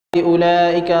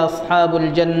أولئك أصحاب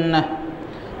الجنة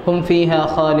هم فيها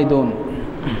خالدون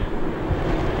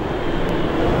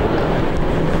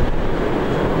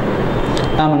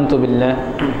آمنت بالله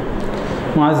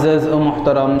মুআজ্জাজ ও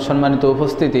মুহতারাম সম্মানিত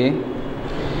উপস্থিতি,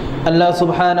 আল্লাহ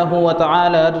সুবহানাহু ওয়া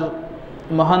তাআলার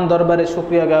মহান দরবারে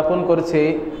শুকরিয়া জ্ঞাপন করছি,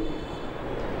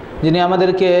 যিনি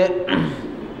আমাদেরকে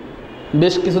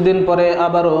বেশ কিছুদিন পরে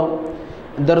আবারও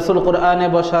দরসুল কোরআনে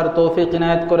বসার তৌফিক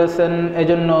ইনায়াত করেছেন।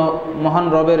 এজন্য মহান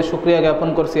রবের শুকরিয়া জ্ঞাপন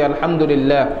করছি,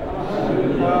 আলহামদুলিল্লাহ।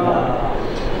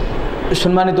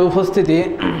 সম্মানিত উপস্থিতি,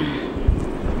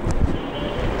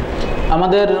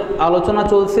 আমাদের আলোচনা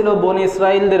চলছিল বনি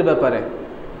ইসরাইলদের ব্যাপারে।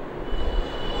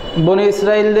 বনি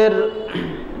ইসরাইলদের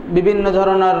বিভিন্ন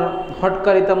ধরনের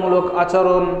হটকারিতামূলক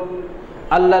আচরণ,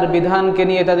 আল্লাহর বিধানকে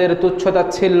নিয়ে তাদের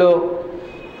তুচ্ছতাচ্ছিল্য,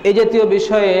 এই জাতীয়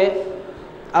বিষয়ে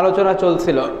আলোচনা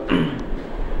চলছিল।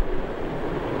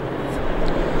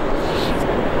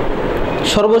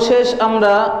 সর্বশেষ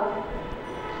আমরা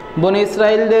বনি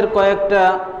ইসরাইলদের কয়েকটা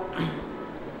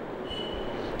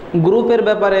গ্রুপের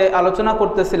ব্যাপারে আলোচনা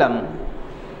করতেছিলাম।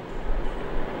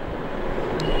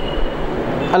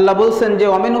 আল্লাহ বলছেন যে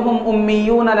ওয়ামিনহুম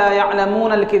উম্মিয়ুনা লা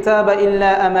ইয়ালামুনাল কিতাবা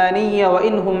ইল্লা আমানিয়া ওয়া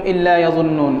ইনহুম ইল্লা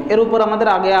ইয়াযুন্নুন। এর উপর আমাদের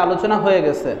আগে আলোচনা হয়ে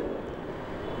গেছে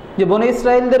যে বনি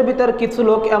ইসরাইলদের ভিতর কিছু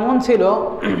লোক এমন ছিল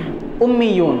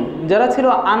উম্মিয়ুন, যারা ছিল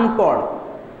আনপড়।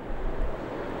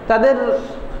 তাদের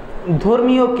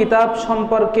ধর্মীয় কিতাব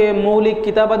সম্পর্কে, মৌলিক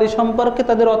কিতাবাদি সম্পর্কে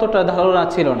তাদের অতটা ধারণা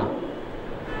ছিল না।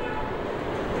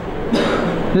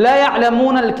 লা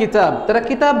ইয়ালামুনাল কিতাব, তারা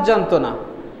কিতাব জানতো না।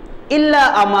 ইল্লা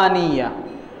আমানিয়া,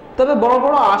 তবে বড়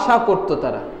বড় আশা করত।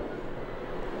 তারা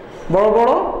বড়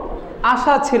বড়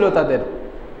আশা ছিল তাদের,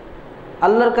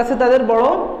 আল্লাহর কাছে তাদের বড়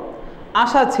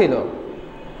আশা ছিল।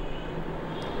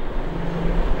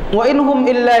 ওয়া ইনহুম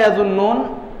ইল্লা ইয়াযুন্নুন,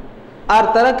 আর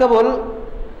তারা কেবল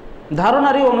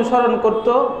ধারণারই অনুসরণ করত,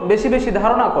 বেশি বেশি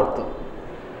ধারণা করত,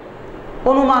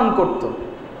 অনুমান করত।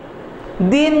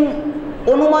 দিন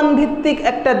অনুমান ভিত্তিক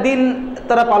একটা দিন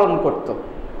তারা পালন করত।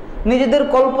 নিজেদের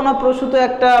কল্পনা প্রসূত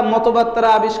একটা মতবাদ তারা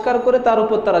আবিষ্কার করে তার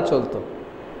উপর তারা চলত।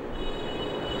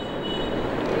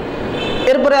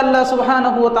 এরপরে আল্লাহ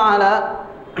সুবহানাহু ওয়া তাআলা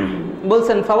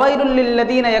বলছেন ফাওয়াইলুল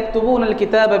লিল্লাযিনা ইয়াকতুবুনাল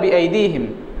কিতাবা বিআইদিহিম,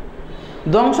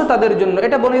 ধ্বংস তাদের জন্য।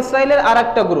 এটা বনি ইসরাইলের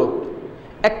আরেকটা গ্রুপ।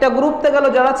 একটা গ্রুপতে গেল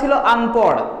যারা ছিল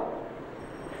আনপড়।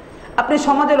 আপনি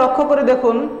সমাজে লক্ষ্য করে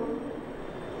দেখুন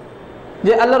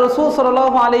যে আল্লাহ রাসূল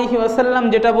সাল্লাল্লাহু আলাইহি ওয়াসাল্লাম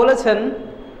যেটা বলেছেন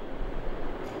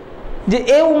যে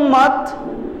এই উম্মত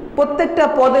প্রত্যেকটা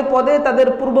পদে পদে তাদের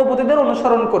পূর্ববর্তীদের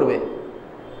অনুসরণ করবে,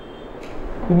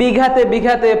 বিঘাতে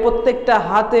বিঘাতে, প্রত্যেকটা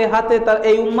হাতে হাতে তার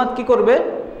এই উম্মত কি করবে?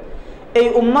 এই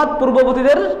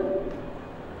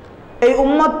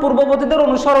উম্মত পূর্ববর্তীদের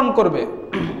অনুসরণ করবে।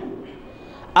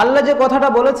 আল্লাহ যে কথাটা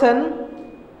বলেছেন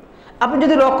আপনি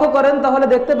যদি লক্ষ্য করেন তাহলে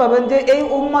দেখতে পাবেন যে এই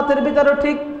উম্মতের ভিতরে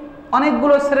ঠিক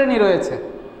অনেকগুলো শ্রেণী রয়েছে।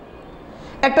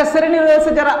 একটা শ্রেণী রয়েছে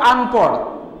যারা আনপড়,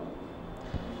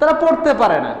 তারা পড়তে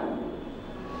পারে না,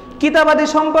 কিতাবাদি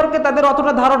সম্পর্কে তাদের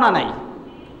অতটা ধারণা নাই।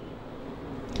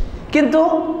 কিন্তু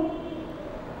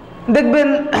দেখবেন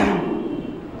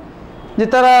যে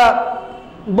তারা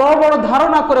বড় বড়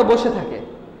ধারণা করে বসে থাকে,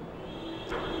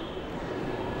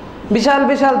 বিশাল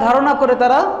বিশাল ধারণা করে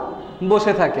তারা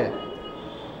বসে থাকে।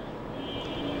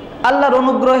 আল্লাহর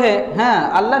অনুগ্রহে, হ্যাঁ,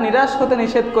 আল্লাহ নিরাশ হতে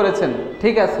নিষেধ করেছেন,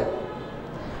 ঠিক আছে,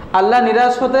 আল্লাহ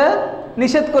নিরাশ হতে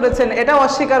নিষেধ করেছেন, এটা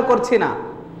অস্বীকার করছি না।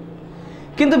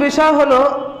 কিন্তু বিষয় হলো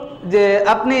যে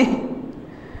আপনি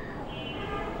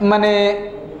মানে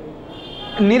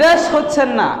নিরাশ হচ্ছেন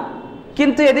না,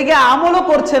 কিন্তু এদিকে আমলও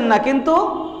করছেন না, কিন্তু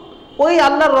ওই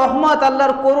আল্লাহর রহমত,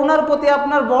 আল্লাহর করুণার প্রতি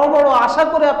আপনার বড় বড় আশা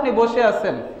করে আপনি বসে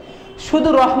আছেন। শুধু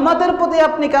রহমতের প্রতি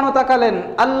আপনি কেন তাকালেন?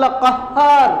 আল্লাহ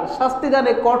কাহ্হার,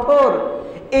 শাস্তিদানে কঠোর,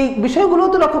 এই বিষয়গুলো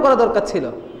তো লক্ষ্য করা দরকার ছিল।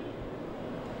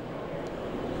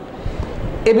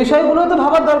 এই বিষয়গুলো তো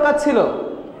ভাবার দরকার ছিল।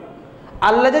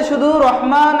 আল্লাহ যে শুধু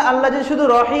রহমান, আল্লাহ যে শুধু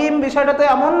রহিম, বিষয়টা তো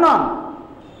এমন নন।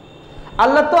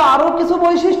 আল্লাহ তো আরো কিছু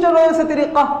বৈশিষ্ট্য রয়েছে। তিনি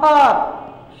কাহ্হার,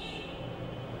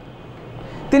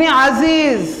 তিনি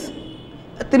আজিজ,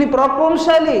 তিনি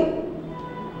পরাক্রমশালী।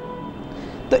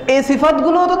 তো এই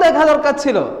সিফাতগুলোও তো দেখা দরকার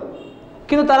ছিল,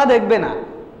 কিন্তু তারা দেখবে না।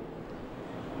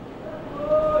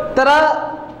 তারা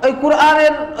ওই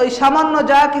কোরআনের ওই সামান্য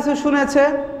যা কিছু শুনেছে,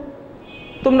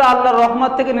 তোমরা আল্লাহর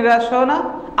রহমত থেকে নিরাশ হও না,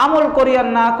 আমল করি আর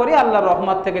না করি আল্লাহর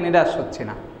রহমত থেকে নিরাশ হচ্ছি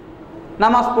না,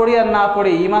 নামাজ পড়ি আর না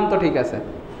পড়ি ঈমান তো ঠিক আছে।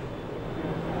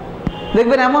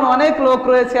 দেখবেন এমন অনেক লোক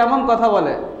রয়েছে এমন কথা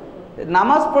বলে,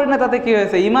 নামাজ পড়ি না তাতে কি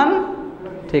হয়েছে, ঈমান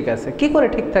ঠিক আছে। কি করে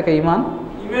ঠিক থাকে ঈমান?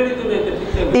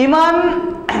 ঈমান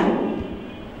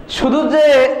শুধু যে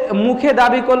মুখে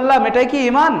দাবি করলাম এটাই কি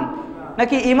ঈমান?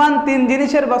 নাকি ঈমান তিন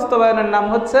জিনিসের বাস্তবায়নের নাম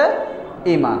হচ্ছে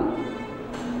ঈমান?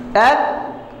 এক,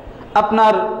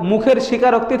 আপনার মুখের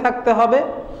স্বীকারোক্তি থাকতে হবে,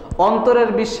 অন্তরের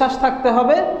বিশ্বাস থাকতে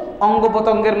হবে, অঙ্গ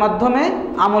প্রত্যঙ্গের মাধ্যমে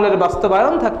আমলের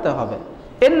বাস্তবায়ন থাকতে হবে।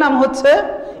 এর নাম হচ্ছে,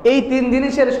 এই তিন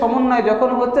জিনিসের সমন্বয় যখন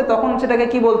হচ্ছে তখন সেটাকে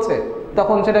কি বলছে?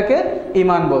 তখন সেটাকে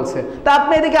ঈমান বলছে। তা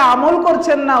আপনি এদিকে আমল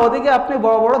করছেন না, ওদিকে আপনি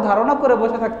বড় বড় ধারণা করে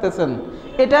বসে থাকতেছেন,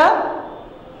 এটা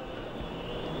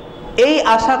এই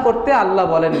আশা করতে আল্লাহ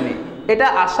বলেননি, এটা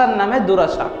আশার নামে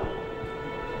দুরাশা।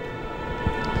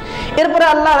 এরপরে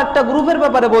আল্লাহ একটা গ্রুপের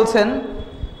ব্যাপারে বলছেন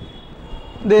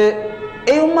যে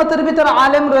এই উম্মতের ভিতরে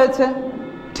আলেম রয়েছে।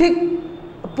 ঠিক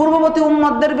পূর্ববর্তী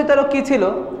উম্মতদের ভিতরেও কি ছিল?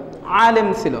 আলেম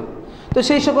ছিল। তো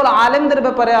সেই সকল আলেমদের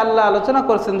ব্যাপারে আল্লাহ আলোচনা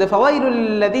করছেন যে ফাওয়াইলুল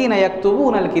লাযীনা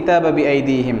ইয়াকতুবুনাল কিতাবা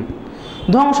বিআইদিহিম,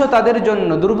 ধ্বংস তাদের জন্য,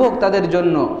 দুর্ভোগ তাদের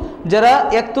জন্য যারা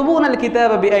ইয়াকতুবুনাল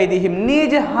কিতাবা বিআইদিহিম,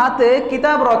 নিজ হাতে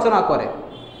কিতাব রচনা করে।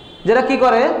 যারা কি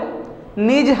করে?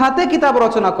 নিজ হাতে কিতাব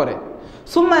রচনা করে।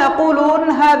 সুম্মা ইয়াকুলুন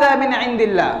হাযা মিন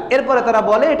ইনদিল্লাহ, এরপরে তারা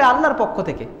বলে এটা আল্লাহর পক্ষ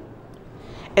থেকে।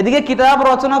 এদিকে কিতাব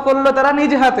রচনা করলো তারা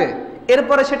নিজ হাতে,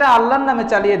 এরপরে সেটা আল্লাহর নামে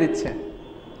চালিয়ে দিচ্ছে,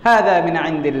 হাযা মিন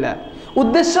ইনদিল্লাহ।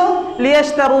 উদ্দেশ্য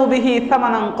লিয়াশতারু বিহি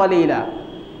সামানান কলিলা,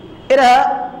 এরা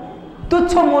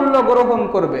তুচ্ছ মূল্য গ্রহণ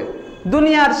করবে,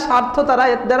 দুনিয়ার স্বার্থ তারা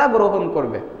এর দ্বারা গ্রহণ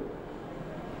করবে।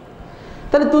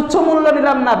 তাহলে তুচ্ছ মূল্য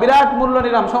নিলাম না, বিরাট মূল্য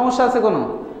নিলাম, সমস্যা আছে কোনো?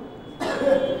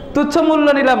 তুচ্ছ মূল্য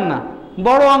নিলাম না,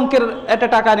 বড় অঙ্কের একটা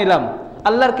টাকা নিলাম,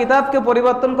 আল্লাহর কিতাবকে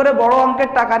পরিবর্তন করে বড় অঙ্কের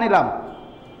টাকা নিলাম।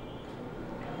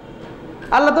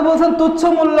 আল্লাহ তো বলছেন তুচ্ছ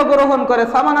মূল্য গ্রহণ করে,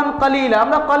 সামানান কালিলা,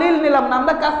 আমরা কালিল নিলাম না,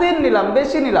 আমরা কাসির নিলাম,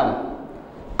 বেশি নিলাম।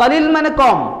 কালিল মানে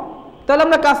কম, তাহলে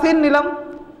আমরা কাসির নিলাম।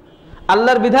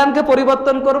 আল্লাহর বিধানকে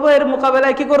পরিবর্তন করব, এর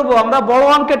মোকাবেলায় কি করব? আমরা বড়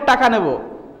অঙ্কের টাকা নেব,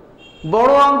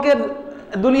 বড় অঙ্কের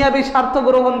দুনিয়াবি স্বার্থ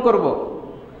গ্রহণ করব।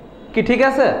 কি ঠিক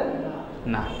আছে?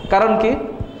 না। কারণ কি?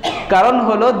 কারণ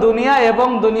হলো দুনিয়া এবং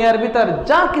দুনিয়ার ভিতর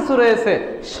যা কিছু রয়েছে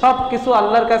সব কিছু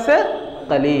আল্লাহর কাছে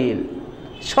কালিল,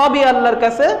 সবই আল্লাহর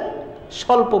কাছে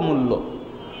স্বল্প মূল্য।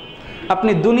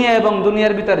 আপনি দুনিয়া এবং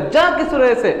দুনিয়ার ভিতর যা কিছু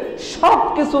রয়েছে সব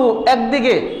কিছু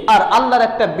একদিকে, আর আল্লাহর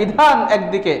একটা বিধান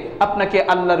একদিকে, আপনাকে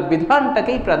আল্লাহর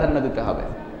বিধানটাকেই প্রাধান্য দিতে হবে।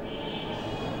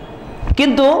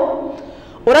 কিন্তু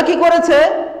ওরা কি করেছে?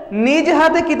 নিজ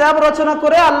হাতে কিতাব রচনা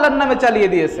করে আল্লাহর নামে চালিয়ে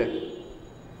দিয়েছে।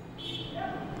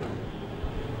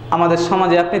 আমাদের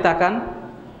সমাজে আপনি তাকান,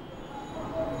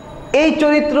 এই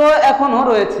চরিত্র এখনো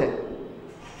রয়েছে।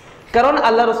 কারণ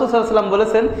আল্লাহ রাসূল সাল্লাল্লাহু আলাইহি ওয়াসাল্লাম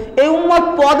বলেছেন এই উম্মত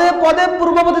পদে পদে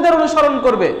পূর্ববর্তীদের অনুসরণ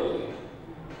করবে।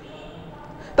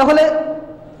 তাহলে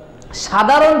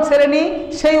সাধারণ শ্রেণী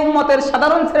সেই উম্মতের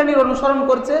সাধারণ শ্রেণীর অনুসরণ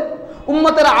করছে,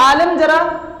 উম্মতের আলেম যারা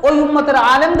ওই উম্মতের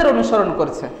আলেমদের অনুসরণ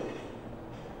করছে।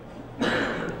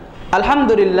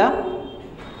 আলহামদুলিল্লাহ,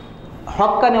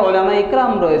 হক্কানি উলামা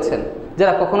ইকরাম রয়েছেন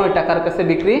যারা কখনোই টাকার কাছে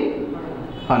বিক্রি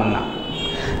হন না,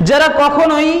 যারা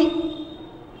কখনোই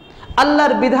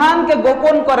আল্লাহর বিধানকে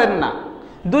গোপন করেন না।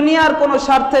 দুনিয়ার কোনো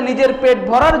স্বার্থে নিজের পেট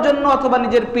ভরার জন্য অথবা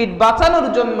নিজের পিঠ বাঁচানোর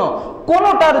জন্য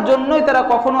কোনোটার জন্যই তারা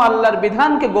কখনো আল্লাহর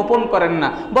বিধানকে গোপন করেন না,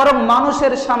 বরং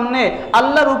মানুষের সামনে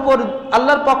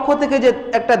আল্লাহর পক্ষ থেকে যে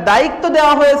একটা দায়িত্ব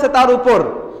দেওয়া হয়েছে তার উপর,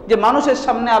 যে মানুষের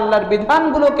সামনে আল্লাহর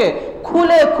বিধানগুলোকে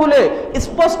খুলে খুলে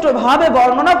স্পষ্টভাবে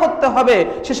বর্ণনা করতে হবে,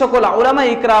 সে সকল উলামা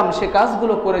ইকরাম সে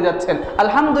কাজগুলো করে যাচ্ছেন।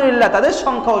 আলহামদুলিল্লাহ, তাদের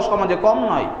সংখ্যাও সমাজে কম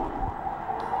নয়।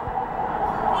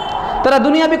 তারা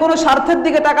দুনিয়াবি কোনো স্বার্থের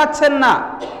দিকে তাকাচ্ছেন না।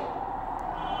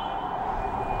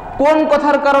 কোন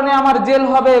কথার কারণে আমার জেল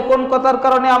হবে, কোন কথার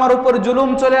কারণে আমার উপর জুলুম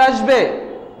চলে আসবে,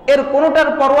 এর কোনোটার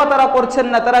পরোয়া তারা করছেন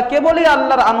না। তারা কেবলই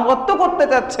আল্লাহর আনুগত্য করতে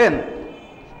চাচ্ছেন,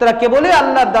 তারা কেবলই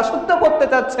আল্লাহর দাসত্ব করতে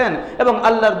চাচ্ছেন, এবং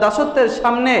আল্লাহর দাসত্বের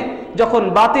সামনে যখন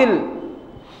বাতিল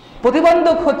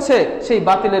প্রতিবন্ধক হচ্ছে সেই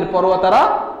বাতিলের পরোয়া তারা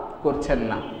করছেন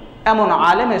না। এমন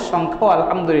আলেমের সংখ্যাও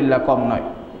আলহামদুলিল্লাহ কম নয়।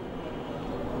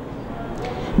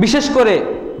 বিশেষ করে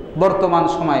বর্তমান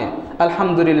সময়ে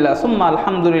আলহামদুলিল্লাহ সুম্মা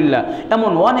আলহামদুলিল্লাহ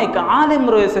এমন অনেক আলেম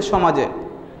রয়েছে সমাজে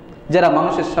যারা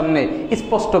মানুষের সামনে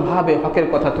স্পষ্টভাবে হকের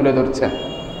কথা তুলে ধরছে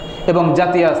এবং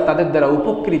জাতি আজ তাদের দ্বারা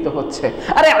উপকৃত হচ্ছে।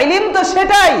 আরে ইলম তো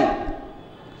সেটাই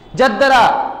যার দ্বারা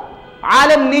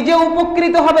আলেম নিজে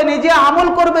উপকৃত হবে, নিজে আমল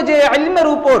করবে যে ইলমের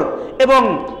উপর, এবং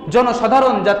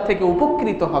জনসাধারণ যার থেকে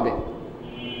উপকৃত হবে,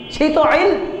 সেই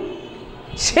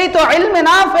তো ইলমে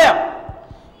নাফে।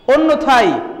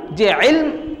 অন্যথায় যে ইলম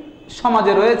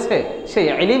সমাজে রয়েছে সেই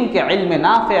ইলমকে ইলমে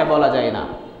নাফে বলা যায় না,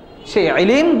 সেই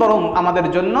ইলম বরং আমাদের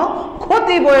জন্য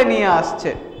ক্ষতি বয়ে নিয়ে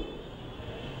আসছে।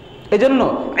 এজন্য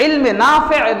ইলমে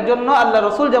নাফে এর জন্য আল্লাহ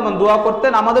রাসূল যেমন দোয়া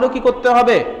করতেন, আমাদেরও কি করতে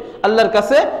হবে? আল্লাহর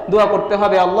কাছে দোয়া করতে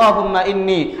হবে, আল্লাহুম্মা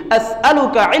ইন্নী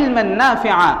আসআলুকা ইলমান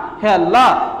নাফিআ, হে আল্লাহ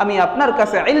আমি আপনার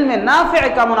কাছে ইলমে নাফিআ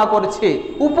কামনা করছি,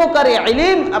 উপকারী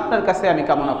ইলম আপনার কাছে আমি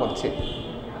কামনা করছি।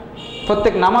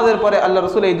 প্রত্যেক নামাজের পরে আল্লাহ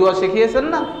রাসূল এই দোয়া শিখিয়েছেন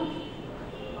না,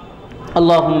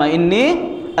 আল্লাহুম্মা ইন্নী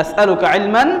আসআলুকা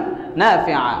ইলমান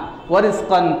নাফিআ ওয়া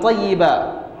রিজকান তাইয়্যিবা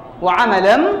ওয়া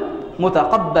আমালান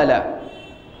মুতাকাব্বালা।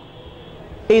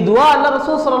 এই দোয়া আল্লাহ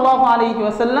রাসূল সাল্লাল্লাহু আলাইহি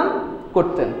ওয়াসাল্লাম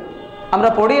করতেন। আমরা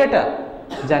পড়ি এটা?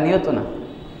 জানিও তো না,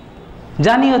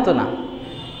 জানিও তো না।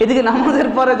 এদিকে নামাজের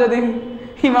পরে যদি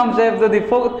ইমাম সাহেব যদি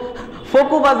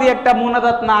ফকুবাজি একটা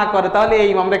মুনাজাত না করে, তাহলে এই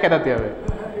ইমামরে কেটাতে হবে,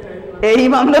 এই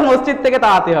ইমামরে মসজিদ থেকে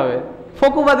তাড়াতে হবে।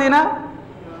 ফকুবাজি না?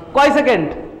 কয় সেকেন্ড?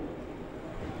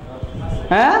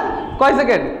 হ্যাঁ কয়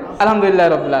সেকেন্ড? আলহামদুলিল্লাহ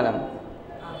রাব্বিল আলামিন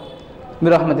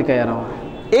বিরহমাতিকা ইয়া রাহমান।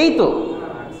 এই তো,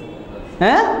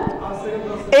 হ্যাঁ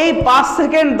এই 5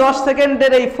 সেকেন্ড 10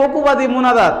 সেকেন্ডের এই ফকুবাদি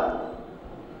মুনাজাত,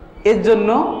 এর জন্য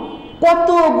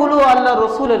কতগুলো আল্লাহ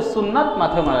রসুলের সুন্নাত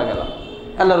মাথায় মারা গেল।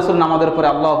 আল্লাহ রসুল নামাজের পরে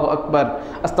আল্লাহু আকবার,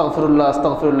 আস্তাগফিরুল্লাহ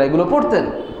আস্তাগফিরুল্লাহ এগুলো পড়তেন।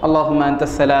 আল্লাহুম্মা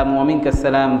আনতাস সালাম ওয়া মিনকাস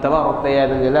সালাম তাবারাকতা ইয়া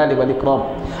যাল জালালি ওয়াল ইকরাম,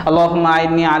 আল্লাহুম্মা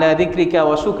আইন্নী আলা যিকরিকা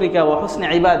ওয়া শুকরিকা ওয়া হুসনি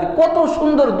ইবাদি। কত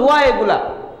সুন্দর দোয়া এগুলা,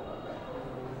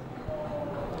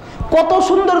 কত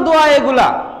সুন্দর দোয়া এগুলা।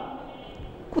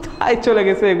 কোথায় চলে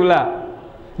গেছে এগুলা?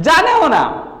 জানেও না,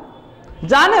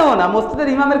 জানেও না। মসজিদের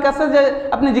ইমামের কাছে যে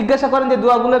আপনি জিজ্ঞাসা করেন যে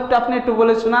দোয়াগুলো আপনি একটু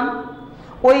বলে শোনান,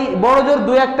 ওই বড় জোর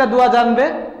 2-1টা দোয়া জানবে।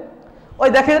 ওই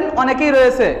দেখেন অনেকেই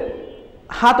রয়েছে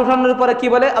হাত উঠানোর পরে কি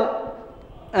বলে,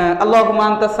 আল্লাহুম্মা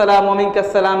আনতাস সালাম ওয়া মিনকাস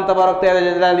সালাম তাবারাকতা ইয়া যাল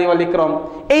জালালি ওয়াল ইকরাম।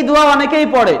 এই দোয়া অনেকেই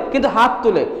পড়ে, কিন্তু হাত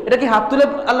তুলে। এটা কি হাত তুলে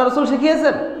আল্লাহ রাসূল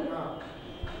শিখিয়েছেন?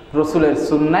 রাসূলের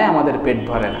সুন্নায় আমাদের পেট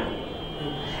ভরে না।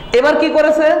 এবার কি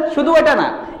করেছে? শুধু এটা না,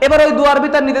 এবার ওই দুয়ার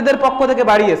ভিতর নিজেদের পক্ষ থেকে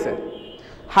বাড়িয়েছে।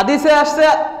 হাদিসে আসছে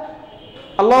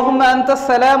আল্লাহুম্মা আনতাস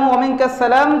সালাম ওয়া মিনকাস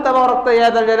সালাম তাবারাকতা ইয়া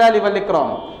যাল জালালি ওয়াল ইকরাম।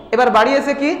 এবার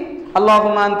বাড়িয়েছে কি,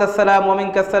 আল্লাহুম্মা আনতাস সালাম ওয়া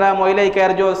মিনকাস সালাম ওয়া ইলাইকা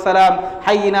ইয়ারজুস সালাম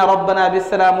হাইয়িনা রাব্বানা বিস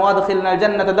সালাম ওয়া আদখিলনাল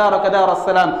জান্নাতা দারাকা দারাস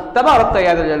সালাম তাবারাকতা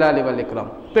ইয়া যাল জালালি ওয়াল ইকরাম।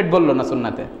 পেট বলল না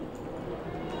সুন্নাতে,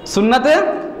 সুন্নাতে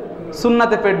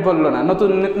সুন্নাতে পেট বলল না, নতুন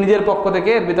নিজের পক্ষ থেকে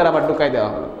এর ভিতর আবার ঢুকাই দেওয়া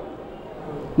হলো।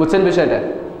 বুঝছেন বিষয়টা?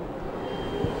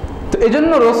 তো এই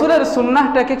জন্য রসুলের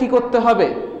সুন্নাহটাকে কি করতে হবে?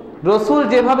 রসুল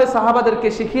যেভাবে সাহাবাদেরকে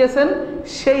শিখিয়েছেন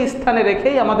সেই স্থানে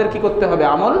রেখেই আমাদের কি করতে হবে?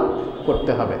 আমল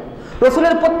করতে হবে।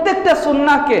 রসুলের প্রত্যেকটা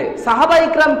সুন্নাহকে সাহাবা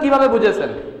ইকরাম কিভাবে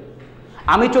বুঝেছেন?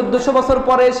 আমি 1400 বছর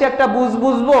পরে এসে একটা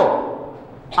বুঝবো,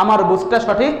 আমার বুঝটা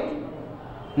সঠিক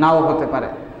নাও হতে পারে।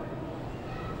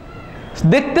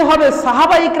 দেখতে হবে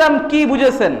সাহাবা ইকরাম কি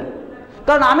বুঝেছেন,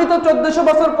 কারণ আমি তো 1400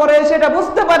 বছর পরে এসে এটা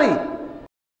বুঝতে পারি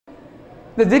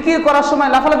যে জিকির করার সময়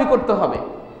লাফালাফি করতে হবে।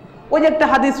 ওই যে একটা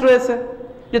হাদিস রয়েছে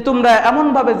যে তোমরা এমন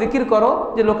ভাবে জিকির করো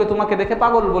যে লোকে তোমাকে দেখে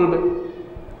পাগল বলবে।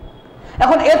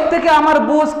 এখন এর থেকে আমার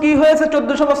বুঝ কি হয়েছে?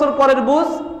 1400 বছর পরের বুঝ,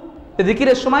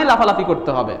 জিকিরের সময় লাফালাফি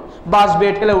করতে হবে, বাঁশ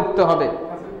বেয়ে ঠেলে উঠতে হবে,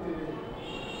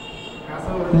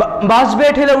 বাঁশ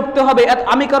বেয়ে ঠেলে উঠতে হবে।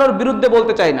 আমি কারোর বিরুদ্ধে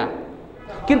বলতে চাই না,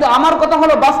 কিন্তু আমার কথা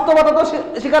হলো বাস্তবতা তো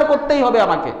স্বীকার করতেই হবে,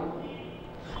 আমাকে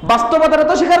বাস্তবতাটা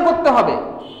তো স্বীকার করতে হবে।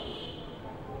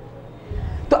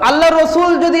 তো আল্লাহ রসুল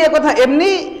যদি একথা, এমনি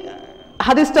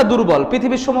হাদিসটা দুর্বল,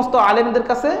 পৃথিবীর সমস্ত আলেমদের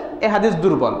কাছে এ হাদিস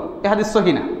দুর্বল, এ হাদিস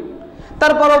সহিহ না,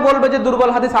 তারপরও বলবে যে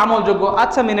দুর্বল হাদিস আমলযোগ্য,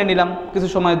 আচ্ছা মেনে নিলাম কিছু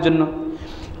সময়ের জন্য।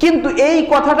 কিন্তু এই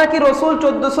কথাটা কি রসুল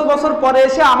 1400 বছর পরে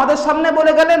এসে আমাদের সামনে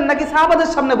বলে গেলেন নাকি সাহাবাদের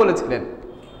সামনে বলেছিলেন?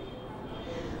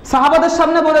 সাহাবাদের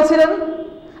সামনে বলেছিলেন।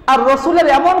 আর রসুলের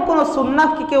এমন কোন সুন্নাহ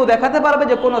কি কেউ দেখাতে পারবে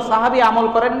যে কোনো সাহাবী আমল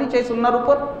করেননি সেই সুন্নাহর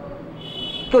উপর?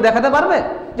 কেউ দেখাতে পারবে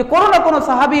যে কোনো না কোনো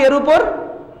সাহাবী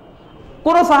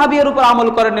এর উপর আমল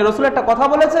করেননি? রসুল একটা কথা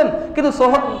বলেছেন কিন্তু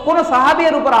কোন সাহাবী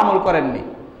এর উপর আমল করেননি,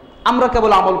 আমরা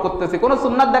কেবল আমল করতেছি। কোন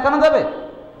সুন্নাত দেখানো যাবে?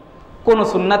 কোন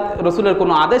সুন্নাত, রসুলের কোন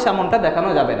আদেশ এমনটা দেখানো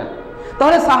যাবে না।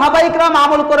 তাহলে সাহাবা ইকরাম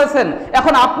আমল করেছেন।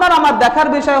 এখন আপনার আমার দেখার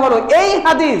বিষয় হলো এই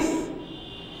হাদিস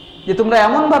যে তোমরা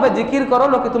এমন ভাবে জিকির করো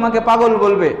লোকে তোমাকে পাগল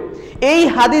বলবে, এই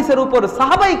হাদিসের উপর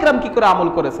সাহাবা ইকরাম কি করে আমল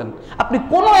করেছেন? আপনি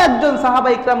কোন একজন সাহাবা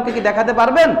ইকরামকে কি দেখাতে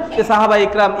পারবেন যে সাহাবা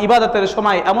ইকরাম ইবাদতের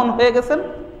সময় এমন হয়ে গেছেন,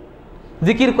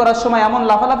 জিকির করার সময় এমন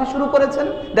লাফালাফি শুরু করেছেন?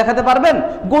 দেখাতে পারবেন?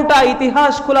 গোটা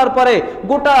ইতিহাস খোলার পরে,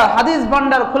 গোটা হাদিস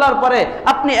ভান্ডার খোলার পরে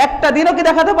আপনি একটা দিনও কি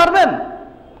দেখাতে পারবেন?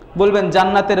 বলবেন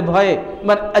জান্নাতের ভয়ে,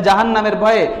 জাহান্নামের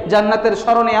ভয়ে জান্নাতের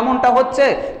স্মরণে এমনটা হচ্ছে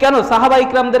কেন? সাহাবা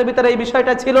ইকরামদের ভিতরে এই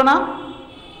বিষয়টা ছিল না?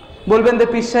 বলবেন যে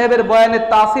পীর সাহেবের বয়ানের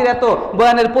তাসির এত,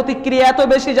 বয়ানের প্রতিক্রিয়া এত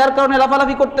বেশি যার কারণে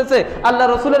লাফালাফি করতেছে। আল্লাহ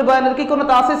রসুলের বয়ানের কি কোনো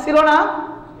তাসির ছিল না?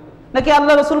 নাকি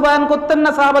আল্লাহ রসুল বয়ান করতেন না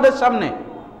সাহাবাদের সামনে?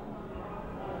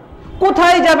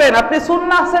 কোথায় যাবেন আপনি?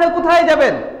 সুন্নাহ ছেড়ে কোথায়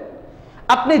যাবেন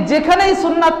আপনি? যেখানেই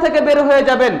সুন্নাত থেকে বের হয়ে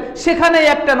যাবেন সেখানেই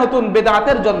একটা নতুন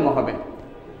বেদাতের জন্ম হবে।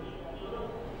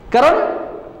 কারণ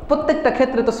প্রত্যেকটা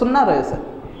ক্ষেত্রে তো সুন্নাহ রয়েছে,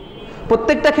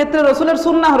 প্রত্যেকটা ক্ষেত্রে রসুলের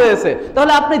সুন্নাহ রয়েছে।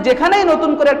 তাহলে আপনি যেখানেই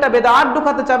নতুন করে একটা বেদাত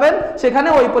ঢুকাতে চাবেন, সেখানে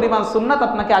ওই পরিমাণ সুন্নাত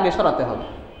আপনাকে আগে সরাতে হবে।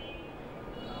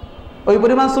 ওই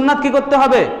পরিমাণ সুন্নাত কি করতে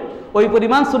হবে? ওই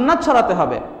পরিমাণ সুন্নাত ছড়াতে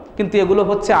হবে। কিন্তু এগুলো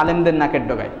হচ্ছে আলেমদের নাকের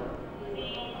ডগায়,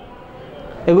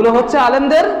 এগুলো হচ্ছে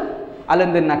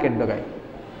আলেমদের নাকের ডগায়।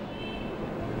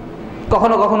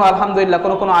 কখনো কখনো আলহামদুলিল্লাহ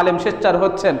কোনো কোনো আলেম স্বেচ্ছার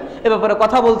হচ্ছেন, এ ব্যাপারে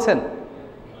কথা বলছেন।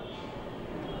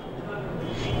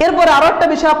 এরপরে আরো একটা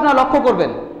বিষয় আপনারা লক্ষ্য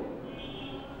করবেন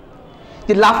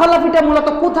যে লাফালাফিটা মূলত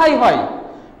কোথায় হয়।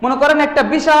 মনে করেন একটা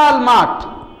বিশাল মাঠ,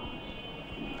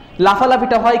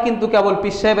 লাফালাফিটা হয় কিন্তু কেবল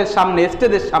পীর সাহেবের সামনে,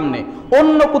 স্টেজের সামনে,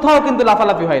 অন্য কোথাও কিন্তু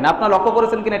লাফালাফি হয় না। আপনারা লক্ষ্য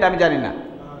করেছেন কিনা এটা আমি জানি না।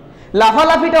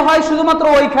 লাফালাফিটা হয় শুধুমাত্র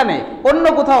ওইখানে, অন্য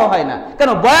কোথাও হয় না। কেন?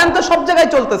 বয়ান তো সব জায়গায়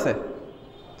চলতেছে,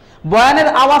 বয়ানের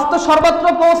আওয়াজ তো সর্বত্র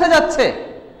পৌঁছে যাচ্ছে,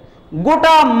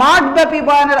 গোটা মাঠ ব্যাপী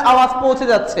বয়ানের আওয়াজ পৌঁছে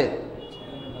যাচ্ছে।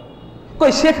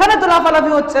 কই সেখানে তো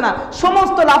লাফালাফি হচ্ছে না।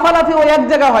 সমস্ত লাফালাফি ওই এক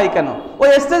জায়গা হয় কেন? ওই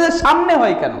স্টেজের সামনে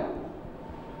হয় কেন?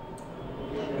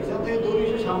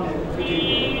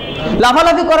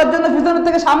 লাফালাফি করার জন্য পিছনের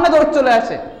থেকে সামনে দৌড় চলে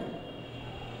আসে।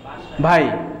 ভাই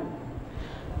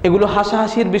এগুলো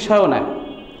হাসাহাসির বিষয়ও নয়,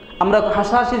 আমরা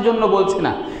হাসাহাসির জন্য বলছি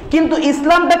না, কিন্তু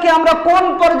ইসলামটাকে আমরা কোন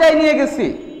পর্যায়ে নিয়ে গেছি,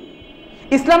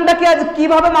 ইসলামটাকে আজ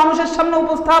কিভাবে মানুষের সামনে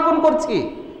উপস্থাপন করছি,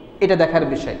 এটা দেখার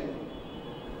বিষয়।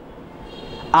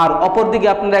 আর অপরদিকে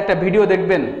আপনারা একটা ভিডিও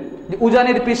দেখবেন যে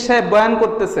উজানির পীর সাহেব বয়ান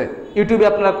করতেছে, ইউটিউবে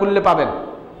আপনারা খুললে পাবেন।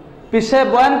 পীর সাহেব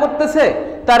বয়ান করতেছে,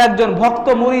 তার একজন ভক্ত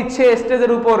মুরিদ সে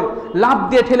স্টেজের উপর লাফ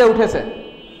দিয়ে ঠেলে উঠেছে,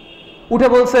 উঠে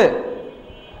বলছে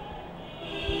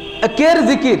কের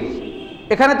জিকির,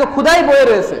 এখানে তো খুদাই বয়ে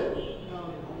রয়েছে।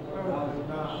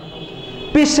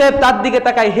 পীর সাহেব তার দিকে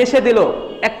তাকায় হেসে দিল,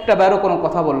 একটা বারও কোনো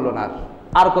কথা বলল না,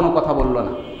 আর কোনো কথা বলল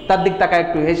না, তার দিক তাকায়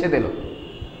একটু হেসে দিল।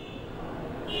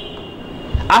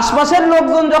 আশপাশের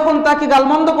লোকজন যখন তাকে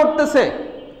গালমন্দ করতেছে,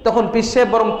 তখন পীর সাহেব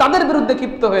বরং তাদের বিরুদ্ধে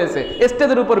ক্ষিপ্ত হয়েছে।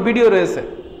 স্টেজের উপর ভিডিও রয়েছে।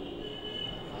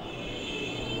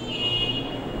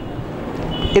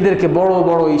 এদেরকে বড়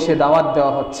বড় ইসে দাওয়াত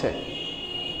দেওয়া হচ্ছে,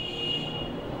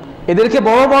 এদেরকে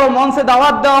বড় বড় মঞ্চে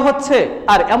দাওয়াত দেওয়া হচ্ছে,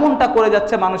 আর এমনটা করে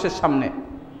যাচ্ছে মানুষের সামনে।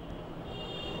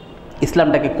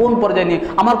 ইসলামটাকে কোন পর্যায়ে নিয়ে?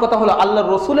 আমার কথা হলো, আল্লাহর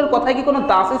রসুলের কথায় কি কোনো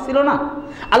দাসে ছিল না?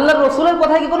 আল্লাহর রসুলের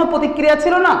কথায় কি কোনো প্রতিক্রিয়া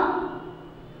ছিল না?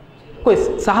 কই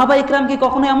সাহাবা ইকরাম কি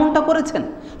কখনো এমনটা করেছেন?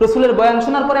 রসুলের বয়ান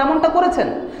শোনার পরে এমনটা করেছেন?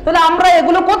 তাহলে আমরা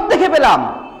এগুলো কোত্থেকে পেলাম?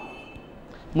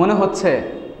 মনে হচ্ছে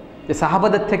যে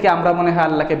সাহাবাদের থেকে আমরা মনে হয়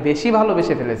আল্লাহকে বেশি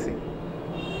ভালোবেসে ফেলেছি।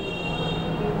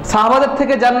 সাহাবাদের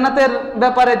থেকে জান্নাতের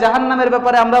ব্যাপারে, জাহান্নামের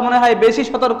ব্যাপারে আমরা মনে হয় বেশি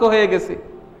সতর্ক হয়ে গেছি।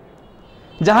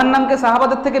 জাহান্নামকে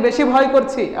সাহাবাদের থেকে বেশি ভয়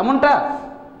করছি, এমনটা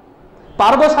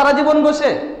পারবো? সারা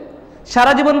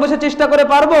জীবন বসে চেষ্টা করে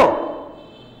পারবো?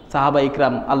 সাহাবা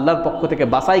ইকরাম আল্লাহর পক্ষ থেকে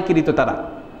বাছাইকৃত তারা।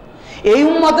 এই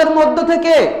উম্মতের মধ্য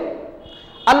থেকে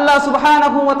আল্লাহ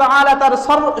সুবহানাহু ওয়া তাআলা তার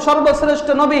সর্বশ্রেষ্ঠ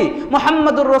নবী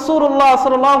মুহাম্মদুর রাসূলুল্লাহ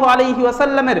সাল্লাল্লাহু আলাইহি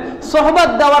ওয়াসাল্লামের সোহবত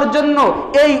দেওয়ার জন্য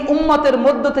এই উম্মতের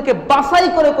মধ্য থেকে বাছাই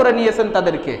করে করে নিয়েছেন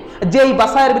তাদেরকে। যেই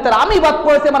বাছাইয়ের ভিতর আমি বাদ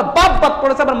পড়েছি, আমার বাপ বাদ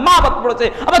পড়েছে, আমার মা বাদ পড়েছে,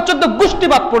 আমার 14 গোষ্ঠী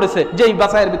বাদ পড়েছে, যেই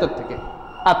বাছাইয়ের ভিতর থেকে।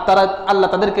 আর তারা আল্লাহ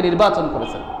তাদেরকে নির্বাচন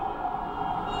করেছেন।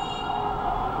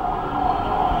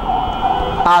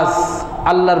 আজ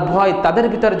আল্লাহর ভয় তাদের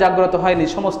ভিতর জাগ্রত হয়নি,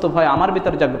 সমস্ত ভয় আমার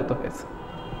ভিতর জাগ্রত হয়েছে।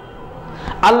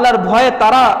 আল্লাহর ভয়ে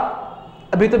তারা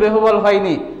ভীতবিহ্বল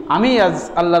হয়নি, আমি আজ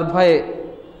আল্লাহর ভয়ে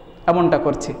এমনটা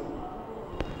করছি।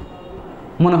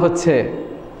 মনে হচ্ছে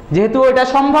যেহেতু এটা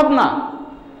সম্ভব না,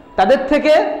 তাদের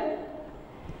থেকে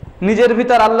নিজের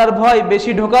ভিতর আল্লাহর ভয়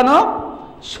বেশি ঢোকানো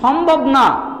সম্ভব না।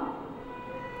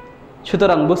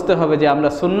 সুতরাং বুঝতে হবে যে আমরা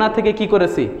সুন্নাহ থেকে কি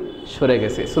করেছি? সরে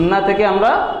গেছি। সুন্নাহ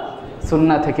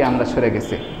থেকে আমরা সরে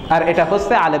গেছি। আর এটা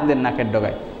হচ্ছে আলেমদের নাকের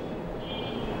ডগায়।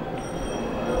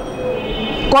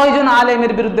 কয়জন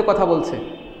আলেমের বিরুদ্ধে কথা বলছে?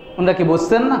 ওনারা কি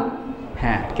বুঝছেন না?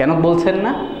 হ্যাঁ, কেন বলছেন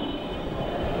না?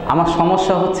 আমার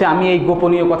সমস্যা হচ্ছে আমি এই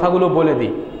গোপনীয় কথাগুলো বলে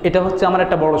দিই, এটা হচ্ছে আমার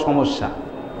একটা বড়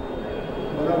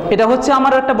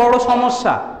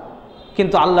সমস্যা।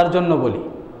 কিন্তু আল্লাহর জন্য বলি,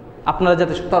 আপনারা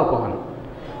যাতে সতর্ক হন।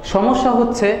 সমস্যা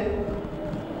হচ্ছে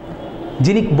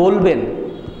যিনি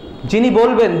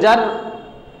বলবেন, যার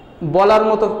বলার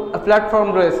মতো প্ল্যাটফর্ম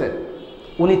রয়েছে,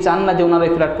 উনি চান না যে ওনার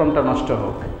এই প্ল্যাটফর্মটা নষ্ট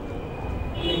হোক।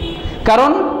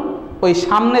 কারণ ওই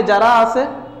সামনে যারা আছে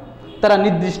তারা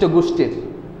নির্দিষ্ট গোষ্ঠীর।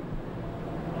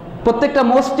 প্রত্যেকটা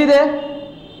মসজিদে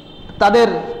তাদের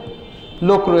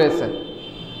লোক রয়েছে,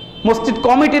 মসজিদ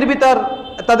কমিটির ভিতর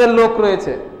তাদের লোক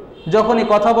রয়েছে। যখনই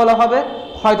কথা বলা হবে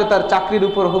হয়তো তার চাকরির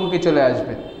উপর হুমকি চলে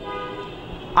আসবে।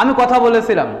 আমি কথা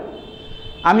বলেছিলাম,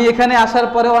 আমি এখানে আসার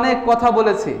পরে অনেক কথা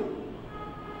বলেছি,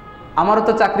 আমারও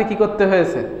তো চাকরি কি করতে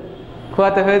হয়েছে।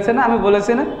 খোয়াতে হয়েছে না? আমি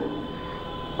বলেছি না,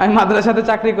 আমি মাদ্রাসাতে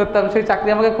চাকরি করতাম, সেই চাকরি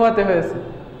আমাকে খোয়াতে হয়েছে,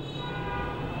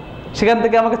 সেখান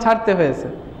থেকে আমাকে ছাড়তে হয়েছে।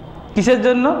 কিসের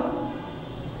জন্য?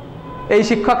 এই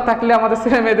শিক্ষক থাকলে আমাদের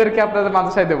ছেলে মেয়েদেরকে আপনাদের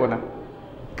মাদ্রাসায় দেব না।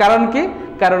 কারণ কি?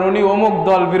 কারণ উনি অমুক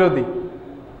দল বিরোধী,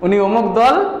 উনি অমুক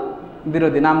দল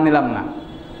বিরোধী, নাম নিলাম না,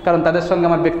 কারণ তাদের সঙ্গে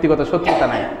আমার ব্যক্তিগত শত্রুতা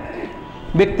নাই,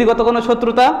 ব্যক্তিগত কোনো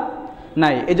শত্রুতা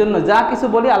নাই। এই জন্য যা কিছু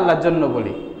বলি আল্লাহর জন্য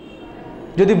বলি।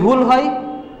 যদি ভুল হয়,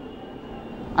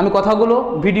 আমি কথাগুলো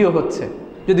ভিডিও হচ্ছে,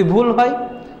 যদি ভুল হয়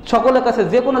সকলের কাছে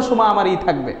যে কোনো সময় আমার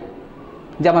থাকবে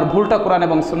যে আমার ভুলটা কোরআন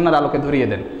এবং সুন্নাহর আলোকে ধরিয়ে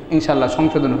দেন, ইনশাআল্লাহ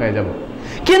সংশোধন হয়ে যাব।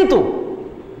 কিন্তু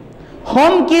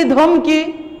হুমকি ধমকি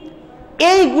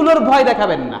এইগুলোর ভয়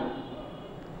দেখাবেন না,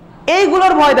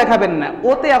 এইগুলোর ভয় দেখাবেন না।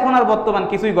 ওতে এখন আর বর্তমান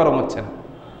কিছুই গরম হচ্ছে না,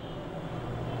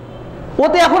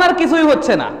 ওতে এখন আর কিছুই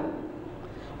হচ্ছে না।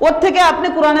 ওর থেকে আপনি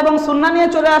কোরআন এবং সুন্নাহ নিয়ে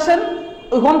চলে আসেন,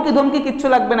 ওই হুমকি ধমকি কিচ্ছু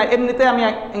লাগবে না। এমনিতে আমি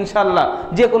ইনশাআল্লাহ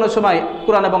যে কোনো সময়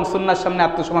কোরআন এবং সুন্নাহর সামনে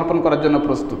আত্মসমর্পণ করার জন্য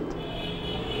প্রস্তুত।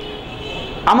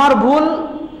 আমার ভুল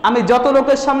আমি যত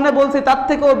লোকের সামনে বলছি তার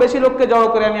থেকেও বেশি লোককে জড়ো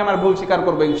করে আমি আমার ভুল স্বীকার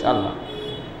করবো ইনশাআল্লাহ।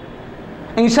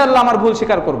 ইনশাআল্লাহ আমার ভুল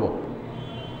স্বীকার করব।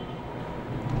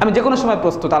 আমি যে কোনো সময়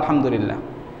প্রস্তুত, আলহামদুলিল্লাহ,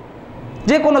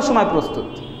 যে কোনো সময় প্রস্তুত।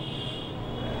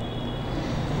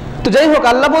 তো যাই হোক,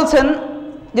 আল্লাহ বলছেন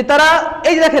যে তারা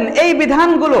এই দেখেন এই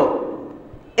বিধানগুলো,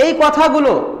 এই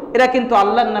কথাগুলো এরা কিন্তু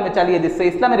আল্লাহর নামে চালিয়ে দিচ্ছে,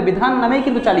 ইসলামের বিধান নামেই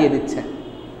কিন্তু চালিয়ে দিচ্ছে।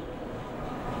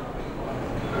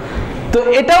 তো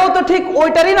এটাও তো ঠিক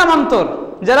ওইটারই নামান্তর,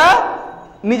 যারা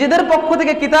নিজেদের পক্ষ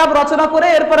থেকে কিতাব রচনা করে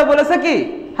এরপরে বলেছে কি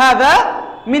হাযা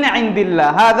মিন ইনদিল্লাহ,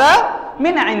 হাযা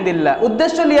মিন ইনদিল্লাহ,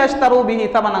 উদ্দেশ্য লিয়াশতারু বিহি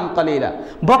সামানান কালিলা।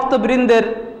 ভক্তবৃন্দের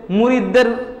মুরিদদের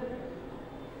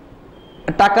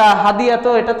টাকা হাদিয়া তো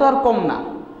এটা তো আর কম না,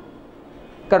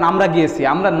 কারণ আমরা গিয়েছি,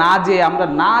 আমরা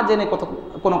না জেনে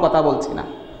কোনো কথা বলছি না,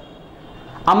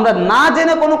 আমরা না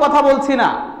জেনে কোনো কথা বলছি না।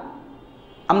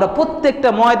 আমরা প্রত্যেকটা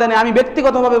ময়দানে, আমি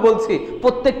ব্যক্তিগতভাবে বলছি,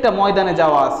 প্রত্যেকটা ময়দানে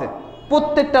যাওয়া আছে,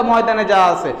 প্রত্যেকটা ময়দানে যাওয়া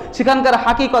আছে, সেখানকার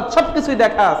হাকিকত সবকিছুই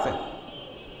দেখা আছে,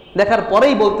 দেখার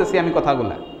পরেই বলতেছি আমি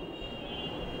কথাগুলা।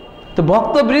 তো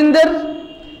ভক্তবৃন্দের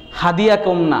হাদিয়া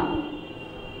কম না,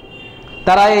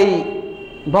 তারা এই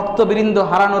ভক্তবৃন্দ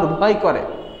হারানোর ভয় করে,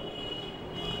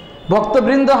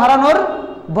 ভক্তবৃন্দ হারানোর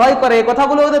ভয় করে। এই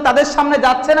কথাগুলো তাদের সামনে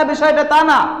যাচ্ছে না বিষয়টা তা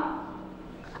না।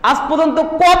 আজ পর্যন্ত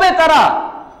কবে তারা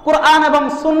কোরআন এবং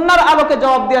সুন্নাহর আলোকে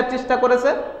জবাব দেওয়ার চেষ্টা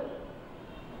করেছে?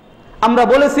 আমরা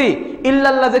বলেছি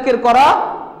ইল্লাল্লাহ জিকির করা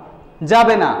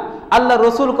যাবে না, আল্লাহ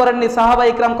রসুল করেননি, সাহাবা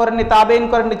ইকরাম করেননি, তাবেঈন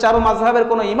করেননি, চারু মাযহাবের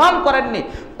কোনো ইমাম করেননি,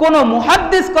 কোনো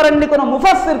মুহাদ্দিস করেননি, কোনো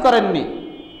মুফাসসির করেননি।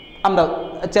 আমরা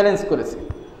চ্যালেঞ্জ করেছি।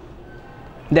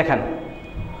 দেখেন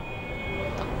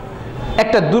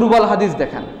একটা দুর্বল হাদিস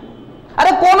দেখান,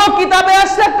 আরে কোন কিতাবে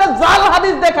আসছে একটা জাল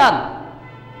হাদিস দেখান,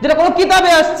 যেটা কোন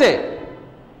কিতাবে আসছে,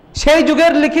 সেই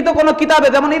যুগের লিখিত কোন কিতাবে।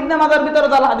 যেমন ইবনে মাজার ভিতরে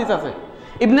জাল হাদিস আছে,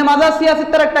 ইবনে মাজা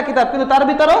সিয়াসিত্তার একটা কিতাব, কিন্তু তার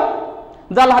ভিতরেও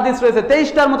জাল হাদিস রয়েছে,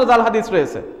 23টার মতো জাল হাদিস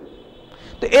রয়েছে।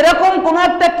 তো এরকম কোন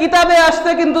একটা কিতাবে আসছে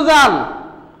কিন্তু জাল,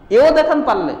 এও দেখান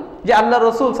পারলে যে আল্লাহ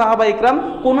রসুল সাহাবা ইকরাম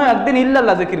কোন একদিন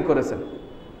ইল্লাল্লাহ জিকির করেছেন।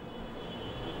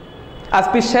 আজ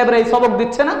পীর সাহেবরা এই সবক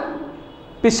দিচ্ছে না,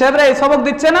 পীর সাহেবরা এই সবক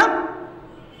দিচ্ছে না।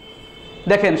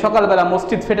 দেখেন সকালবেলা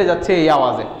মসজিদ ফেটে যাচ্ছে এই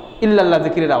আওয়াজে, ইল্লাল্লাহ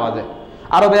জিকিরের আওয়াজে।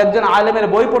 আরবে একজন আলেমের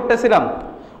বই পড়তেছিলাম,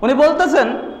 উনি বলতেছেন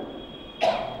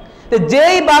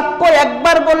যেই বাক্য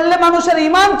একবার বললে মানুষের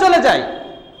ঈমান চলে যায়,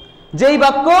 যেই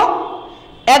বাক্য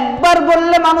একবার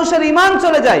বললে মানুষের ঈমান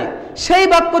চলে যায়, সেই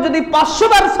বাক্য যদি 500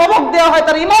 বার সবক দেওয়া হয়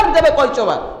তার ঈমান যাবে কয়শো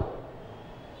বার।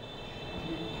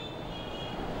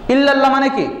 ইল্লাল্লাহ মানে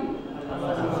কি?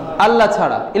 আল্লাহ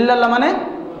ছাড়া। ইল্লাল্লাহ মানে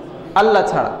আল্লাহ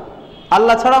ছাড়া।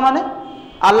 আল্লাহ ছাড়া মানে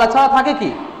আল্লাহ ছাড়া থাকে কি?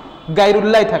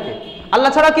 গায়রুল্লাহ থাকে। আল্লাহ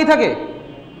ছাড়া কি থাকে?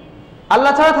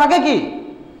 আল্লাহ ছাড়া থাকে কি?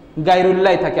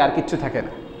 গায়রুল্লাহ থাকে, আর কিচ্ছু থাকে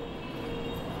না।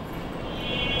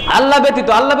 আল্লাহ ব্যতীত,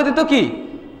 আল্লাহ ব্যতীত কি?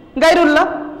 গায়রুল্লাহ।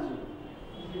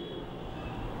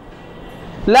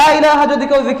 লা ইলাহা যদি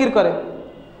কেউ জিকির করে,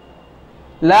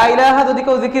 লা ইলাহা যদি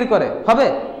কেউ জিকির করে হবে?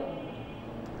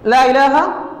 লা ইলাহা,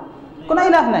 কোন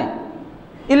ইলাহ নাই,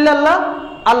 ইল্লাল্লাহ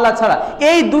আল্লাহ ছাড়া।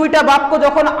 এই দুইটা বাক্য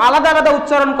যখন আলাদা আলাদা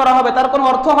উচ্চারণ করা হবে তার কোনো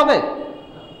অর্থ হবে?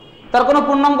 তার কোনো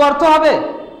পূর্ণাঙ্গ অর্থ হবে?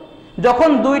 যখন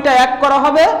দুইটা এক করা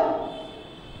হবে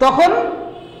তখন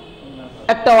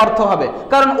একটা অর্থ হবে,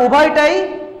 কারণ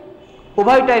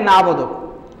উভয়টাই না বোধক,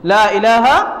 লা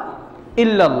ইলাহা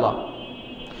ইল্লাল্লাহ।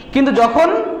 কিন্তু যখন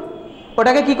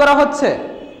ওটাকে কি করা হচ্ছে?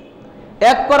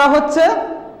 এক করা হচ্ছে,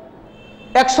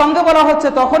 একসঙ্গে বলা হচ্ছে,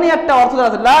 তখনই একটা অর্থ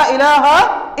আছে, লা ইলাহা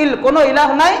ইল, কোনো ইলাহ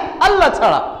নাই আল্লাহ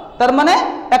ছাড়া। তার মানে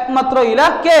একমাত্র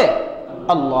ইলাহ কে?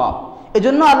 আল্লাহ।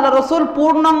 এজন্য আল্লাহ রসুল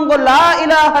পূর্ণাঙ্গ লা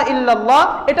ইলাহা ইল্লাল্লাহ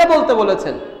এটা বলতে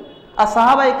বলেছেন। আর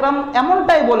সাহাবা ইকরাম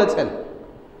এমনটাই বলেছেন।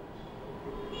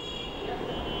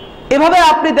 এভাবে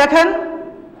আপনি দেখেন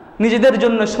নিজেদের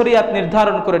জন্য শরীয়ত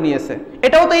নির্ধারণ করে নিয়েছে।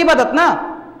 এটাও তো ইবাদত না,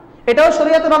 এটাও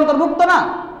শরীয়তের অন্তর্ভুক্ত না,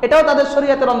 এটাও তাদের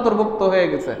শরীয়তের অন্তর্ভুক্ত হয়ে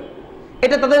গেছে।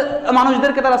 এটা তাদের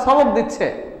মানুষদেরকে তারা সবক দিচ্ছে,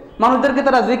 মানুষদেরকে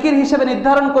তারা জিকির হিসেবে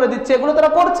নির্ধারণ করে দিচ্ছে, এগুলো তারা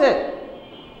করছে।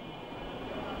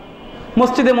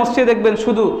 মসজিদে মসজিদে দেখবেন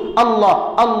শুধু আল্লাহ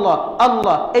আল্লাহ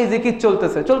আল্লাহ এই জিকির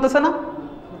চলতেছে, চলতেছে না?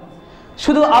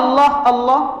 শুধু আল্লাহ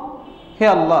আল্লাহ, হে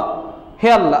আল্লাহ হে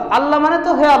আল্লাহ। আল্লাহ মানে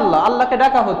তো হে আল্লাহ, আল্লাহকে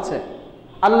ডাকা হচ্ছে।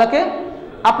 আল্লাহকে,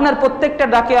 আপনার প্রত্যেকটা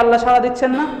ডাকে আল্লাহ সাড়া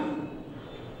দিচ্ছেন না?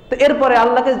 তো এরপরে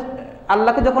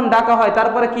আল্লাহকে যখন ডাকা হয়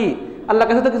তারপরে কি আল্লাহর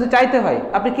কাছে তো কিছু চাইতে হয়।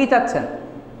 আপনি কি চাচ্ছেন?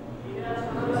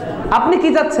 আপনি কি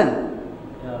চাচ্ছেন?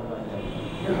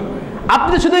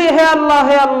 আপনি শুধু হে আল্লাহ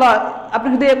হে আল্লাহ, আপনি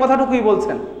শুধু এই কথাটুকুই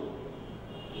বলছেন,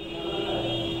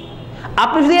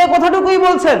 আপনি শুধু এই কথাটুকুই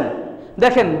বলছেন।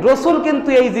 দেখেন রসুল কিন্তু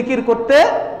এই জিকির করতে,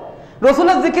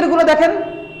 রসুলের জিকির গুলো দেখেন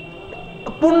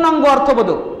পূর্ণাঙ্গ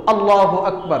অর্থবোধক। আল্লাহু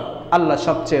আকবার, আল্লাহ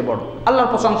সবচেয়ে বড়, আল্লাহর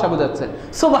প্রশংসা বোঝাচ্ছে।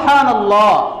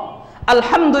 সুবহানাল্লাহ,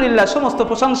 আলহামদুলিল্লাহ, সমস্ত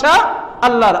প্রশংসা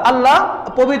আল্লাহর, আল্লাহ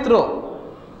পবিত্র।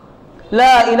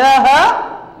 লা ইলাহা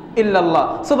ইল্লাল্লাহ,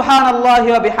 সুবহানাল্লাহি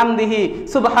ওয়া বিহামদিহি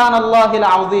সুবহানাল্লাহিল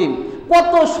আযীম।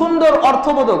 কত সুন্দর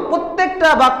অর্থবোধক, প্রত্যেকটা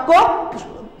বাক্য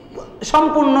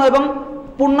সম্পূর্ণ এবং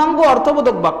পূর্ণাঙ্গ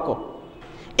অর্থবোধক বাক্য।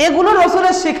 এগুলো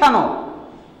রাসূলের শেখানো।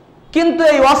 কিন্তু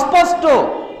এই অস্পষ্ট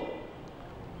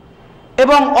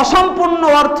এবং অসম্পূর্ণ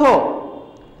অর্থ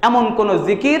এমন কোন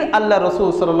জিকির আল্লাহ রাসূল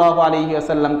সাল্লাল্লাহু আলাইহি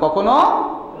ওয়াসাল্লাম কখনো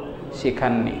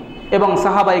শেখাননি এবং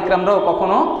সাহাবা ইকরামরাও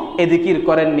কখনো এই জিকির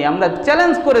করেননি। আমরা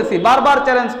চ্যালেঞ্জ করেছি, বারবার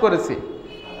চ্যালেঞ্জ করেছি।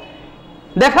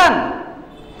 দেখান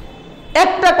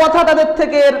একটা কথা তাদের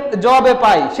থেকে জবাবে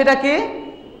পাই, সেটা কি?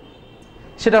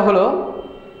 সেটা হলো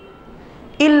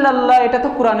ইল্লাল্লাহ। এটা তো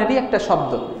কোরআনেরই একটা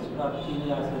শব্দ।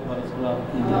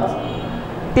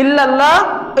 ইল্লাল্লাহ,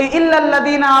 ওই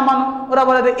ইল্লাল্লাযীনা আমানু, ওরা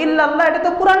বলে যে ইল্লাল্লাহ, এটা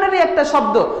তো কোরআনেরই একটা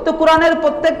শব্দ। তো কোরআনের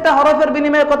প্রত্যেকটা হরফের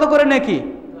বিনিময়ে কত করে নেকি?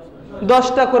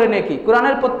 10টা করে নেকি।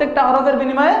 কোরআনের প্রত্যেকটা হরফের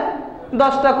বিনিময়ে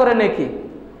 10টা করে নেকি।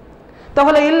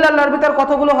 তাহলে ইল্লাল্লাহর ভিতর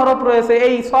কতগুলো হরফ রয়েছে?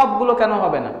 এই সবগুলো কেন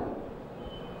হবে না?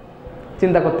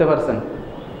 চিন্তা করতে পারছেন?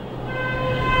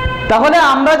 তাহলে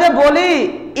আমরা যে বলি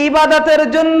ইবাদতের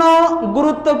জন্য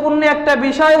গুরুত্বপূর্ণ একটা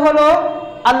বিষয় হলো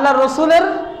আল্লাহ রসুলের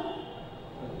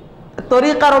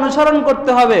তরিকার অনুসরণ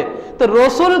করতে হবে। তো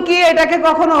রসুল কি এটাকে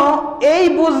কখনো এই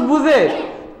বুঝে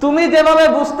তুমি যেভাবে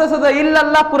বুঝতেছো যে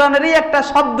ইল্লাল্লাহ কোরআনেরই একটা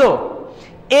শব্দ,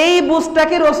 এই বুঝটা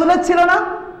কি রসুলের ছিল না?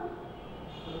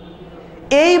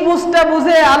 এই বুঝটা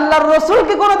বুঝে আল্লাহর রসুল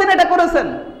কি কোনোদিন এটা করেছেন?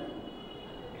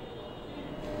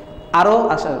 আরো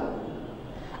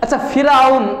আচ্ছা,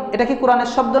 ফিরাউন এটা কি কোরআনের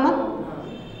শব্দ না?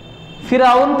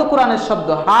 ফিরাউন তো কোরআনের শব্দ।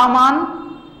 হামান,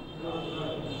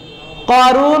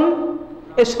 কারুন,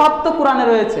 এই সব তো কোরআনে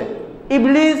রয়েছে।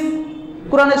 ইবলিস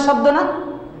কোরআনের শব্দ না?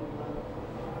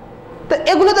 তো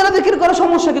এগুলো যারা জিকির করে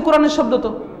সমস্যা কি? কোরআনের শব্দ তো,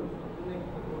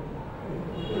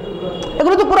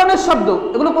 এগুলো তো কোরআনের শব্দ,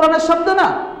 এগুলো কোরআনের শব্দ না?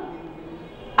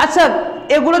 আচ্ছা,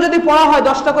 এগুলো যদি পড়া হয়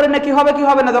 10টা করে নেকি হবে কি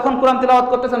হবে না? যখন কোরআন তিলাওয়াত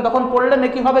করতেছেন তখন পড়লে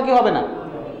নেকি হবে কি হবে না?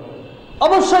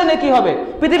 অবশ্যই নেকি হবে।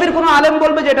 পৃথিবীর কোনো আলেম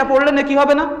বলবে যে এটা পড়লে নেকি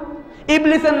হবে না?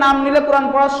 ইবলিসের নাম নিলে কোরআন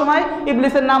পড়ার সময়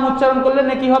ইবলিসের নাম উচ্চারণ করলে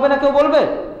নেকি হবে না? কেউ বলবে?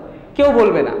 কেউ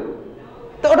বলবে না।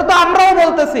 তো ওটা তো আমরাও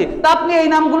বলতেছি। তা আপনি এই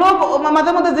নামগুলো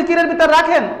মাঝে মধ্যে জিকিরের ভিতর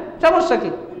রাখেন, সমস্যা কি?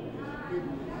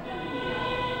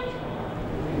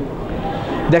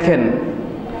 দেখেন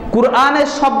কুরআনের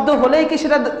শব্দ হলেই কি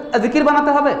সেটা জিকির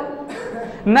বানাতে হবে?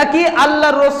 নাকি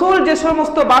আল্লাহ রসুল যে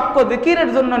সমস্ত বাক্য জিকিরের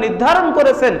জন্য নির্ধারণ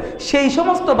করেছেন সেই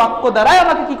সমস্ত বাক্য দ্বারাই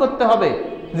আমাকে কি করতে হবে?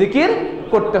 জিকির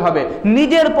করতে হবে।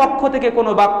 নিজের পক্ষ থেকে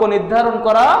কোনো বাক্য নির্ধারণ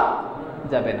করা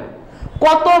যাবে না।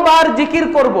 কতবার জিকির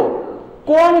করব,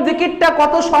 কোন জিকিরটা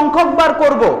কত সংখ্যক বার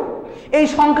করব, এই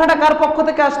সংখ্যাটা কার পক্ষ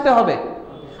থেকে আসতে হবে?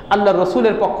 আল্লাহ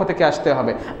রসুলের পক্ষ থেকে আসতে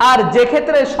হবে। আর যে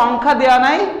ক্ষেত্রে সংখ্যা দেয়া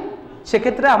নাই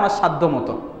সেক্ষেত্রে আমার সাধ্য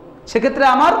মতো, সেক্ষেত্রে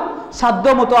আমার সাধ্য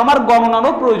মতো, আমার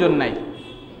গণনারও প্রয়োজন নাই।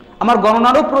 আমার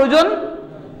গণনারও প্রয়োজন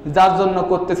যার জন্য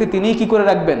করতেছি তিনিই কি করে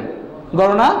রাখবেন?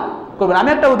 গণনা করবেন। আমি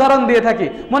একটা উদাহরণ দিয়ে থাকি।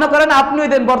 মনে করেন আপনি ওই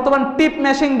দিন বর্তমান টিপ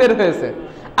মেশিন বের হয়েছে,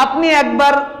 আপনি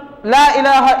একবার লা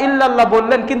ইলাহা ইল্লাল্লাহ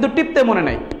বললেন কিন্তু টিপতে মনে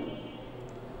নাই।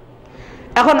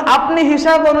 এখন আপনি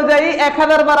হিসাব অনুযায়ী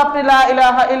 1000 বার আপনি লা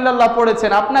ইলাহা ইল্লাল্লাহ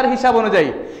পড়েছেন আপনার হিসাব অনুযায়ী,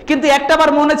 কিন্তু একটা বার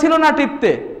মনে ছিল না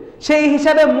টিপতে। সেই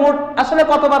হিসাবে মোট আসলে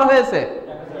কতবার হয়েছে?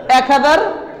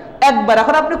 1001 বার।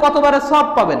 এখন আপনি কতবারের সওয়াব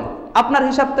পাবেন? আপনার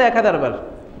হিসাব তো 1000 বার।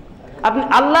 আপনি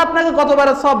আল্লাহ আপনাকে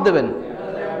কতবারের সওয়াব দেবেন?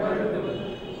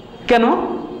 কেন?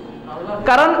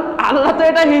 কারণ আল্লাহ তো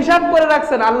এটা হিসাব করে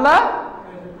রাখছেন।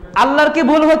 আল্লাহর কি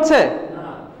ভুল হচ্ছে?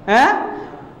 হ্যাঁ,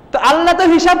 তো আল্লাহ তো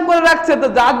হিসাব করে রাখছে, তো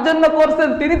যার জন্য করছেন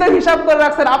তিনি তো হিসাব করে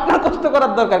রাখছেন, আপনার কষ্ট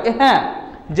করার দরকার কি? হ্যাঁ,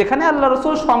 যেখানে আল্লাহ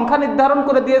রাসূল সংখ্যা নির্ধারণ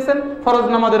করে দিয়েছেন, ফরজ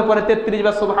নামাজের পরে 33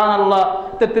 বার সুবহানাল্লাহ,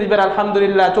 33 বার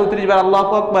আলহামদুলিল্লাহ, 34 বার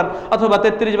আল্লাহু আকবার, অথবা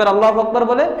 33 বার আল্লাহু আকবার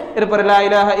বলে এরপরে লা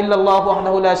ইলাহা ইল্লাল্লাহু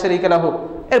ওয়াহদাহু লা শারীকা লাহু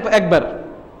এরপর একবার।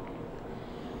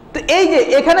 তো এই যে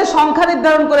এখানে সংখ্যা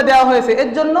নির্ধারণ করে দেওয়া হয়েছে, এর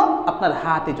জন্য আপনার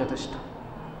হাতই যথেষ্ট,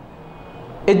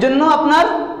 এর জন্য আপনার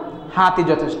হাতই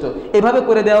যথেষ্ট। এভাবে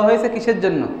করে দেওয়া হয়েছে কিসের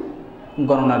জন্য?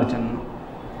 গণনার জন্য।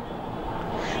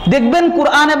 দেখবেন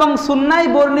কুরআন এবং সুন্নায়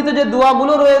বর্ণিত যে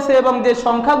দোয়াগুলো রয়েছে এবং যে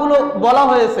সংখ্যাগুলো বলা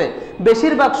হয়েছে,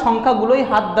 বেশিরভাগ সংখ্যাগুলোই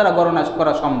হাত দ্বারা গণনা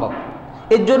করা সম্ভব।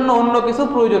 এর জন্য অন্য কিছু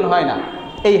প্রয়োজন হয় না,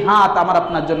 এই হাত আমার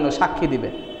আপনার জন্য সাক্ষী দিবে।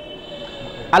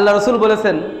 আল্লাহ রাসূল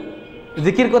বলেছেন,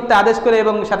 জিকির করতে আদেশ করে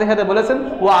এবং সাথে সাথে বলেছেন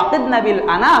ওয়াকিদনা বিল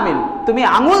আনামিল, তুমি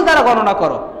আঙ্গুল দ্বারা গণনা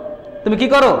করো। তুমি কি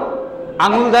করো?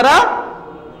 আঙ্গুল দ্বারা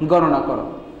গণনা করো।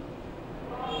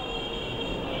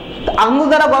 আঙ্গুল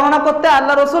দ্বারা গণনা করতে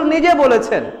আল্লাহ রাসূল নিজে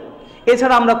বলেছেন।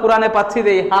 এছাড়া আমরা কোরআনে পাচ্ছি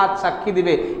যে এই হাত সাক্ষী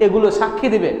দিবে, এগুলো সাক্ষী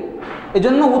দিবে।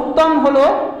 এজন্য উত্তম হলো,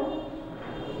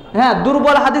 হ্যাঁ,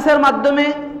 দুর্বল হাদিসের মাধ্যমে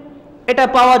এটা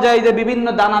পাওয়া যায় যে বিভিন্ন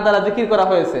দানা দ্বারা জিকির করা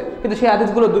হয়েছে, কিন্তু সেই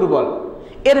হাদিসগুলো দুর্বল।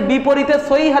 এর বিপরীতে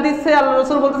সহিহ হাদিসে আল্লাহ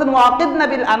রাসূল বলতেছেন ওয়াকিদনা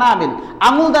বিল আনামিল,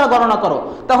 আঙ্গুল দ্বারা গণনা করো।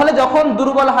 তাহলে যখন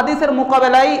দুর্বল হাদিসের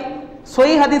মোকাবেলায়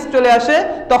সহিহ হাদিস চলে আসে,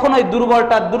 তখন ওই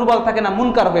দুর্বলটা দুর্বল থাকে না,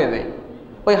 মুনকার হয়ে যায়,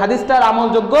 ওই হাদিসটার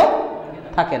আমলযোগ্য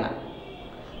থাকে না।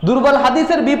 দুর্বল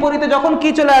হাদিসের বিপরীতে যখন কি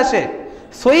চলে আসে?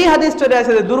 সহিহ হাদিস চলে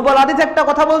আসে। দুর্বল হাদিস একটা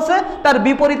কথা বলছে, তার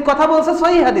বিপরীত কথা বলছে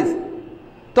সহিহ হাদিস,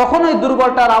 তখন ওই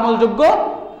দুর্বলটার আমলযোগ্য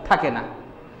থাকে না।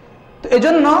 তো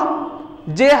এজন্য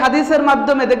যে হাদিসের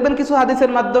মাধ্যমে দেখবেন, কিছু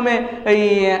হাদিসের মাধ্যমে এই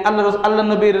আল্লাহ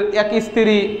নবীর এক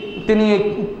স্ত্রী, তিনি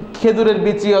খেজুরের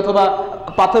বিচি অথবা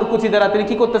পাথরকুচি দ্বারা তিনি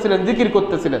কি করতেছিলেন? জিকির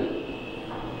করতেছিলেন,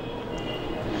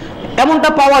 এমনটা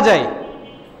পাওয়া যায়,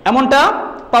 এমনটা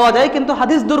পাওয়া যায়, কিন্তু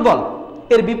হাদিস দুর্বল।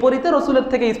 এর বিপরীতে রাসূলের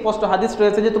থেকে স্পষ্ট হাদিস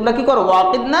রয়েছে যে তোমরা কি করো?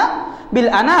 ওয়াকিদনা বিল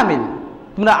আনামিল,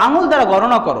 তোমরা আঙ্গুল দ্বারা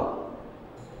গণনা করো।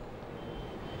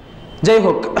 যাই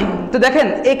হোক, তো দেখেন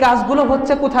এই কাজগুলো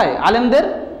হচ্ছে কোথায়? আলেমদের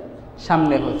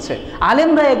সামনে হচ্ছে।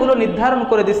 আলেমরা এগুলো নির্ধারণ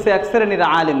করে দিচ্ছে, এক শ্রেণীর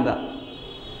আলেমরা।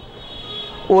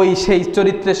 ওই সেই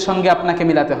চরিত্রের সঙ্গে আপনাকে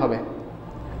মিলাতে হবে।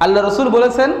 আল্লাহ রাসূল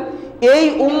বলেছেন এই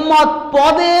উম্মত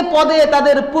পদে পদে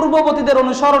তাদের পূর্ববর্তীদের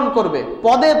অনুসরণ করবে।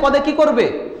 পদে পদে কি করবে?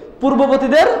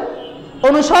 পূর্ববর্তীদের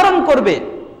অনুসরণ করবে।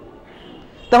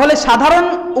 তাহলে সাধারণ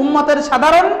উম্মতের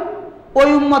সাধারণ ওই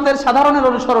উম্মতের সাধারণের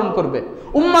অনুসরণ করবে।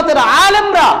 উম্মতের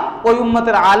আলেমরা ওই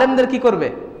উম্মতের আলেমদের কি করবে?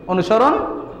 অনুসরণ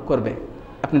করবে।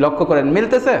 আপনি লক্ষ্য করেন,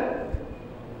 মিলতেছে?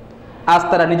 আজ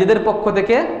তারা নিজেদের পক্ষ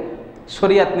থেকে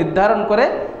শরিয়াত নির্ধারণ করে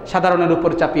সাধারণের উপর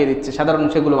চাপিয়ে দিচ্ছে, সাধারণ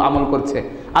সেগুলো আমল করছে,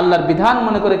 আল্লাহর বিধান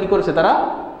মনে করে কি করছে তারা?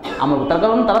 আমল। তার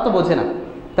কারণ তারা তো বোঝে না,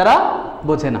 তারা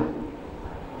বোঝে না।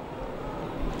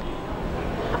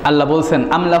 আল্লাহ বলছেন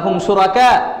আম লাহুম শুরাকা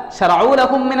শারউ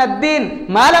লাহুম মিনাদ-দ্বীন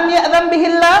মা লাম ইয়াযান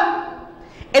বিহিল্লাহ,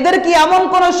 এদের কি এমন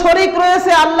কোন শরীক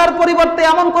রয়েছে আল্লাহর পরিবর্তে,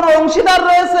 এমন কোন অংশীদার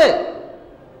রয়েছে?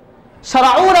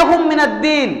 শারউ লাহুম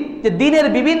মিনাদ-দ্বীন, যে দ্বীনের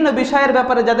বিভিন্ন বিষয়ের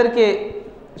ব্যাপারে যাদেরকে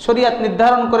শরীয়ত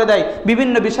নির্ধারণ করে দেয়,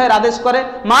 বিভিন্ন বিষয়ের আদেশ করে,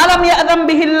 মা লাম ইয়াযান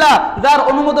বিহিল্লাহ, যার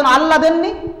অনুমোদন আল্লাহ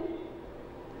দেননি।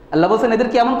 আল্লাহ বলছেন এদের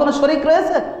কি এমন কোন শরীক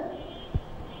রয়েছে?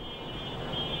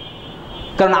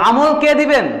 কারণ আমল কে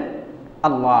দিবেন?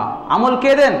 আল্লাহ। আমল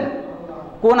কে দেন?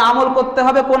 কোন আমল করতে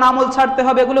হবে, কোন আমল ছাড়তে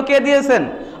হবে, এগুলো কে দিয়েছেন?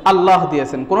 আল্লাহ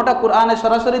দিয়েছেন। কোনটা কোরআনে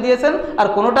সরাসরি দিয়েছেন, আর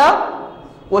কোনটা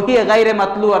ওহী গায়রে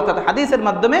মাতলু অর্থাৎ হাদিসের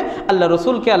মাধ্যমে আল্লাহ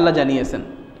রাসূলকে আল্লাহ জানিয়েছেন,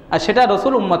 আর সেটা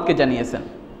রাসূল উম্মতকে জানিয়েছেন।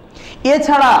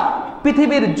 এছাড়া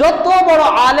পৃথিবীর যত বড়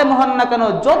আলেম হন না কেন,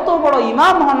 যত বড়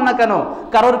ইমাম হন না কেন,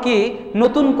 কারোর কি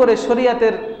নতুন করে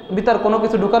শরীয়তের ভিতর কোনো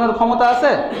কিছু ঢুকানোর ক্ষমতা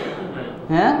আছে?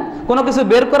 হ্যাঁ, কোনো কিছু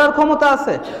বের করার ক্ষমতা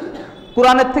আছে?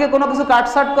 কোরআনের থেকে কোনো কিছু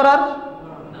কাটছাট করার?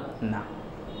 না,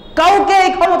 কাউকে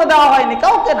এই ক্ষমতা দেওয়া হয়নি,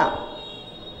 কাউকে না।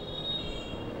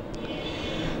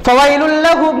 ফাওয়াইলুল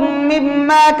লাহুম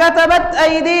মিম্মা কাতাবাত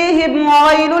আইদিহিম ওয়া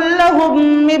ওয়াইলুল লাহুম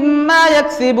মিম্মা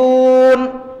ইয়াকসিবুন।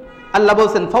 আল্লাহ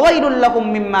বলছেন ফাওয়াইলুল লাহুম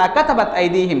মিম্মা কাতাবাত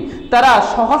আইদিহিম, তারা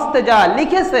স্বহস্তে যা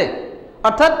লিখেছে,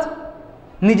 অর্থাৎ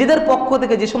নিজেদের পক্ষ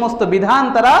থেকে যে সমস্ত বিধান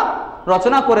তারা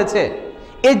রচনা করেছে,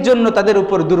 এর জন্য তাদের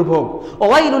উপর দুর্ভোগ।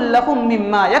 ওয়াইলুল লাহুম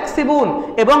মিম্মা ইয়াকসিবুন,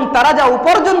 এবং তারা যা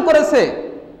উপার্জন করেছে,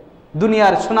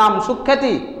 দুনিয়ার সুনাম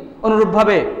সুখ্যাতি,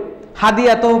 অনুরূপভাবে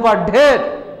হাদিয়া তোহফার ঢের,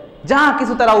 যা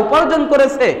কিছু তারা উপার্জন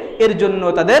করেছে, এর জন্য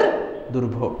তাদের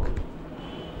দুর্ভোগ।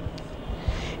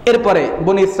 এরপরে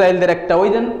বনি ইসরায়েলদের একটা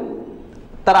ওইজন,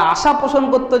 তারা আশা পোষণ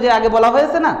করতো, যে আগে বলা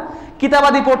হয়েছে না,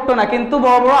 কিতাবাদি পড়তো না, কিন্তু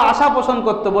বড় বড় আশা পোষণ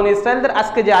করতো বনি ইসরায়েলদের।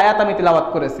 আজকে যে আয়াত আমি তিলাওয়াত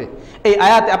করেছি, এই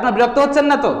আয়াতে আপনার বিরক্ত হচ্ছেন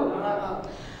না তো?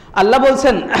 আল্লাহ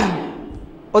বলছেন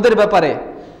ওদের ব্যাপারে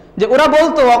যে ওরা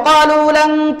বলতো ওয়াকালু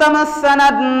লান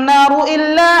তামাসসানান নারু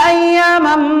ইল্লা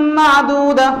আইয়ামান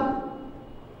মা'দুদা,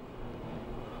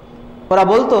 ওরা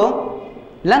বলতো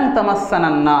লান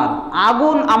তামাসসানান নার,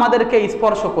 আগুন আমাদেরকে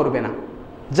স্পর্শ করবে না,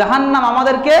 জাহান্নাম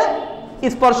আমাদেরকে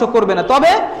স্পর্শ করবে না,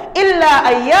 তবে ইল্লা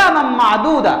আইয়ামান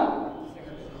মা'দুদা,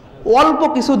 অল্প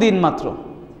কিছুদিন মাত্র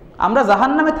আমরা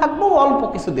জাহান্নামে থাকবো, অল্প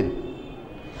কিছুদিন,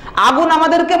 আগুন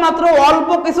আমাদেরকে মাত্র অল্প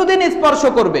কিছুদিন স্পর্শ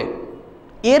করবে,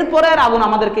 এরপরে আর আগুন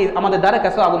আমাদের দ্বারে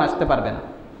কাছে আগুন আসতে পারবে না।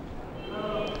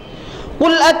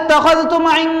 কুল আত্তাখাযতুম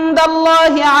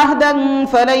ইনদাল্লাহি আহদান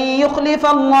ফালান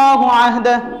ইউখলিফাল্লাহু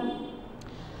আহদা,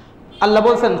 আল্লাহ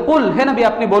বলছেন কুল, হে নবী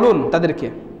আপনি বলুন তাদেরকে,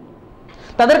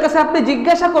 তাদের কাছে আপনি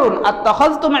জিজ্ঞাসা করুন,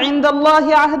 আত্তাখাযতুম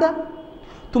ইনদাল্লাহি আহদা,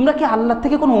 তোমরা কি আল্লাহ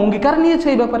থেকে কোনো অঙ্গীকার নিয়েছো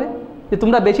এই ব্যাপারে যে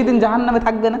তোমরা বেশি দিন জাহান্নামে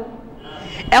থাকবে না?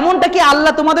 এমনটা কি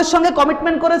আল্লাহ তোমাদের সঙ্গে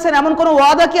কমিটমেন্ট করেছেন? এমন কোনো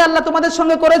ওয়াদা কি আল্লাহ তোমাদের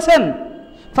সঙ্গে করেছেন?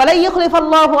 ফালা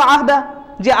ইউখলিফাল্লাহু আহদা,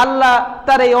 যে আল্লাহ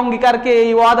তার এই অঙ্গীকারকে,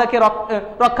 এই ওয়াদাকে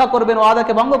রক্ষা করবেন,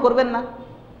 ওয়াদাকে ভঙ্গ করবেন না,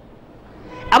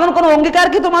 এমন কোনো অঙ্গীকার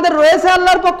কি তোমাদের রয়েছে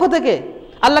আল্লাহর পক্ষ থেকে?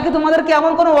 আল্লাহ কি তোমাদেরকে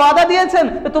এমন কোনো ওয়াদা দিয়েছেন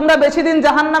যে তোমরা বেশি দিন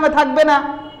জাহান্নামে থাকবে না?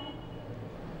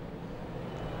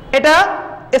 এটা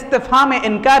ইস্তেফহামে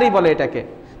ইনকারি বলে এটাকে,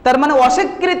 তার মানে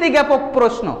অস্বীকৃতি জ্ঞাপক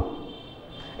প্রশ্ন।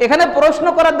 এখানে প্রশ্ন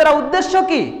করার দ্বারা উদ্দেশ্য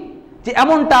কি? যে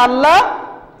এমনটা আল্লাহ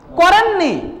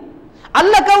করেননি,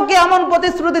 আল্লাহ কাউকে এমন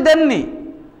প্রতিশ্রুতি দেননি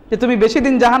যে তুমি বেশি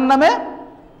দিন জাহান্নামে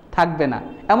থাকবে না,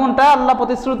 এমনটা আল্লাহ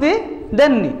প্রতিশ্রুতি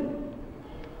দেননি।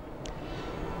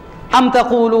 আম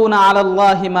তাকুলুনা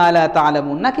আলাল্লাহি মা লা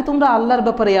তা'লামুন, নাকি তোমরা আল্লাহর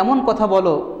ব্যাপারে এমন কথা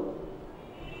বলো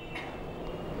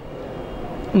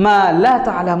মা লা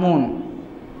তা'লামুন,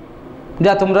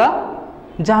 যা তোমরা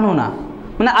জানো না,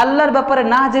 মানে আল্লাহর ব্যাপারে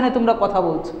না জেনে তোমরা কথা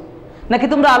বলছো, নাকি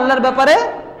তোমরা আল্লাহর ব্যাপারে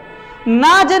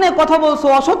না জেনে কথা বলছো,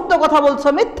 অসত্য কথা বলছো,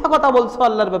 মিথ্যা কথা বলছো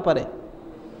আল্লাহর ব্যাপারে।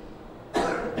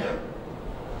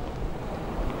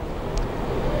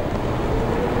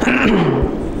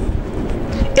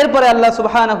 এরপরে আল্লাহ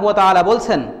সুবহানাহু ওয়া তাআলা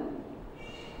বলছেন,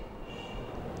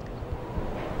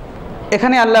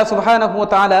 এখানে আল্লাহ সুবহানাহু ওয়া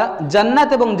তাআলা জান্নাত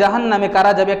এবং জাহান্নামে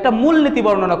কারা যাবে একটা মূলনীতি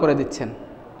বর্ণনা করে দিচ্ছেন।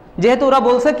 যেহেতু ওরা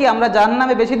বলছে কি আমরা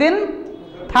জাহান্নামে বেশি দিন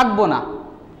থাকবো না।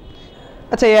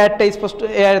 আচ্ছা, এই আয়াতটা স্পষ্ট,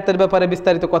 এই আয়াতের ব্যাপারে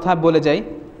বিস্তারিত কথা বলে যাই।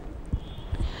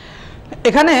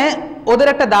 এখানে ওদের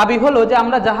একটা দাবি হলো যে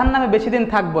আমরা জাহান্নামে বেশি দিন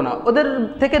থাকবো না। ওদের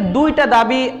থেকে দুইটা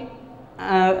দাবি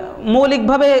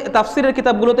মৌলিকভাবে তাফসিরের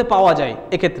কিতাবগুলোতে পাওয়া যায়।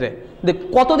 এক্ষেত্রে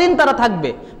কতদিন তারা থাকবে,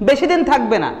 বেশি দিন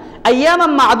থাকবে না,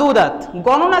 আইয়ামাম মা'দুদাত,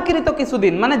 গণনাকৃত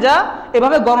কিছুদিন, মানে যা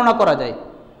এভাবে গণনা করা যায়,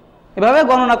 এভাবে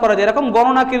গণনা করা যায়, এরকম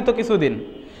গণনাকৃত কিছুদিন।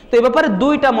 তো এই ব্যাপারে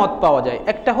দুইটা মত পাওয়া যায়।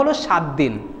 একটা হলো 7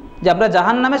 দিন, যে আমরা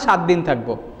জাহান্নামে 7 দিন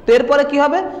থাকবো। তো এরপরে কি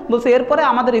হবে? বলছে এরপরে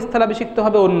আমাদের স্থলাভিষিক্ত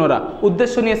হবে অন্যরা,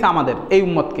 উদ্দেশ্য নিয়েছে আমাদের এই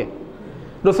উম্মতকে,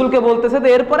 রসুলকে বলতেছে যে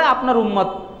এরপরে আপনার উম্মত,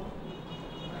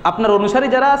 আপনার অনুসারী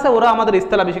যারা আছে ওরা আমাদের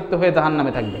স্থলাভিষিক্ত হয়ে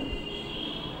জাহান্নামে থাকবে,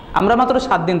 আমরা মাত্র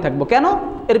 7 দিন থাকবো। কেন?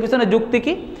 এর পিছনে যুক্তি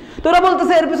কি? তো ওরা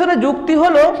বলতেছে এর পিছনে যুক্তি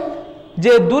হলো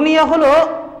যে দুনিয়া হলো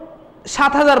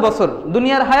 7000 বছর,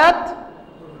 দুনিয়ার হায়াত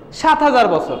 7000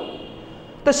 বছর।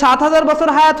 তো 7000 বছর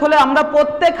হায়াত হলে আমরা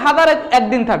প্রত্যেক 1000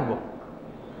 একদিন থাকবো,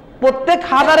 প্রত্যেক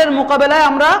 1000-এর মোকাবেলায়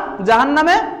আমরা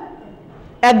জাহান্নামে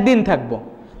একদিন থাকবো।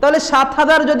 তাহলে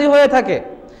 7000 যদি হয়ে থাকে,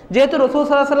 যেহেতু রাসূল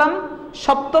সাল্লাল্লাহু আলাইহি ওয়াসাল্লাম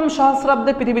 7ম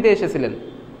সহস্রাব্দে পৃথিবীতে এসেছিলেন,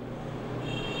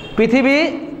 পৃথিবী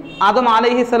আদম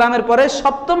আলাইহিস সালামের পরে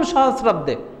 7ম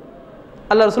সহস্রাব্দে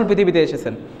আল্লাহ রসুল পৃথিবীতে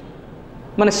এসেছেন,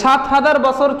 মানে 7000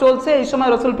 বছর চলছে এই সময়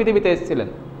রসুল পৃথিবীতে এসেছিলেন।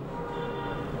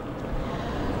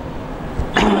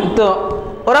 তো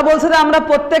ওরা বলছে যে আমরা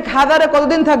প্রত্যেক 1000-এ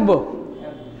কতদিন থাকবো?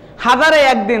 1000-এ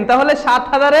একদিন, তাহলে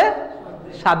 7000-এ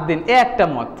 7 দিন, এ একটা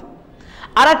মত।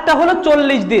 আর একটা হলো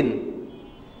 40 দিন,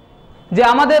 যে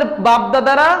আমাদের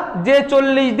বাপদাদারা যে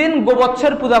 40 দিন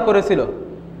গোবৎসের পূজা করেছিল।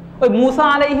 ওই মুসা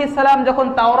আলাইহিস সালাম যখন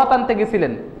তাওরাত আনতে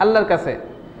গেছিলেন আল্লাহর কাছে,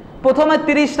 প্রথমে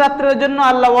 30 রাত্রের জন্য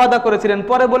আল্লাহ ওয়াদা করেছিলেন,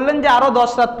 পরে বললেন যে আরো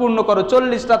 10 রাত পূর্ণ করো,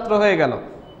 40 রাত্র হয়ে গেল।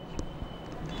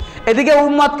 এদিকে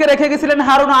উম্মতকে রেখে গেছিলেন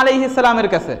হারুন আলাইহিস সালামের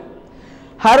কাছে,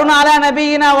 হারুন আলা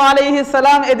নবিয়িনা ওয়া আলাইহিস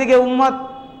সালাম, এদিকে উম্মত,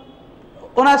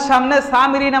 ওনার সামনে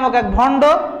সামিরি নামক এক ভণ্ড,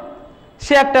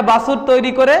 সে একটা বাছুর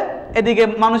তৈরি করে এদিকে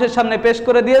মানুষের সামনে পেশ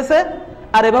করে দিয়েছে।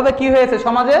 আর এভাবে কি হয়েছে?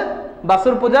 সমাজে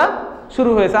বাছুর পূজা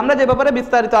শুরু হয়েছে। আমরা যে ব্যাপারে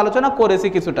বিস্তারিত আলোচনা করেছি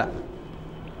কিছুটা।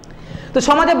 তো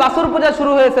সমাজে বাছুর পূজা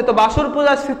শুরু হয়েছে। তো বাছুর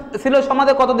পূজা ছিল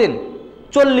সমাজে কতদিন?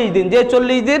 40 দিন। যে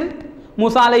 40 দিন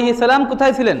মুসা আলাইহিস সালাম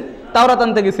কোথায় ছিলেন? তাওরাত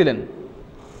আনতে গেছিলেন,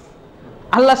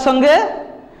 আল্লাহর সঙ্গে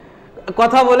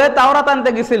কথা বলে তাওরাত আনতে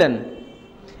গেছিলেন।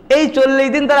 এই 40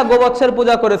 দিন তারা গোবৎসের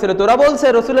পূজা করেছিল। তো ওরা বলছে,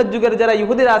 রসুলের যুগের যারা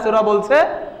ইহুদিরা আছে ওরা বলছে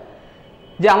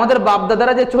যে আমাদের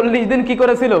বাপদাদারা যে 40 দিন কি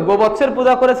করেছিল? গোবৎসের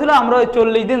পূজা করেছিল, আমরা ওই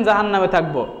 40 দিন জাহান্নামে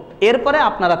থাকবো। এরপরে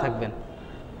আপনারা থাকবেন,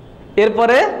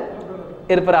 এরপরে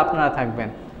আপনারা থাকবেন।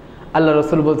 আল্লাহ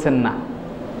রসুল বলছেন না,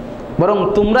 বরং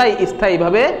তোমরাই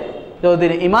স্থায়ীভাবে,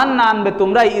 যতদিন ঈমান না আনবে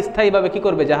তোমরাই স্থায়ীভাবে কি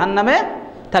করবে? জাহান্নামে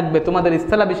থাকবে। তোমাদের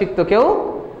স্থলাভিষিক্ত কেউ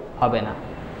হবে না,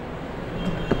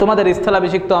 তোমাদের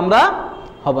স্থলাভিষিক্ত আমরা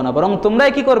হব না, বরং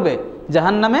তোমরাই কি করবে?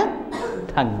 জাহান্নামে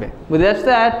থাকবে। বুঝে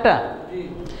আসছে আয়াতটা?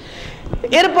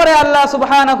 এরপরে আল্লাহ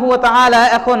সুবহানাহু ওয়া তাআলা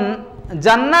এখন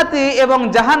জান্নাতি এবং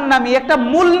জাহান্নামী একটা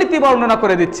মূলনীতি বর্ণনা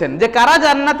করে দিচ্ছেন, যে কারা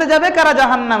জান্নাতে যাবে, কারা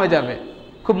জাহান্নামে যাবে।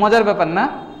 খুব মজার ব্যাপার না?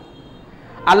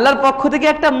 আল্লাহর পক্ষ থেকে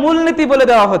একটা মূলনীতি বলে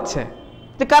দেওয়া হচ্ছে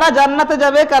যে কারা জান্নাতে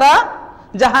যাবে, কারা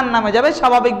জাহান্নামে যাবে,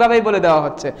 স্বাভাবিকভাবেই বলে দেওয়া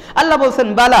হচ্ছে। আল্লাহ বলছেন,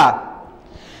 বালা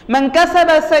মান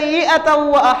কাসাবা সাইয়্যাতাও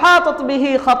ওয়া আহাতাত বিহি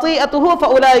খাতিআতুহু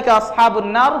ফাউলাইকা আসহাবুন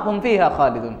নার হুম ফিহা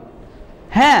খালিদুন।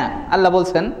 হ্যাঁ, আল্লাহ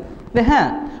বলছেন যে হ্যাঁ,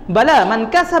 বালা মান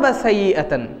কাসাবা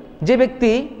সাইয়্যাতান, যে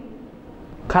ব্যক্তি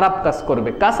খারাপ কাজ করবে।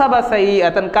 কাসাবা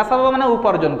সাইয়্যাতান, কাসাবা মানে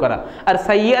উপার্জন করা, আর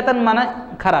সাইয়্যাতান মানে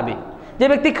খারাপি। যে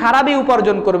ব্যক্তি খারাপই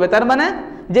উপার্জন করবে, তার মানে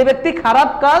যে ব্যক্তি খারাপ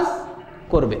কাজ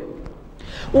করবে।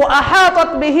 ও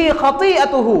আহাতাত বিহি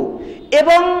খাতিআতুহু,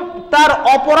 এবং তার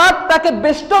অপরাধ তাকে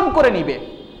বেষ্টন করে নিবে,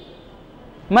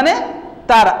 মানে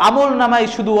তার আমল নামায়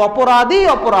শুধু অপরাধই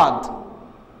অপরাধ।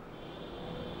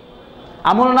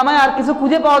 আমল নামায় আর কিছু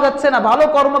খুঁজে পাওয়া যাচ্ছে না, ভালো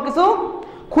কর্ম কিছু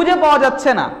খুঁজে পাওয়া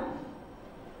যাচ্ছে না।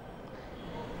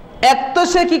 এক তো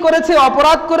সে কি করেছে?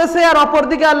 অপরাধ করেছে, আর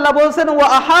অপরদিকে আল্লাহ বলছেন ওয়া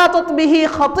আহাতাত বিহি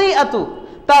খাতিআতু,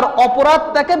 তার অপরাধ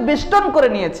তাকে বেষ্টন করে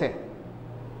নিয়েছে,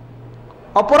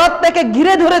 অপরাধ তাকে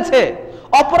ঘিরে ধরেছে,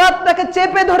 অপরাধ তাকে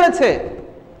চেপে ধরেছে।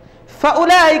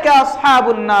 ফাউলাইকা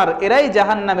আসহাবুন নার, এরাই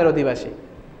জাহান্নামের অধিবাসী।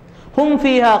 হুম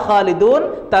ফিহা খালিদুন,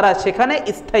 তারা সেখানে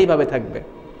স্থায়ীভাবে থাকবে,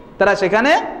 তারা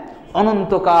সেখানে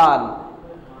অনন্তকাল,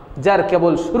 যার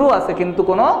কেবল শুরু আছে কিন্তু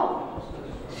কোনো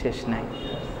শেষ নাই।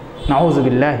 নাউযু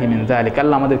বিল্লাহি মিন যালিক,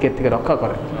 আল্লাহ আমাদেরকে এর থেকে রক্ষা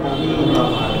করেন।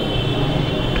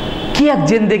 কি এক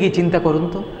জিন্দেগি, চিন্তা করুন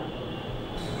তো।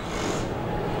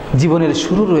 জীবনের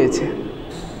শুরু রয়েছে,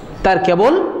 তার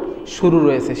কেবল শুরু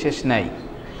রয়েছে, শেষ নাই।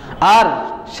 আর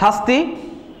শাস্তি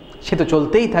সে তো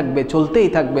চলতেই থাকবে, চলতেই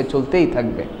থাকবে, চলতেই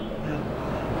থাকবে।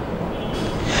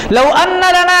 লাউ আন্না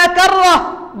লানা কাররা,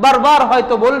 বারবার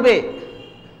হয়তো বলবে,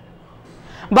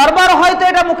 বারবার হয়তো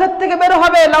এটা মুখের থেকে বের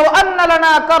হবে, লাউ আন্না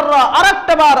লানা কাররা,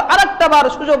 আরেকটা বার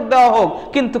সুযোগ দেওয়া হোক,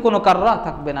 কিন্তু কোনো কাররা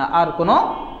থাকবে না, আর কোনো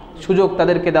সুযোগ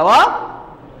তাদেরকে দেওয়া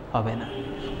হবে না,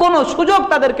 কোনো সুযোগ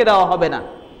তাদেরকে দেওয়া হবে না।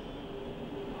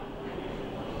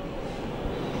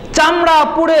 চামড়া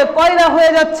পুড়ে কয়লা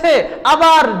হয়ে যাচ্ছে,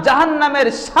 আবার জাহান্নামের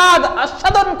স্বাদ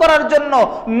আস্বাদন করার জন্য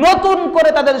নতুন করে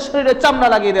তাদের শরীরে চামড়া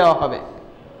লাগিয়ে দেওয়া হবে।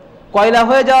 কয়লা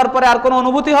হয়ে যাওয়ার পরে আর কোনো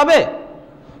অনুভূতি হবে,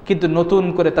 কিন্তু নতুন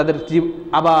করে তাদের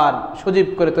আবার সজীব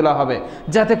করে তোলা হবে,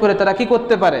 যাতে করে তারা কি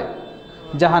করতে পারে?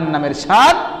 জাহান্নামের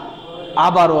স্বাদ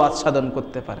আবারও আস্বাদন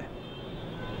করতে পারে।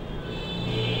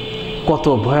 কত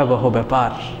ভয়াবহ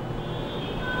ব্যাপার!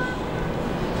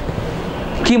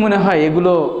 কি মনে হয়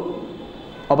এগুলো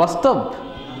অবাস্তব?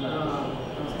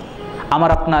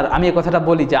 আমি এই কথাটা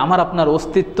বলি যে আমার আপনার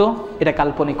অস্তিত্ব এটা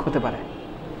কাল্পনিক হতে পারে,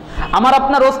 আমার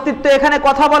আপনার অস্তিত্ব এখানে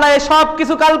কথা বলা সব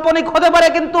কিছু কাল্পনিক হতে পারে,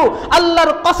 কিন্তু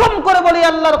আল্লাহর কসম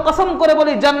করে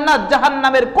বলি জান্নাত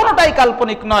জাহান্নামের কোনোটাই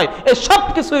কাল্পনিক নয়, এই সব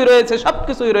কিছুই রয়েছে, সব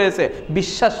কিছুই রয়েছে।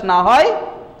 বিশ্বাস না হয়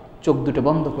চোখ দুটো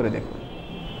বন্ধ করে দেখুন,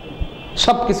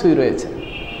 সব কিছুই রয়েছে।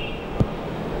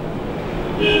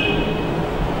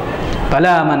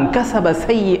 বালা মান কাসাবা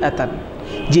সাইয়্যাতান,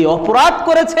 যে অপরাধ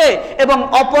করেছে এবং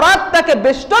অপরাধ তাকে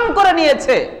বেষ্টন করে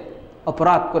নিয়েছে,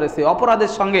 অপরাধ করেছে,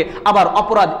 অপরাধের সঙ্গে আবার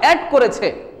অপরাধ অ্যাড করেছে,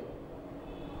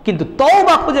 কিন্তু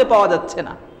তওবা খুঁজে পাওয়া যাচ্ছে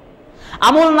না।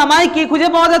 আমল নামায় কি খুঁজে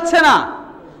পাওয়া যাচ্ছে না?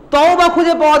 তওবা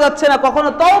খুঁজে পাওয়া যাচ্ছে না। কখনো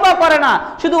তওবা করে না,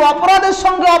 শুধু অপরাধের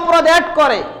সঙ্গে অপরাধ অ্যাড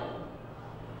করে,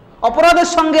 অপরাধের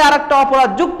সঙ্গে আরেকটা অপরাধ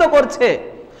যুক্ত করছে।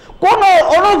 কোনো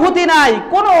অনুভূতি নাই,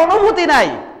 কোনো অনুভূতি নাই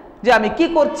যে আমি কি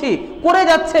করছি, করে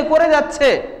যাচ্ছে।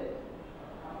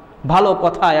 ভালো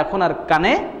কথা এখন আর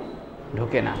কানে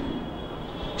ঢোকে না।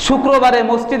 শুক্রবারে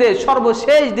মসজিদে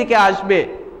সর্বশেষ দিকে আসবে,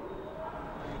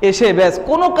 এসে ব্যাস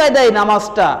কোনো কায়দায়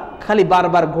নামাজটা খালি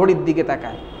বারবার ঘড়ির দিকে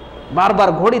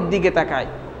তাকায়,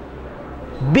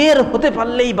 বের হতে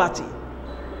পারলেই বাঁচি।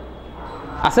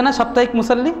 আছে না সাপ্তাহিক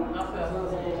মুসাল্লি?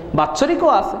 বাৎসরিকও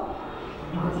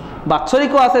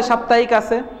আছে, সাপ্তাহিক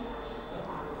আছে।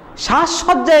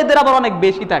 সাজসজ্জা এদের আবার অনেক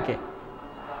বেশি থাকে,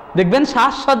 দেখবেন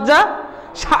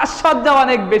সাজসজ্জা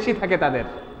অনেক বেশি থাকে তাদের।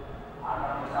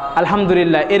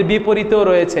 আলহামদুলিল্লাহ, এর বিপরীতেও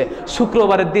রয়েছে।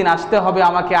 শুক্রবারের দিন আসতে হবে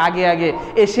আমাকে, আগে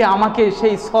এসে আমাকে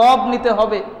সেই সব নিতে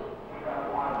হবে,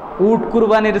 উট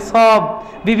কুরবানির সব,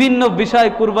 বিভিন্ন বিষয়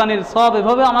কুরবানির সব,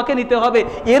 এভাবে আমাকে নিতে হবে।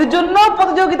 এর জন্য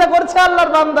প্রতিযোগিতা করছে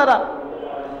আল্লাহর বান্দারা।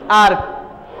 আর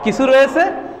কিছু রয়েছে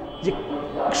যে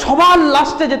সবার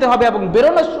লাস্টে যেতে হবে এবং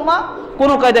বেরোনোর সময়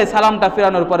কোনো কায়দায় সালামটা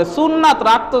ফেরানোর পরে সুন্নাত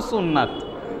রাখতো, সুন্নাত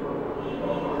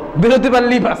বেরোতে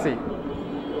পারলেই বাসে,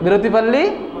 বেরোতে পারলেই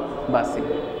বাসে।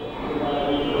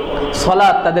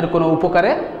 সালাত তাদের কোনো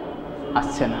উপকারে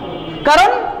আসছে না, কারণ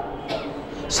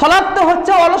সালাত তো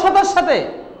হচ্ছে অলসতার সাথে,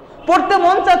 পড়তে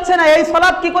মন চাচ্ছে না। এই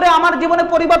সালাত কি করে আমার জীবনে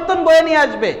পরিবর্তন বয়ে নিয়ে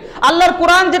আসবে? আল্লাহর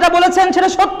কোরআন যেটা বলেছেন সেটা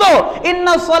সত্য,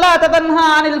 ইন্নাস সালাতা তানহা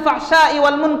আনিল ফাহশাই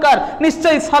ওয়াল মুনকার,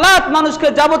 নিশ্চয়ই সালাত মানুষকে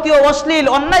যাবতীয় অশ্লীল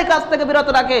অন্যায় কাজ থেকে বিরত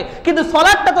রাখে। কিন্তু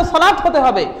সালাতটা তো সালাত হতে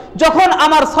হবে। যখন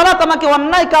আমার সালাত আমাকে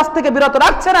অন্যায় কাজ থেকে বিরত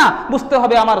রাখছে না, বুঝতে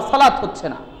হবে আমার সালাত হচ্ছে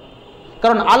না,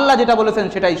 কারণ আল্লাহ যেটা বলেছেন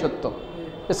সেটাই সত্য।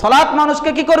 সালাত মানুষকে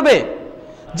কি করবে?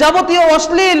 যাবতীয়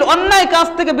অশ্লীল অন্যায় কাজ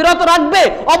থেকে বিরত রাখবে।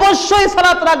 অবশ্যই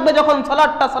সালাত রাখবে যখন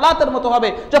সালাতটা সালাতের মতো হবে,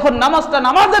 যখন নামাজটা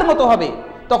নামাজের মতো হবে,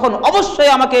 তখন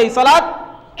অবশ্যই আমাকে এই সালাত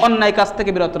অন্যায় কাজ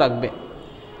থেকে বিরত রাখবে।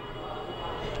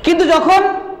 কিন্তু যখন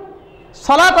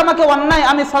সালাত আমাকে অন্যায়,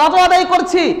 আমি সালাতও আদায়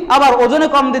করছি আবার ওজনে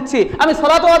কম দিচ্ছি, আমি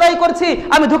সালাতও আদায় করছি,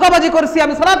 আমি ধোঁকাবাজি করছি,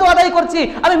 আমি সালাতও আদায় করছি,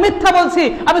 আমি মিথ্যা বলছি,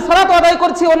 আমি সালাতও আদায়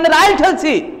করছি, অন্যের আইল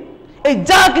ঠেলছি, এই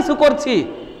যা কিছু করছি,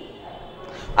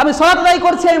 আমি সালাত আদায়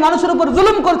করছি, এই মানুষের উপর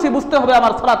জুলুম করছি, বুঝতে হবে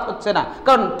আমার সালাত হচ্ছে না।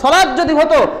 কারণ সালাত যদি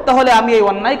হতো তাহলে আমি এই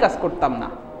অন্যায় কাজ করতাম না।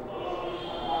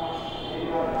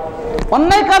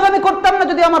 অন্যায় কাজ আমি করতাম না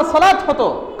যদি আমার সালাত হতো,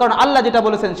 কারণ আল্লাহ যেটা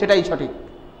বলেছেন সেটাই সঠিক,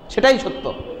 সেটাই সত্য।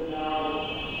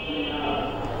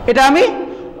 এটা আমি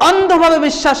অন্ধভাবে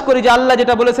বিশ্বাস করি যে আল্লাহ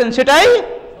যেটা বলেছেন সেটাই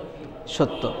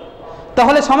সত্য।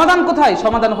 তাহলে সমাধান কোথায়?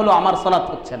 সমাধান হলো আমার সালাত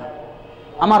হচ্ছে না,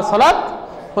 আমার সালাত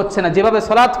হচ্ছে না। যেভাবে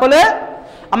সালাত হলে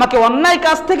আমাকে অন্যায়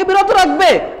কাজ থেকে বিরত রাখবে,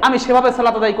 আমি সেভাবে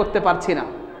সালাত আদায় করতে পারছি না।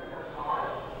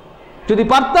 যদি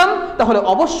পারতাম তাহলে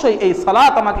অবশ্যই এই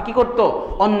সালাত আমাকে কি করত?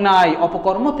 অন্যায়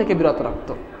অপকর্ম থেকে বিরত রাখত।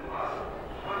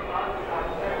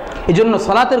 এই জন্য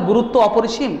সালাতের গুরুত্ব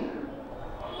অপরিসীম।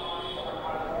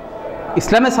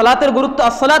 ইসলামে সালাতের গুরুত্ব,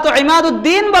 আসসালাতু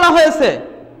ইমাদুদ্দিন বলা হয়েছে।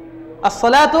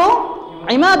 আসসালাতু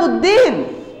ইমাদুদ্দিন,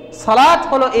 সালাত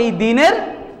হলো এই দ্বীনের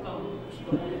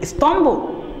স্তম্ভ,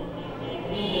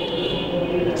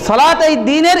 সালাত এই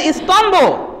দ্বীনের স্তম্ভ।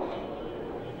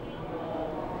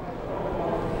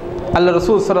 আল্লাহ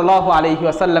রাসূল সাল্লাল্লাহু আলাইহি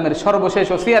ওয়াসাল্লামের সর্বশেষ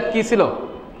ওসিয়াত কি ছিল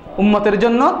উম্মতের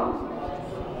জন্য?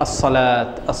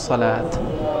 আসসালাত, আসসালাত।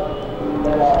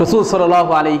 রাসূল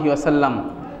সাল্লাল্লাহু আলাইহি ওয়াসাল্লাম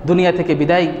দুনিয়া থেকে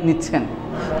বিদায় নিচ্ছেন,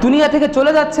 দুনিয়া থেকে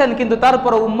চলে যাচ্ছেন, কিন্তু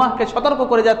তারপর উম্মাহকে সতর্ক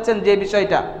করে যাচ্ছেন যে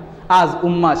বিষয়টা আজ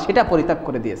উম্মাহ সেটা পরিত্যাগ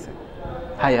করে দিয়েছে।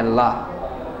 হায় আল্লাহ,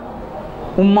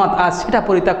 উম্মত আজ সেটা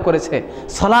পরিত্যাগ করেছে।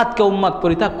 সালাতকে উম্মত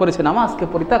পরিত্যাগ করেছে, নামাজকে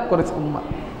পরিত্যাগ করেছে উম্মত।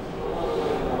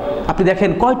 আপনি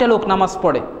দেখেন কয়টা লোক নামাজ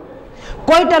পড়ে,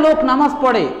 কয়টা লোক নামাজ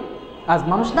পড়ে। আজ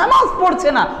মানুষ নামাজ পড়ছে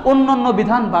না, অন্য অন্য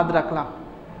বিধান বাদ রাখলাম,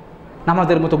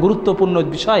 নামাজের মতো গুরুত্বপূর্ণ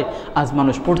বিষয় আজ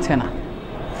মানুষ পড়ছে না।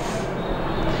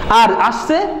 আর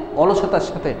আসছে অলসতার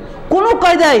সাথে, কোনো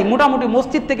কায়দায় মোটামুটি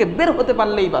মসজিদ থেকে বের হতে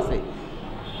পারলেই বাসে,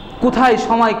 কোথায়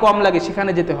সময় কম লাগে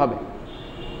সেখানে যেতে হবে।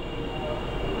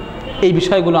 এই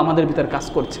বিষয়গুলো আমাদের ভিতর কাজ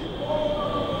করছে,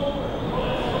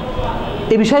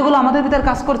 এই বিষয়গুলো আমাদের ভিতর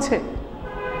কাজ করছে।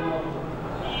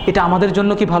 এটা আমাদের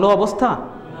জন্য কি ভালো অবস্থা?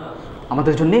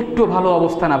 আমাদের জন্য একটু ভালো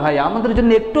অবস্থা না ভাই, আমাদের জন্য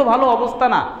একটু ভালো অবস্থা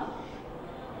না।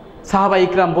 সাহাবা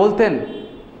ইকরাম বলতেন,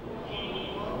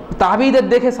 তাবিদের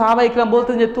দেখে সাহাবা ইকরাম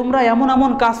বলতেন যে তোমরা এমন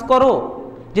এমন কাজ করো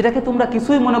যেটাকে তোমরা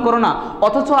কিছুই মনে করো না,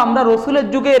 অথচ আমরা রসুলের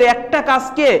যুগের একটা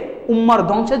কাজকে উম্মার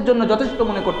ধ্বংসের জন্য যথেষ্ট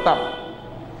মনে করতাম।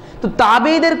 তো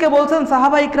তাবেঈদেরকে বলছেন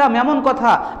সাহাবা ইকরাম এমন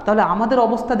কথা, তাহলে আমাদের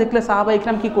অবস্থা দেখলে সাহাবা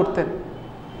ইকরাম কি করতেন?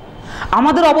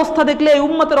 আমাদের অবস্থা দেখলে, এই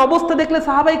উম্মতের অবস্থা দেখলে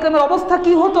সাহাবা ইকরামের অবস্থা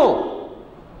কি হতো?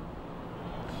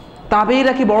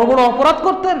 তাবেঈরা কি বড় বড় অপরাধ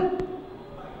করতেন?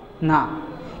 না।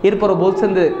 এরপরও বলছেন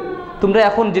যে তোমরা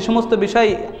এখন যে সমস্ত বিষয়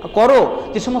করো,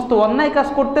 যে সমস্ত অন্যায় কাজ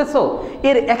করতেছো,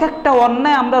 এর এক একটা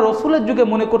অন্যায় আমরা রসুলের যুগে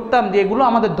মনে করতাম যে এগুলো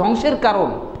আমাদের ধ্বংসের কারণ,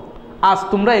 আজ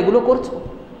তোমরা এগুলো করছো,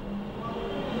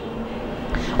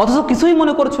 অথচ কিছুই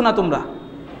মনে করছো না তোমরা,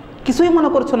 কিছুই মনে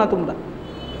করছো না তোমরা।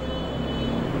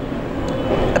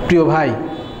 প্রিয় ভাই,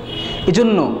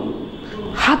 এজন্য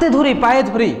হাতে ধরি পায়ে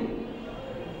ধরি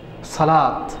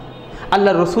সালাত,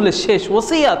 আল্লাহর রসুলের শেষ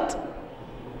ওসিয়াত,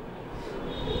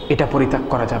 এটা পরিত্যাগ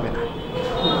করা যাবে না।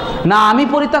 না আমি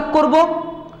পরিত্যাগ করব,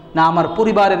 না আমার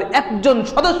পরিবারের একজন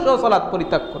সদস্য সালাত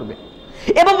পরিত্যাগ করবে।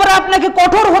 এ ব্যাপারে আপনাকে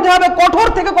কঠোর হতে হবে, কঠোর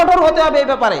থেকে কঠোর হতে হবে এ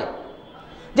ব্যাপারে,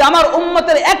 যে আমার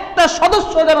উম্মতের একটা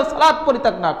সদস্য যেন সালাত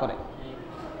পরিত্যাগ না করে,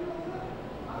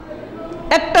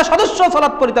 একটা সদস্য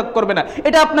সালাত পরিত্যাগ করবে না,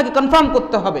 এটা আপনাকে কনফার্ম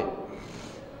করতে হবে।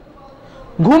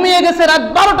 ঘুমিয়ে গেছে, রাত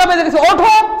 12টা বেজে গেছে,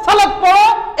 ওঠো সালাত পড়ো,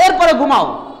 এরপরে ঘুমাও,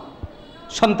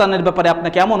 সন্তানের ব্যাপারে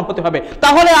আপনাকে এমন হতে হবে,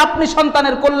 তাহলে আপনি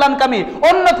সন্তানের কল্যাণকামী,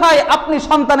 অন্যথায় আপনি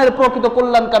সন্তানের প্রকৃত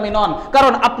কল্যাণকামী নন।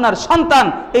 কারণ আপনার সন্তান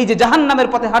এই যে জাহান্নামের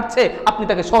পথে হাঁটছে, আপনি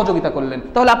তাকে সহযোগিতা করলেন,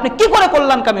 তাহলে আপনি কি করে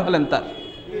কল্যাণকামী হলেন? তার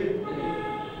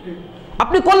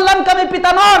আপনি কল্যাণকামী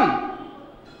পিতা নন।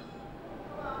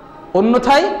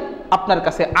 অন্যথায় আপনার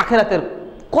কাছে আখিরাতের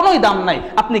কোনোই দাম নাই,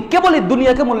 আপনি কেবলই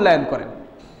দুনিয়াকে মূল্যায়ন করেন।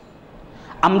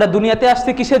 আমরা দুনিয়াতে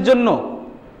আসছি কিসের জন্য?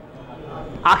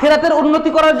 আখিরাতের উন্নতি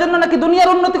করার জন্য নাকি দুনিয়ার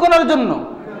উন্নতি করার জন্য?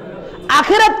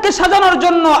 আখিরাতকে সাজানোর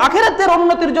জন্য, আখিরাতের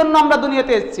উন্নতির জন্য আমরা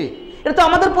দুনিয়াতে এসেছি। এটা তো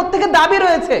আমাদের প্রত্যেকের দাবি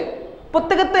রয়েছে,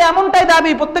 প্রত্যেকের তো এমনটাই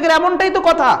দাবি, প্রত্যেকের এমনটাই তো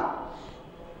কথা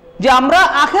যে আমরা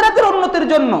আখিরাতের উন্নতির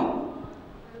জন্য,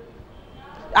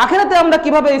 আখিরাতে আমরা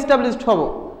কিভাবে এস্টাবলিশড হব,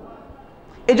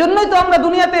 এজন্যই তো আমরা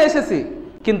দুনিয়াতে এসেছি।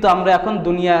 কিন্তু আমরা এখন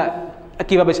দুনিয়া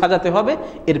কিভাবে সাজাতে হবে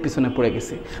এর পিছনে পড়ে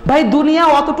গেছি। ভাই, দুনিয়া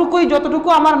অতটুকুই যতটুকু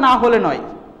আমার না হলে নয়,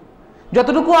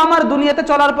 যতটুকু আমার দুনিয়াতে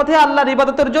চলার পথে আল্লাহর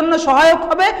ইবাদতের জন্য সহায়ক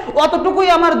হবে, অতটুকুই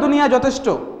আমার দুনিয়া যথেষ্ট।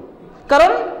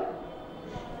 কারণ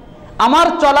আমার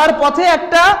চলার পথে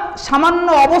একটা সামান্য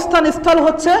অবস্থান স্থল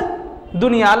হচ্ছে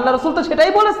দুনিয়া। আল্লাহ রাসূল তো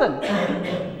সেটাই বলেছেন।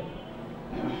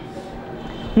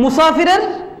 মুসাফিরের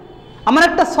আমার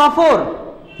একটা সফর,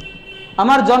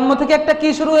 আমার জন্ম থেকে একটা কি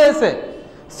শুরু হয়েছে?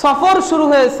 সফর শুরু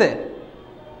হয়েছে।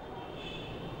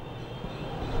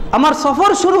 আমার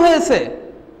সফর শুরু হয়েছে,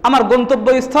 আমার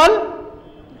গন্তব্যস্থল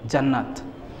জান্নাত।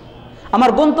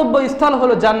 আমার গন্তব্যস্থল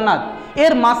হলো জান্নাত।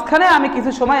 এর মাঝখানে আমি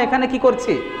কিছু সময় এখানে কি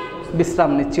করছি?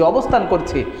 বিশ্রাম নিচ্ছি, অবস্থান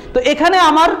করছি। তো এখানে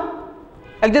আমার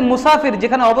একজন মুসাফির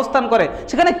যেখানে অবস্থান করে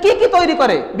সেখানে কি কি তৈরি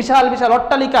করে? বিশাল বিশাল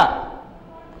অট্টালিকা,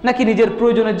 নাকি নিজের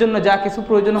প্রয়োজনের জন্য যা কিছু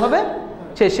প্রয়োজন হবে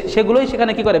সেগুলোই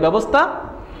সেখানে কি করে? ব্যবস্থা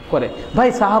করে। ভাই,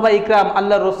 সাহাবা ইকরাম,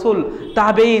 আল্লাহ রসুল,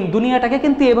 তাবেঈন দুনিয়াটাকে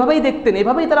কিন্তু এভাবেই দেখতেন,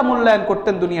 এভাবেই তারা মূল্যায়ন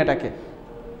করতেন দুনিয়াটাকে।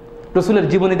 রসুলের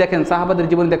জীবনী দেখেন, সাহাবাদের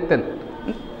জীবনী দেখতেন,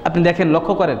 আপনি দেখেন,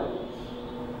 লক্ষ্য করেন,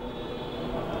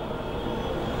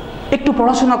 একটু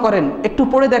পড়াশোনা করেন, একটু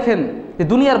পড়ে দেখেন যে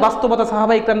দুনিয়ার বাস্তবতা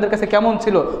সাহাবা ইকরামদের কাছে কেমন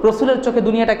ছিল, রসুলের চোখে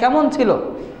দুনিয়াটা কেমন ছিল।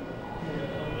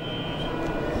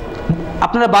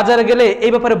 আপনারা বাজারে গেলে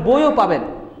এই ব্যাপারে বইও পাবেন।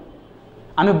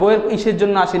 আমি বইয়ের ইসের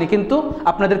জন্য আসিনি, কিন্তু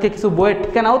আপনাদেরকে কিছু বইয়ের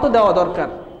ঠিকানাও তো দেওয়া দরকার।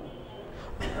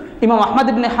 ইমাম আহমদ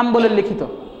ইবনে হাম্বলের লিখিত,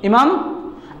 ইমাম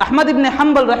আহমদ ইবনে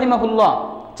হাম্বল রাহিমাহুল্লাহ,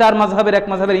 4 মাযহাবের এক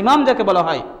মাযহাবের ইমাম যাকে বলা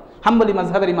হয়, হাম্বলি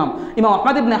মাযহাবের ইমাম, ইমাম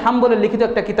আহমদ ইবনে হাম্বলের লিখিত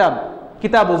একটা কিতাব,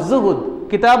 কিতাবুজ জুহুদ,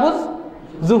 কিতাবুজ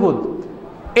জুহুদ।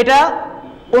 এটা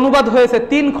অনুবাদ হয়েছে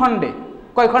 3 খণ্ডে।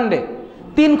 কয় খণ্ডে?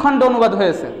 3 খণ্ডে অনুবাদ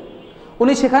হয়েছে।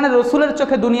 উনি সেখানে রসুলের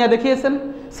চোখে দুনিয়া দেখিয়েছেন,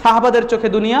 সাহাবাদের চোখে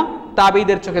দুনিয়া,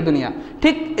 তাবেঈদের চোখে দুনিয়া।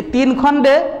 ঠিক 3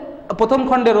 খণ্ডে, প্রথম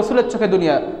খণ্ডে রসুলের চোখে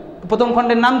দুনিয়া, প্রথম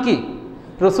খণ্ডের নাম কি?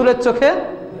 রসুলের চোখে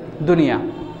দুনিয়া।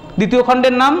 দ্বিতীয়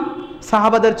খণ্ডের নাম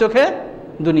সাহাবাদের চোখে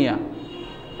দুনিয়া।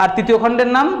 আর তৃতীয় খণ্ডের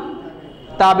নাম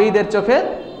তাবেঈদের চোখে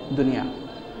দুনিয়া।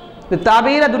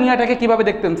 তাবেঈরা দুনিয়াটাকে কিভাবে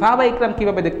দেখতেন, সাহাবা ইকরাম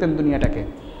কিভাবে দেখতেন দুনিয়াটাকে।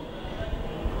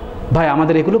 ভাই,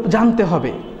 আমাদের এগুলো জানতে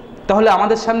হবে, তাহলে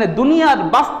আমাদের সামনে দুনিয়ার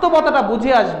বাস্তবতাটা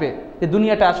বুঝে আসবে যে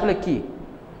দুনিয়াটা আসলে কি।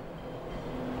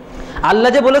 আল্লাহ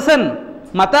যে বলেছেন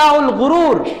মাতাউল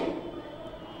গুরুর,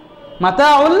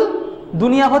 মাতাউল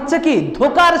দুনিয়া হচ্ছে কি?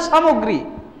 ধোকার সামগ্রী,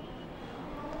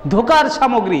 ধোকার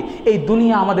সামগ্রী। এই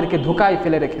দুনিয়া আমাদেরকে ধোকায়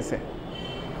ফেলে রেখেছে,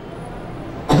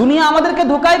 দুনিয়া আমাদেরকে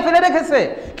ধোকায় ফেলে রেখেছে।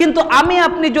 কিন্তু আমি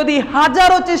আপনি যদি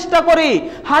হাজারো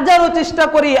চেষ্টা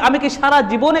করি, আমি কি সারা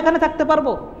জীবন এখানে থাকতে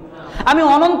পারবো? আমি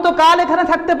অনন্তকাল এখানে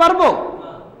থাকতে পারবো?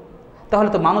 তাহলে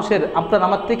তো মানুষের, আপনার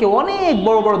আমার থেকে অনেক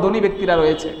বড় বড় ধনী ব্যক্তিরা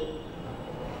রয়েছে,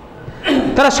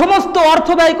 তারা সমস্ত অর্থ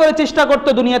ব্যয় করে চেষ্টা করতো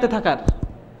দুনিয়াতে থাকার।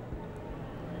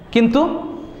 কিন্তু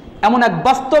এমন এক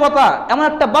বাস্তবতা, এমন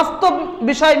একটা বাস্তব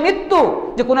বিষয় মৃত্যু,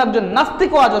 যে কোনো একজন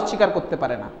নাস্তিকও আজ অস্বীকার করতে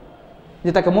পারে না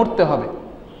যে তাকে মরতে হবে।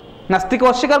 নাস্তিকও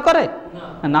অস্বীকার করে?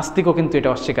 নাস্তিকও কিন্তু এটা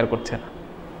অস্বীকার করছে না।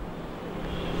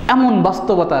 এমন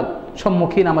বাস্তবতার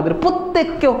সম্মুখীন আমাদের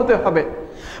প্রত্যেককে হতে হবে,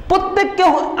 প্রত্যেককে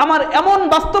আমার এমন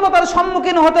বাস্তবতার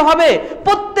সম্মুখীন হতে হবে,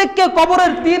 প্রত্যেককে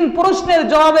কবরের 3 প্রশ্নের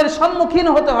জবাবের সম্মুখীন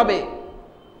হতে হবে,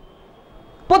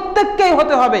 প্রত্যেককেই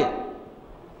হতে হবে।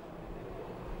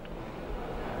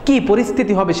 কি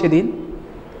পরিস্থিতি হবে সেদিন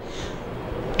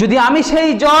যদি আমি সেই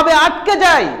জবাবে আটকে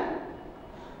যাই?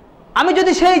 আমি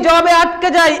যদি সেই জবাবে আটকে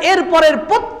যাই, এরপরের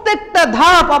প্রত্যেকটা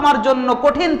ধাপ আমার জন্য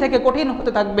কঠিন থেকে কঠিন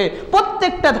হতে থাকবে,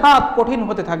 প্রত্যেকটা ধাপ কঠিন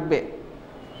হতে থাকবে।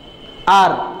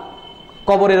 আর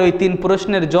কবরের ওই 3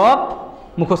 প্রশ্নের জবাব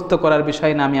মুখস্থ করার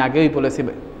বিষয় না। আমি আগেই বলেছি,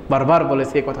 বারবার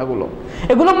বলেছি এই কথাগুলো।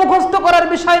 এগুলো মুখস্থ করার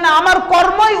বিষয় না, আমার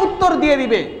কর্মই উত্তর দিয়ে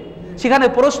দিবে। সেখানে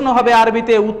প্রশ্ন হবে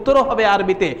আরবিতে, উত্তরও হবে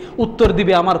আরবিতে, উত্তর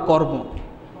দিবে আমার কর্ম।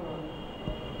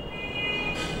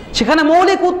 সেখানে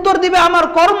মৌলিক উত্তর দিবে আমার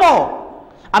কর্ম।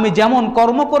 আমি যেমন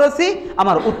কর্ম করেছি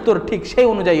আমার উত্তর ঠিক সেই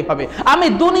অনুযায়ী হবে। আমি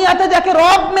দুনিয়াতে যাকে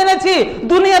রব মেনেছি,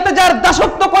 দুনিয়াতে যার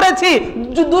দাসত্ব করেছি,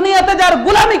 দুনিয়াতে যার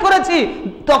গোলামি করেছি,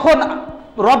 তখন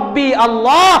রব্বি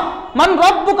আল্লাহ, মান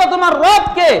রব্বুকা, তোমার রব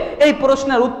কে, এই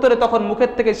প্রশ্নের উত্তরে তখন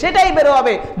মুখের থেকে সেটাই বের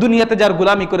হবে। দুনিয়াতে যার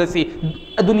গোলামি করেছি,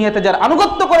 দুনিয়াতে যার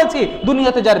আনুগত্য করেছি,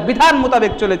 দুনিয়াতে যার বিধান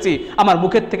মোতাবেক চলেছি, আমার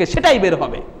মুখের থেকে সেটাই বের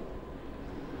হবে।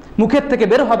 মুখের থেকে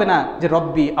বের হবে না যে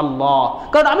রব্বি আল্লাহ,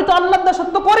 কারণ আমি তো আল্লাহর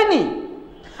দাসত্ব করিনি,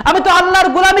 আমি তো আল্লাহর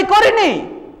গোলামি করিনি।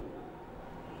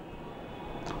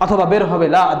 অথবা বের হবে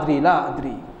লা আদ্রি লা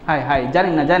আদ্রি, হায় হায়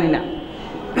জানি না জানি না,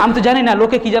 আমি তো জানি না,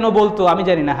 লোকে কি যেন বলতো আমি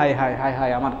জানি না, হায় হায় হায়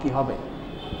হায় আমার কি হবে।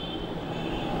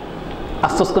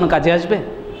 আফসোস কোনো কাজে আসবে?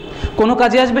 কোনো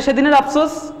কাজে আসবে সেদিনের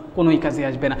আফসোস? কোনোই কাজে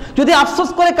আসবে না। যদি আফসোস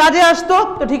করে কাজে আসতো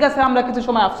তো ঠিক আছে, আমরা কিছু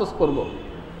সময় আফসোস করব,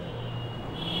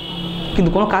 কিন্তু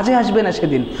কোনো কাজে আসবে না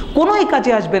সেদিন, কোনোই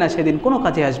কাজে আসবে না সেদিন, কোনো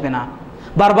কাজে আসবে না।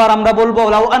 বারবার আমরা বলবো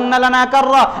লাউ আন্না লানা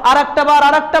কাররা,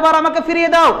 আরেকটা বার আমাকে ফিরিয়ে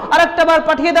দাও, আরেকটা বার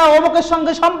পাঠিয়ে দাও, অমুকের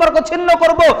সঙ্গে সম্পর্ক ছিন্ন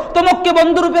করব, তমুককে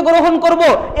বন্ধুরূপে গ্রহণ করব,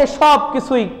 এসব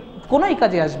কিছুই কোনোই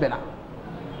কাজে আসবে না।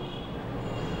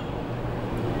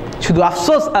 শুধু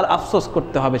আফসোস আর আফসোস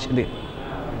করতে হবে সেদিন।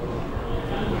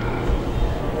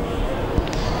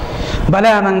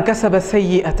 বালা মান কাসাবা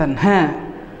সাইয়্যাতান, হ্যাঁ,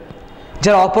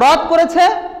 যারা অপরাধ করেছে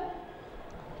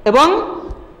এবং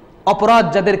অপরাধ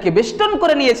যাদেরকে বেষ্টন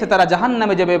করে নিয়েছে তারা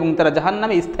জাহান্নামে যাবে এবং তারা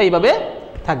জাহান্নামে স্থায়ীভাবে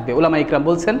থাকবে। উলামা ইকরাম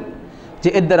বলছেন যে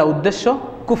এর দ্বারা উদ্দেশ্য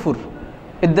কুফর,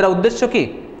 এর দ্বারা উদ্দেশ্য কি?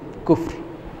 কুফর।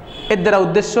 এর দ্বারা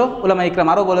উদ্দেশ্য উলামা ইকরাম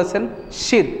আরও বলেছেন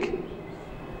শিরক।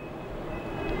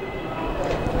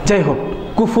 যাই হোক,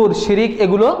 কুফর শিরিক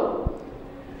এগুলো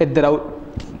এর দ্বারা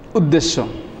উদ্দেশ্য।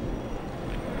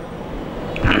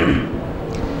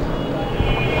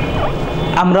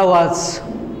 আমরাও আজ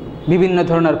বিভিন্ন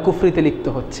ধরনের কুফরিতে লিপ্ত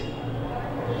হচ্ছে,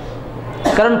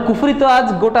 কারণ কুফরি তো আজ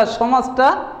গোটা সমাজটা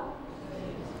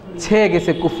ছেয়ে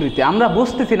গেছে কুফরিতে। আমরা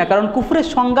বুঝতেছি না, কারণ কুফরের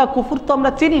সংজ্ঞা, কুফর তো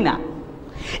আমরা চিনি না।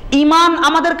 ঈমান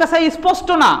আমাদের কাছে স্পষ্ট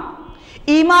না,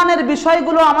 ঈমানের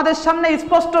বিষয়গুলো আমাদের সামনে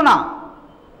স্পষ্ট না,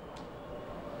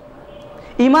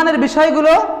 ঈমানের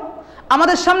বিষয়গুলো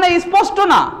আমাদের সামনে স্পষ্ট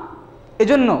না।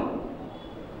 এজন্য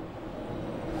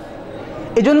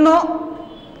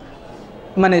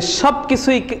মানে সব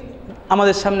কিছুই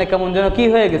আমাদের সামনে কেমন যেন কি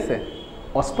হয়ে গেছে,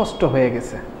 অস্পষ্ট হয়ে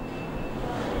গেছে।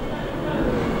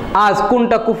 আজ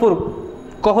কোনটা কুফর,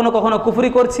 কখনো কখনো কুফরি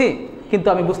করছি কিন্তু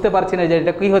আমি বুঝতে পারছি না যে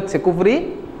এটা কি হচ্ছে, কুফরি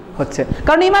হচ্ছে,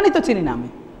 কারণ ঈমানই তো চিনি না। আমি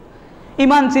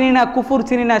ঈমান চিনি না, কুফর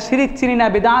চিনি না, শিরিক চিনি না,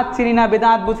 বিদআত চিনি না,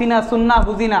 বিদআত বুঝি না, সুন্নাহ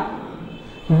বুঝি না।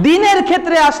 দিনের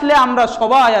ক্ষেত্রে আসলে আমরা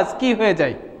সবাই আজ কি হয়ে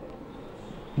যাই,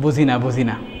 বুঝি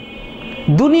না।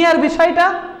 দুনিয়ার বিষয়টা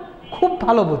খুব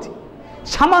ভালো বুঝি,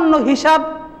 সামান্য হিসাব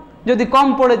যদি কম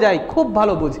পড়ে যায় খুব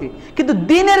ভালো বুঝি, কিন্তু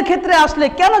দিনের ক্ষেত্রে আসলে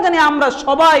কেন জানি আমরা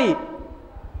সবাই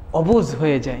অবুঝ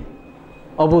হয়ে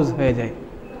যাই।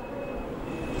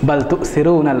 বাল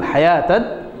তুসিরুনাল হায়াতাদ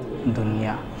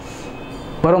দুনিয়া,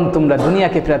 বরং তোমরা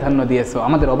দুনিয়াকে প্রাধান্য দিয়েছো।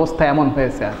 আমাদের অবস্থা এমন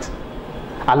হয়েছে আজ,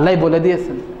 আল্লাহ বলে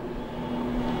দিয়েছেন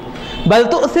বাল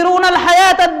তুসিরুনাল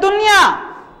হায়াতাদ দুনিয়া,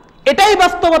 এটাই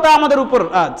বাস্তবতা আমাদের উপর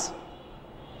আজ।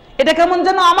 এটা কেমন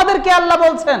যেন আমাদেরকে আল্লাহ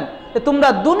বলছেন যে তোমরা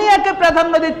দুনিয়াকে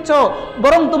প্রাধান্য দিচ্ছ,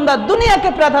 বরং তোমরা দুনিয়াকে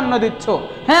প্রাধান্য দিচ্ছ।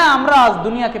 হ্যাঁ, আমরা আজ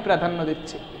দুনিয়াকে প্রাধান্য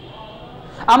দিচ্ছি,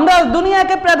 আমরা আজ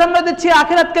দুনিয়াকে প্রাধান্য দিচ্ছি,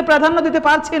 আখিরাতকে প্রাধান্য দিতে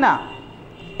পারছি না।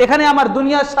 এখানে আমার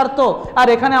দুনিয়ার স্বার্থ আর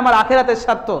এখানে আমার আখিরাতের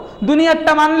স্বার্থ।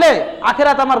 দুনিয়ারটা মানলে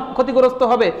আখিরাত আমার ক্ষতিগ্রস্ত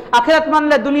হবে, আখিরাত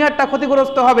মানলে দুনিয়ারটা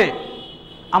ক্ষতিগ্রস্ত হবে।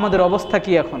 আমাদের অবস্থা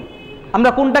কি এখন? আমরা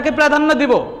কোনটাকে প্রাধান্য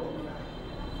দিব?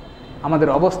 আমাদের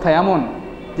অবস্থা এমন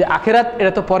যে আখিরাত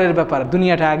এটা তো পরের ব্যাপার,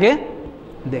 দুনিয়াটা আগে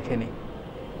দেখে নি,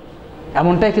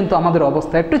 এমনটাই কিন্তু আমাদের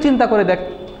অবস্থা। একটু চিন্তা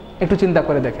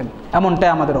করে দেখেন,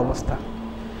 এমনটাই আমাদের অবস্থা।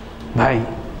 ভাই,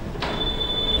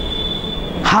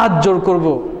 হাত জোড় করব,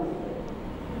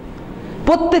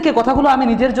 প্রত্যেকে কথাগুলো আমি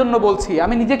নিজের জন্য বলছি,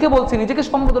 আমি নিজেকে বলছি, নিজেকে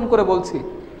সম্বোধন করে বলছি।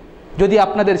 যদি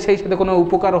আপনাদের সেই সাথে কোনো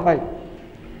উপকার হয়,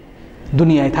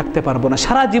 দুনিয়ায় থাকতে পারবো না।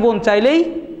 সারা জীবন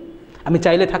আমি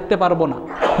চাইলে থাকতে পারবো না।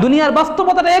 দুনিয়ার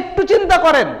বাস্তবতাটা একটু চিন্তা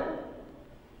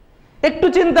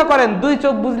করেন, দুই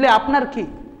চোখ বুঝলে আপনার কি?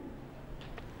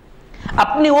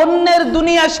 আপনি অন্যের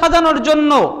দুনিয়া সাজানোর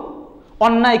জন্য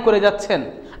অন্যায় করে যাচ্ছেন।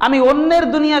 আমি অন্যের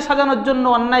দুনিয়া সাজানোর জন্য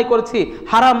অন্যায় করছি,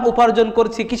 হারাম উপার্জন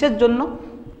করছি। কিসের জন্য?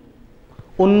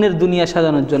 অন্যের দুনিয়া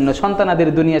সাজানোর জন্য, সন্তানাদের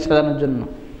দুনিয়া সাজানোর জন্য।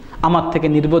 আমার থেকে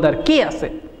নির্বোধার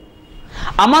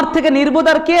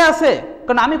কে আছে?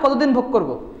 কারণ আমি কতদিন ভোগ করব?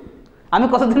 আমি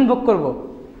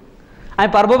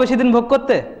পারবো বেশি দিন ভোগ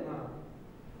করতে?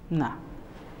 না।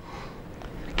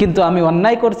 কিন্তু আমি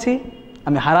অন্যায় করছি,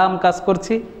 আমি হারাম কাজ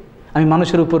করছি, আমি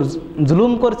মানুষের উপর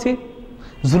জুলুম করছি।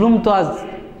 জুলুম তো আজ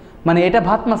মানে এটা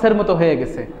ভাত মাছের মতো হয়ে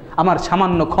গেছে, আমার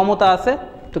সামান্য ক্ষমতা আছে,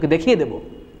 তোকে দেখিয়ে দেব।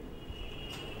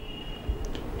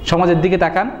 সমাজের দিকে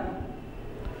তাকান,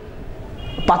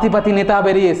 পাতি পাতি নেতা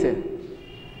বেরিয়েছে,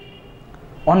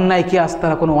 অন্যায়কে আজ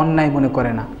তারা কোনো অন্যায় মনে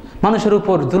করে না, মানুষের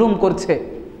উপর জুলুম করছে,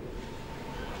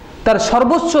 তার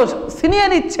সর্বোচ্চ ছিনিয়ে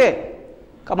নিচ্ছে।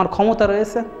 আমার ক্ষমতা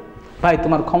রয়েছে। ভাই,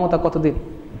 তোমার ক্ষমতা কতদিন?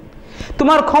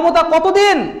 তোমার ক্ষমতা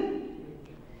কতদিন?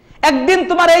 একদিন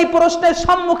তোমার এই প্রশ্নের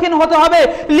সম্মুখীন হতে হবে,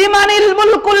 লিমানিল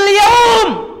মুলকুল ইয়াউম,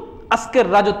 আজকের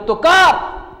রাজত্ব কার?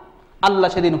 আল্লাহ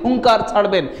সেদিন হুঙ্কার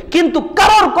ছাড়বেন, কিন্তু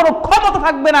কারোর কোনো ক্ষমতা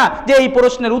থাকবে না যে এই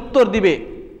প্রশ্নের উত্তর দিবে।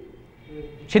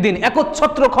 সেদিন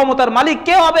একচ্ছত্র ক্ষমতার মালিক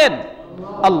কে হবেন?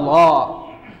 আল্লাহ।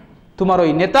 তোমার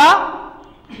ওই নেতা,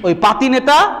 ওই পাতি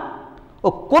নেতা, ও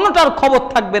কোনোটার খবর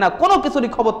থাকবে না, কোনো কিছুরই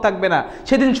খবর থাকবে না।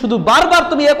 সেদিন শুধু বারবার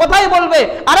তুমি এ কথাই বলবে,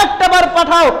 আরেকটা বার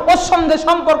পাঠাও, ওর সঙ্গে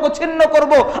সম্পর্ক ছিন্ন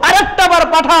করব, আরেকটা বার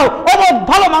পাঠাও, অমুক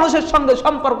ভালো মানুষের সঙ্গে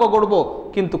সম্পর্ক গড়ব,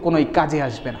 কিন্তু কোনোই কাজে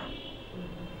আসবে না।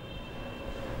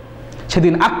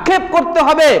 সেদিন আক্ষেপ করতে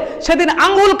হবে, সেদিন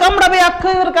আঙ্গুল কামড়াবে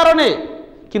আক্ষেপের কারণে,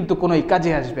 কিন্তু কোনোই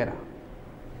কাজে আসবে না,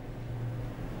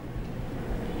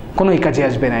 কোনোই কাজে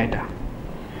আসবে না। এটা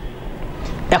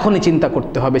এখনই চিন্তা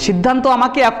করতে হবে, সিদ্ধান্ত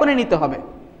আমাকে এখনই নিতে হবে।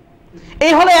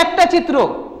 এই হলো একটা চিত্র।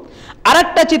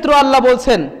 আরেকটা চিত্র আল্লাহ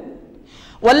বলছেন,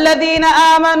 ওয়াল্লাযীনা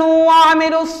আমানু ওয়া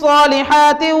আমিলুস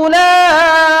সালিহাতি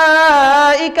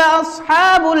উলাইকা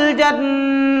আসহাবুল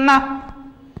জান্নাহ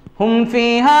হুম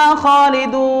ফিহা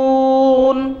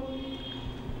খালিদুন।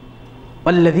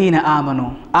 ওয়াল্লাযীনা আমানু,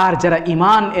 আর যারা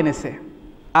ঈমান এনেছে,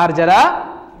 আর যারা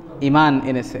ঈমান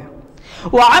এনেছে,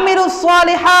 ওয়া আমিলুস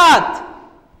সালিহাত,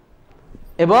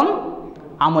 এবং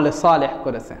আমলে সালেহ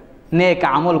করেছে, নেক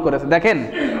আমল করেছে। দেখেন,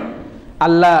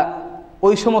 আল্লাহ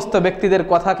ওই সমস্ত ব্যক্তিদের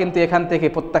কথা কিন্তু এখান থেকে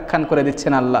প্রত্যাখ্যান করে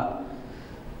দিচ্ছেন। আল্লাহ,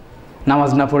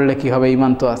 নামাজ না পড়লে কি হবে?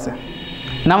 ঈমান তো আছে।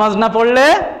 নামাজ না পড়লে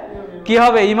কি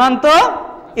হবে? ঈমান তো,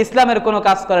 ইসলামের কোনো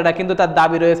কাজ করে না, কিন্তু তার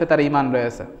দাবি রয়েছে, তার ঈমান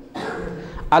রয়েছে।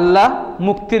 আল্লাহ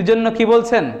মুক্তির জন্য কি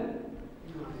বলছেন?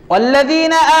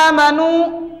 ওয়াল্লাযীনা আমানু,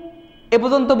 এ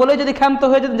পর্যন্ত বলে যদি ক্ষান্ত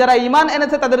হয়ে যেত যারা ঈমান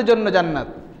এনেছে তাদের জন্য জান্নাত,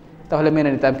 তাহলে মেনে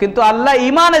নিতাম। কিন্তু আল্লাহ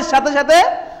ঈমানের সাথে সাথে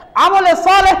আমলে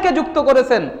সালেহকে যুক্ত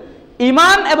করেছেন।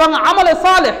 ঈমান এবং আমলে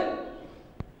সালেহ,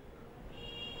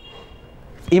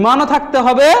 ঈমানও থাকতে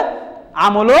হবে,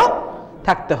 আমলও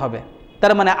থাকতে হবে।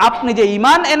 তার মানে আপনি যে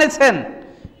ঈমান এনেছেন,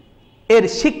 এর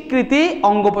স্বীকৃতি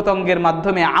অঙ্গ প্রত্যঙ্গের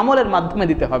মাধ্যমে, আমলের মাধ্যমে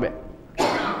দিতে হবে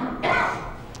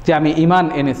যে আমি ঈমান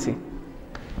এনেছি।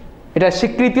 এটা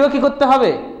স্বীকৃতিও কি করতে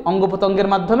হবে? অঙ্গ প্রত্যঙ্গের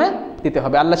মাধ্যমে দিতে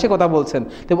হবে। আল্লাহ সে কথা বলছেন,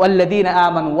 ওয়াল্লাযীনা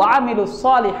আমানু ওয়া আমিলুস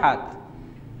সালিহাত,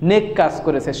 নেক কাজ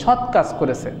করেছে, সৎ কাজ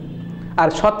করেছে। আর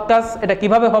সৎ কাজ এটা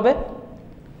কিভাবে হবে?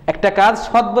 একটা কাজ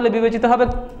সৎ বলে বিবেচিত হবে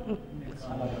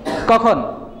কখন?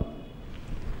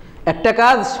 একটা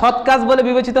কাজ সৎ কাজ বলে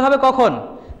বিবেচিত হবে কখন?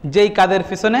 যেই কাজের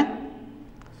পিছনে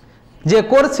যে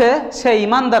করছে সে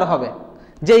ঈমানদার হবে,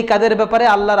 যেই কাজের ব্যাপারে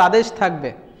আল্লাহর আদেশ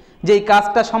থাকবে, যেই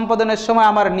কাজটা সম্পাদনের সময়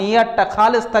আমার নিয়াতটা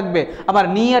খালেস থাকবে, আমার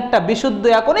নিয়াতটা বিশুদ্ধ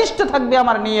একনিষ্ঠ থাকবে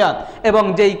আমার নিয়াত, এবং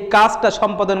যেই কাজটা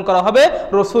সম্পাদন করা হবে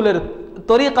রসুলের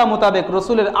তরিকা মোতাবেক,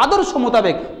 রসুলের আদর্শ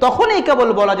মোতাবেক, তখনই কেবল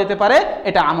বলা যেতে পারে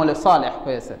এটা আমলে সালেহ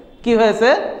হয়েছে। কি হয়েছে?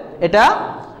 এটা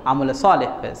আমলে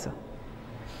সালেহ হয়েছে।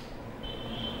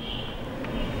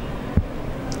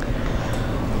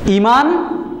 ঈমান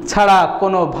ছাড়া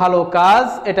কোনো ভালো কাজ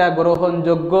এটা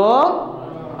গ্রহণযোগ্য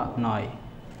নয়।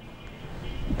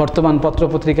 বর্তমান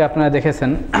পত্রপত্রিকা আপনারা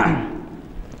দেখেছেন,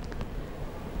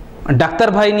 ডাক্তার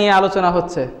ভাই নিয়ে আলোচনা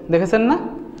হচ্ছে, দেখেছেন না?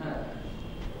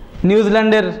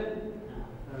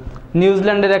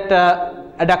 নিউজিল্যান্ডের একটা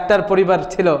ডাক্তার পরিবার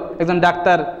ছিল, একজন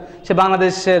ডাক্তার, সে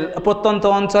বাংলাদেশের প্রত্যন্ত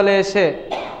অঞ্চলে এসে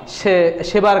সে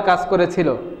সেবার কাজ করেছিল।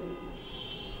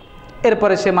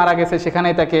 এরপরে সে মারা গেছে,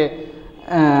 সেখানেই তাকে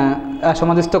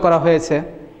সমাধিস্থ করা হয়েছে।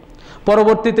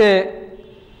 পরবর্তীতে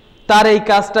তার এই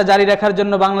কাজটা জারি রাখার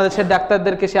জন্য বাংলাদেশের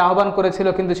ডাক্তারদেরকে সে আহ্বান করেছিল,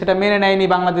 কিন্তু সেটা মেনে নেয়নি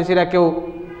বাংলাদেশিরা কেউ।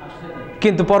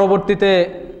 কিন্তু পরবর্তীতে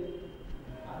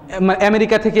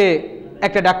আমেরিকা থেকে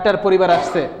একটা ডাক্তার পরিবার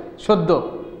আসছে সদ্য,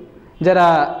 যারা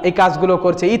এই কাজগুলো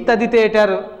করছে ইত্যাদিতে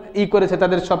এটার করেছে,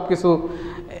 তাদের সব কিছু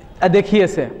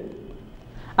দেখিয়েছে।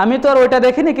 আমি তো আর ওইটা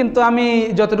দেখিনি, কিন্তু আমি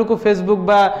যতটুকু ফেসবুক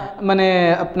বা মানে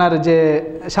আপনার যে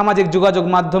সামাজিক যোগাযোগ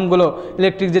মাধ্যমগুলো,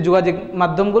 ইলেকট্রিক যে যোগাযোগ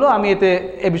মাধ্যমগুলো, আমি এতে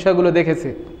এই বিষয়গুলো দেখেছি।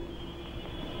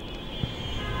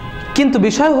 কিন্তু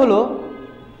বিষয় হলো,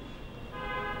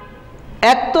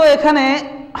 এক তো এখানে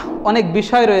অনেক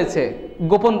বিষয় রয়েছে,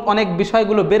 গোপন অনেক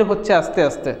বিষয়গুলো বের হচ্ছে আস্তে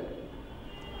আস্তে,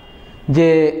 যে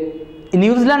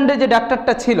নিউজিল্যান্ডে যে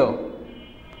ডাক্তারটা ছিল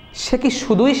সে কি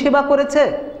শুধুই সেবা করেছে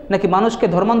নাকি মানুষকে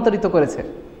ধর্মান্তরিত করেছে?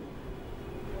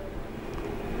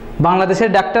 বাংলাদেশের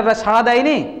ডাক্তাররা সাড়া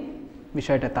দেয়নি,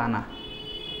 বিষয়টা তা না।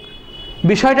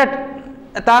 বিষয়টা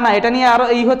তা না, এটা নিয়ে আরো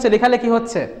এই হচ্ছে, লেখালেখি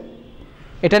হচ্ছে,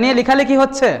 এটা নিয়ে লেখালেখি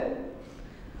হচ্ছে।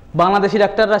 বাংলাদেশি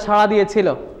ডাক্তাররা সাড়া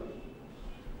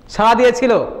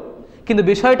দিয়েছিল, কিন্তু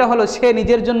বিষয়টা হলো সে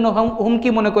নিজের জন্য হুমকি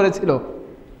মনে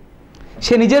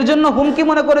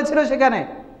করেছিল, সেখানে।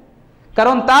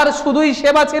 কারণ তার শুধুই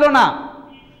সেবা ছিল না,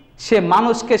 সে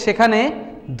মানুষকে সেখানে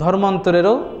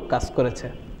ধর্মান্তরেরও কাজ করেছে,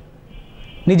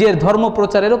 নিজের ধর্ম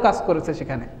প্রচারেরও কাজ করেছে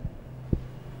সেখানে।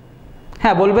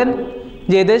 হ্যাঁ, বলবেন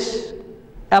যে এদেশ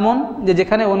এমন যে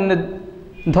যেখানে অন্য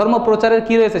ধর্ম প্রচারের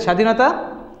কি রয়েছে, স্বাধীনতা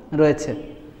রয়েছে,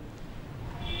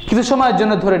 কিছু সময়ের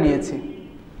জন্য ধরে নিয়েছি।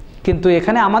 কিন্তু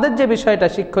এখানে আমাদের যে বিষয়টা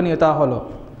শিক্ষণীয় তা হলো,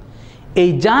 এই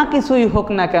যা কিছুই হোক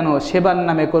না কেন, সেবার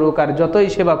নামে করুক আর যতই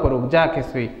সেবা করুক, যা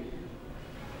কিছুই,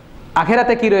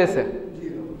 আখেরাতে কি রয়েছে?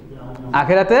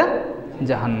 আখেরাতে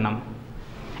জাহান্নাম।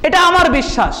 এটা আমার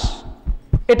বিশ্বাস,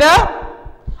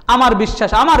 আমার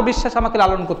বিশ্বাস আমাকে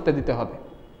লালন করতে দিতে হবে।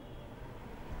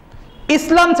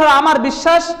 ইসলাম ছাড়া আমার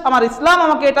বিশ্বাস, আমার ইসলাম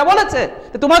আমাকে এটা বলেছে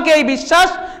যে তোমাকে এই বিশ্বাস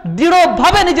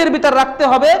দৃঢ়ভাবে নিজের ভিতর রাখতে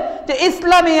হবে যে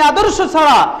ইসলামী আদর্শ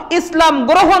ছাড়া, ইসলাম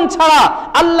গ্রহণ ছাড়া,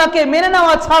 আল্লাহকে মেনে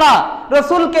নেওয়া ছাড়া,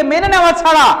 রসুলকে মেনে নেওয়া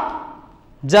ছাড়া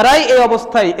যারাই এই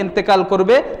অবস্থায় ইন্তেকাল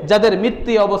করবে, যাদের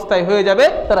মৃত্যু অবস্থায় হয়ে যাবে,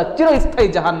 তারা চিরস্থায়ী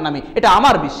জাহান্নামী। এটা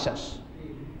আমার বিশ্বাস,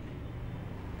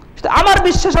 আমার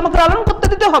বিশ্বাস আমাকে লালন করতে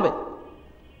দিতে হবে।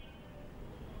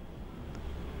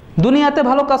 দুনিয়াতে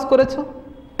ভালো কাজ করেছো,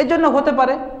 এই জন্য হতে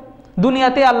পারে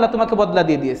দুনিয়াতে আল্লাহ তোমাকে বদলা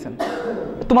দিয়ে দিয়েছেন।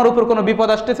 তোমার উপর কোনো বিপদ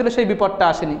আসতেছিল, সেই বিপদটা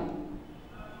আসেনি।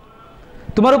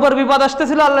 তোমার উপর বিপদ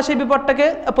আসতেছিল, আল্লাহ সেই বিপদটাকে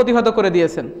প্রতিহত করে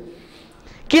দিয়েছেন।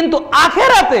 কিন্তু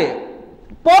আখেরাতে,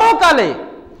 পরকালে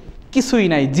কিছুই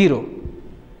নাই, জিরো।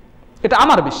 এটা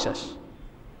আমার বিশ্বাস,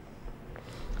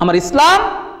 আমার ইসলাম,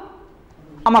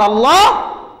 আমার আল্লাহ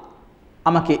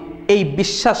আমাকে এই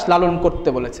বিশ্বাস লালন করতে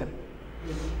বলেছেন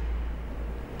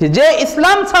যে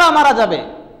ইসলাম ছাড়া মারা যাবে,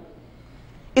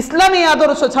 ইসলামী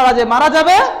আদর্শ ছাড়া যে মারা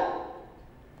যাবে,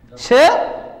 সে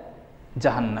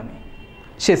জাহান্নামী,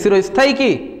 সে চিরস্থায়ী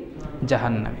কি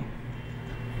জাহান্নামী।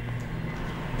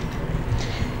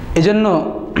 এজন্য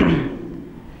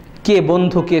কে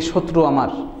বন্ধু কে শত্রু আমার,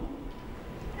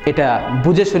 এটা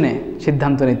বুঝে শুনে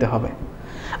সিদ্ধান্ত নিতে হবে।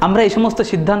 আমরা এই সমস্ত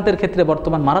সিদ্ধান্তের ক্ষেত্রে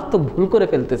বর্তমান মারাত্মক ভুল করে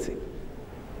ফেলতেছি।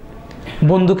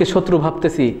 বন্ধুকে শত্রু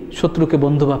ভাবতেছি, শত্রুকে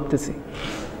বন্ধু ভাবতেছি,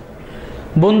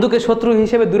 বন্ধুকে শত্রু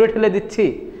হিসেবে দূরে ঠেলে দিচ্ছি,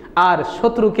 আর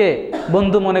শত্রুকে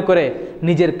বন্ধু মনে করে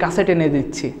নিজের কাছে টেনে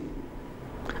দিচ্ছি।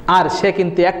 আর সে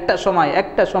কিন্তু একটা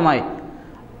সময়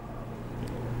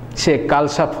সে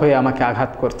কালসাপ হয়ে আমাকে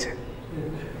আঘাত করছে।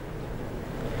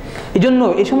 এই জন্য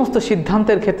এই সমস্ত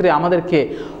সিদ্ধান্তের ক্ষেত্রে আমাদেরকে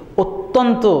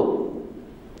অত্যন্ত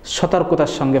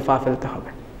সতর্কতার সঙ্গে পা ফেলতে হবে,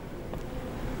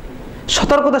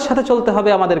 সতর্কতার সাথে চলতে হবে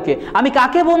আমাদেরকে। আমি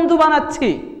কাকে বন্ধু বানাচ্ছি,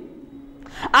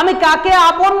 আমি কাকে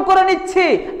আপন করে নিচ্ছি,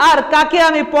 আর কাকে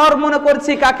আমি পর মনে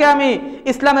করছি, কাকে আমি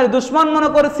ইসলামের দুশ্মন মনে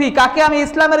করছি, কাকে আমি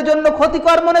ইসলামের জন্য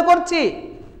ক্ষতিকর মনে করছি।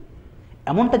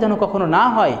 এমনটা যেন কখনো না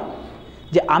হয়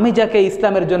যে আমি যাকে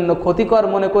ইসলামের জন্য ক্ষতিকর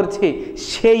মনে করছি,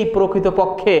 সেই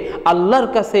প্রকৃতপক্ষে আল্লাহর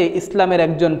কাছে ইসলামের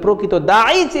একজন প্রকৃত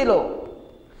দায়ী ছিল,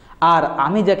 আর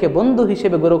আমি যাকে বন্ধু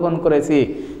হিসেবে গ্রহণ করেছি,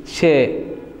 সে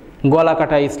গলা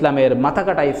কাটা ইসলামের, মাথা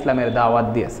কাটা ইসলামের দাওয়াত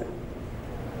দিয়েছে,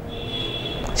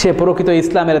 সে প্রকৃত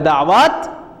ইসলামের দাওয়াত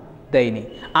দেয়নি।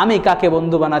 আমি কাকে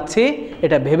বন্ধু বানাচ্ছি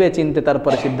এটা ভেবে চিনতে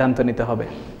তারপরে সিদ্ধান্ত নিতে হবে।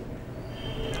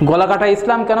 গলা কাটা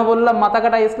ইসলাম কেন বললাম, মাথা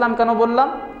কাটা ইসলাম কেন বললাম?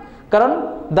 কারণ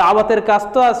দাওয়াতের কাজ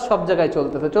তো আজ সব জায়গায়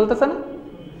চলতেছে না।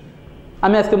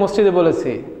 আমি আজকে মসজিদে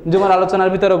বলেছি, জুমার আলোচনার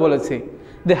ভিতরেও বলেছি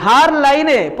যে হার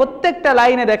লাইনে, প্রত্যেকটা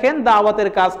লাইনে দেখেন দাওয়াতের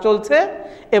কাজ চলছে,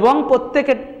 এবং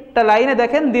প্রত্যেকটা লাইনে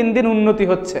দেখেন দিন দিন উন্নতি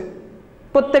হচ্ছে।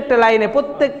 প্রত্যেকটা লাইনে,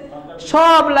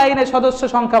 সব লাইনে সদস্য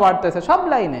সংখ্যা বাড়তেছে, সব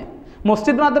লাইনে।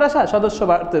 মসজিদ মাদ্রাসা সদস্য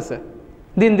বাড়তেছে,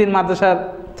 দিন দিন মাদ্রাসার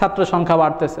ছাত্র সংখ্যা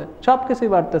বাড়তেছে, সব কিছুই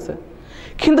বাড়তেছে।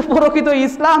 কিন্তু প্রকৃত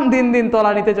ইসলাম দিন দিন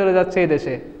তলানিতে চলে যাচ্ছে এই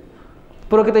দেশে।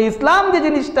 প্রকৃত ইসলাম যে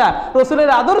জিনিসটা, রসুলের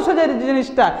আদর্শ যে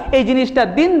জিনিসটা, এই জিনিসটা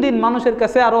দিন দিন মানুষের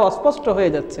কাছে আরো অস্পষ্ট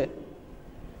হয়ে যাচ্ছে।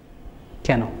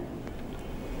 কেন?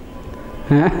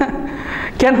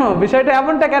 কেন বিষয়টা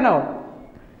এমনটা কেন?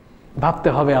 ভাবতে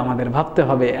হবে, আমাদের ভাবতে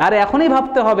হবে, আর এখনই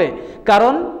ভাবতে হবে।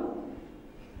 কারণ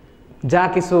যা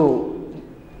কিছু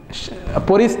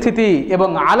পরিস্থিতি এবং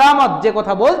আলামত যে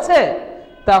কথা বলছে,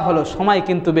 তা হলো সময়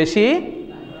কিন্তু বেশি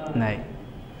নাই।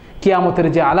 কিয়ামতের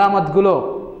যে আলামতগুলো,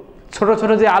 ছোট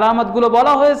ছোট যে আলামতগুলো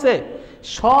বলা হয়েছে,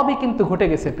 সবই কিন্তু ঘটে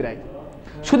গেছে প্রায়।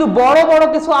 শুধু বড় বড়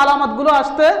কিছু আলামতগুলো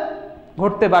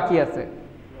ঘটতে বাকি আছে,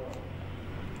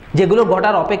 যেগুলো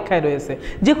ঘটার অপেক্ষায় রয়েছে।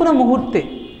 যে কোনো মুহূর্তে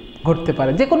ঘটতে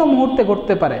পারে, যে কোনো মুহূর্তে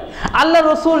ঘটতে পারে। আল্লাহ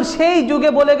রসুল সেই যুগে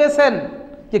বলে গেছেন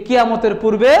যে কিয়ামতের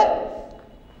পূর্বে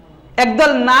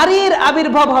একদল নারীর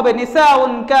আবির্ভাব হবে,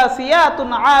 নিসাউন কাসিয়াতুন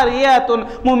আরিয়াতুন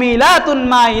মুমিলাতুন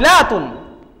মাইলাতুন।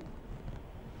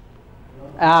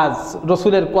 আজ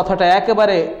রাসূলের কথাটা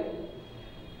একেবারে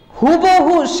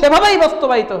হুবহু সেভাবেই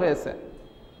বাস্তবায়িত হয়েছে।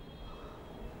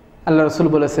 আল্লাহ রাসূল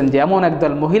বলেছেন যে এমন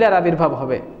একদল মহিলার আবির্ভাব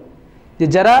হবে যে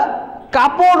যারা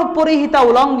কাপড় পরিহিতা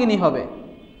উলঙ্গিনী হবে।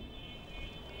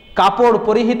 কাপড়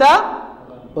পরিহিতা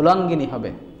উলঙ্গিনী হবে।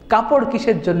 কাপড়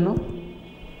কিসের জন্য?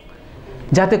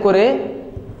 যাতে করে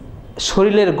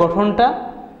শরীরের গঠনটা,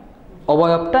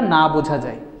 অবয়বটা না বোঝা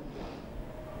যায়,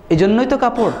 এই জন্যই তো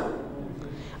কাপড়।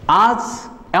 আজ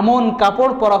এমন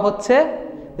কাপড় পরা হচ্ছে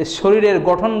যে শরীরের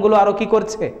গঠনগুলো আরো কি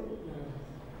করছে?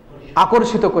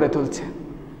 আকর্ষিত করে তুলছে।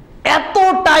 এত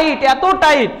টাইট, এত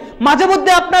টাইট, মাঝে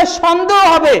মধ্যে আপনার সন্দেহ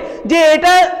হবে যে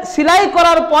এটা সেলাই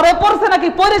করার পরে পরছে নাকি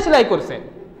পরে সেলাই করছে।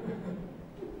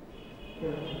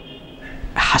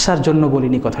 হাসার জন্য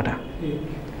বলিনি কথাটা,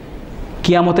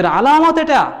 কিয়ামতের আলামত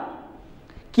এটা,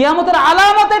 কিয়ামতের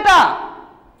আলামত এটা।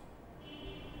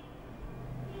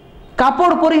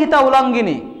 কাপড় পরিহিতা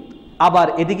উলঙ্গিনী, আবার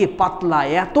এদিকে পাতলা,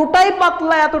 এতটাই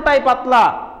পাতলা, এতটাই পাতলা,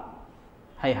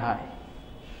 হায় হায়।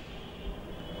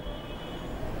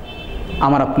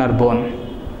 আমার আপনার বোন,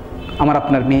 আমার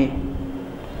আপনার মেয়ে,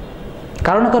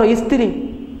 কারো না কারো স্ত্রী,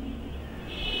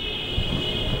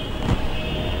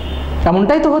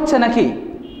 এমনটাই তো হচ্ছে নাকি?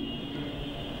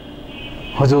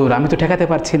 হুজুর আমি তো ঠেকাতে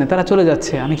পারছি না, তারা চলে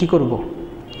যাচ্ছে, আমি কি করব?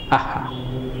 আহা,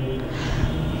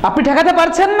 আপনি ঠেকাতে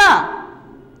পারছেন না,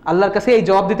 আল্লাহর কাছে এই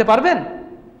জবাব দিতে পারবেন?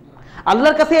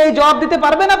 আল্লাহর কাছে এই জবাব দিতে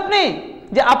পারবেন আপনি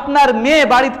যে আপনার মেয়ে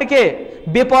বাড়ি থেকে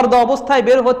বেপরদা অবস্থায়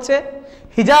বের হচ্ছে,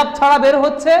 হিজাব ছাড়া বের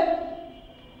হচ্ছে?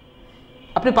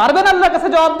 আপনি পারবেন আল্লাহর কাছে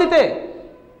জবাব দিতে?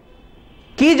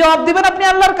 কি জবাব দিবেন আপনি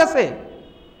আল্লাহর কাছে?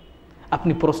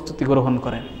 আপনি প্রস্তুতি গ্রহণ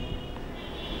করেন,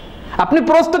 আপনি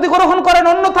প্রস্তুতি গ্রহণ করেন,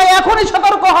 অন্যথায় এখনই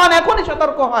সতর্ক হন, এখনই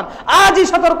সতর্ক হন, আজই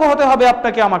সতর্ক হতে হবে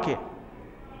আপনাকে আমাকে।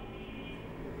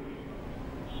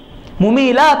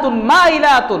 মুমিলাতুন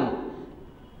মাইলাতুন,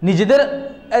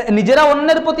 নিজেরা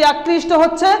অন্যের প্রতি আকৃষ্ট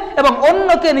হচ্ছে এবং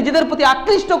অন্যকে নিজেদের প্রতি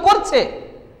আকৃষ্ট করছে।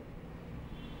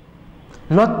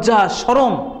 লজ্জা,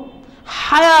 শরম,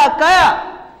 হায়া, কায়া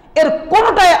এর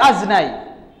কোনোটাই আজ নাই।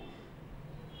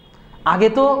 আগে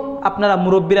তো আপনারা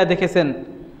মুরব্বীরা দেখেছেন,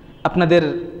 আপনাদের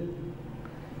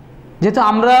যেহেতু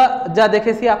আমরা যা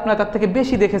দেখেছি আপনারা তার থেকে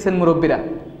বেশি দেখেছেন মুরব্বীরা।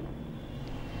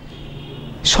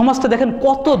 সমাজটা দেখেন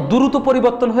কত দ্রুত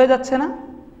পরিবর্তন হয়ে যাচ্ছে না?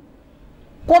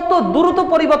 কত দ্রুত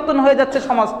পরিবর্তন হয়ে যাচ্ছে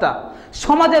সমাজটা।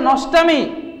 সমাজে নষ্টামি,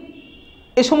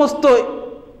 এ সমস্ত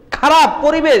খারাপ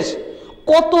পরিবেশ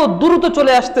কত দ্রুত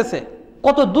চলে আসতেছে,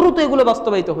 কত দ্রুত এগুলো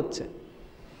বাস্তবায়িত হচ্ছে।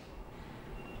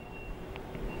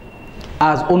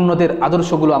 আজ অন্যদের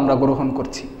আদর্শগুলো আমরা গ্রহণ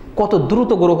করছি, কত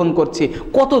দ্রুত গ্রহণ করছি,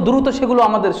 কত দ্রুত সেগুলো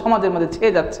আমাদের সমাজের মধ্যে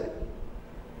ছেয়ে যাচ্ছে।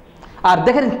 আর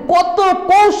দেখেন কত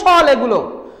কৌশল, এগুলো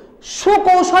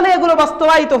সুকৌশলে এগুলো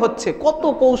বাস্তবায়িত হচ্ছে, কত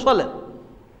কৌশলে।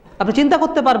 আপনি চিন্তা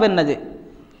করতে পারবেন না যে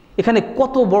এখানে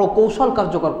কত বড় কৌশল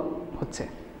কার্যকর হচ্ছে।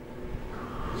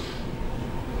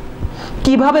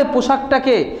 কিভাবে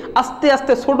পোশাকটাকে আস্তে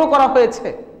আস্তে ছোট করা হয়েছে,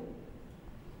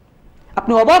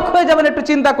 আপনি অবাক হয়ে যাবেন একটু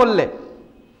চিন্তা করলে।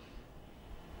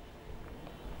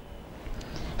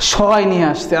 সহায় নিয়ে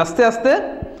আসছে, আস্তে আস্তে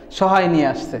সহায় নিয়ে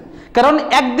আসছে। কারণ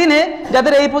একদিনে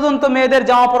যাদের এই পর্যন্ত মেয়েদের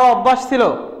জামা পরা অভ্যাস ছিল,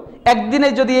 একদিনে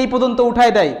যদি এই পর্যন্ত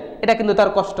উঠায় দেয়, এটা কিন্তু তার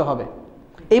কষ্ট হবে।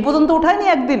 এই পর্যন্ত উঠায়নি,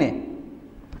 একদিনে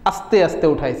আস্তে আস্তে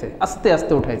উঠাইছে, আস্তে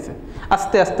আস্তে উঠাইছে,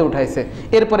 আস্তে আস্তে উঠাইছে।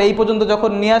 এরপরে এই পর্যন্ত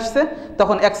যখন নিয়ে আসছে,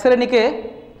 তখন এক শ্রেণীকে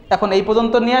এখন এই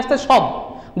পর্যন্ত নিয়ে আসছে, সব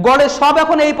গড়ে সব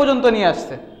এখন এই পর্যন্ত নিয়ে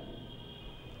আসছে,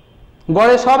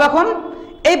 গড়ে সব এখন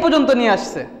এই পর্যন্ত নিয়ে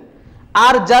আসছে।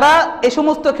 আর যারা এই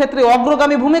সমস্ত ক্ষেত্রে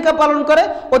অগ্রগামী ভূমিকা পালন করে,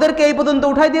 ওদেরকে এই পর্যন্ত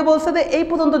উঠাই দিয়ে বলছে যে এই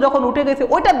পর্যন্ত যখন উঠে গেছে,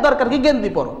 ওইটার দরকার কি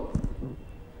গেঞ্জি পরো,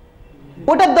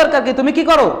 ওটার দরকার কি তুমি কি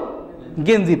করো,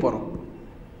 গেঞ্জি পরো।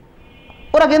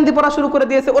 ওরা গেঞ্জি পরা শুরু করে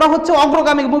দিয়েছে, ওরা হচ্ছে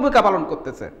অগ্রগামী ভূমিকা পালন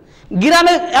করতেছে।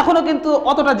 গ্রামে এখনো কিন্তু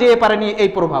অতটা যেয়ে পারেনি এই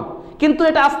প্রভাব, কিন্তু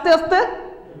এটা আস্তে আস্তে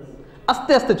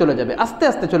আস্তে আস্তে চলে যাবে, আস্তে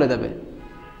আস্তে চলে যাবে।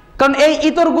 কারণ এই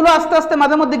ইতরগুলো আস্তে আস্তে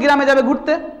মাঝে মধ্যে গ্রামে যাবে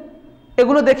ঘুরতে,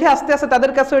 এগুলো দেখে আস্তে আস্তে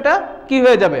তাদের কাছে এটা কি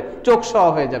হয়ে যাবে, চোখ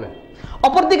সওয়া হয়ে যাবে।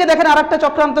 অপরদিকে দেখেন আর একটা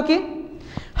চক্রান্ত কি,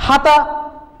 হাতা।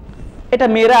 এটা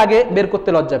মেয়েরা আগে বের করতে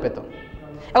লজ্জা পেত,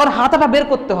 এখন হাতাটা বের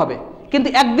করতে হবে, কিন্তু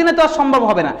একদিনে তো আর সম্ভব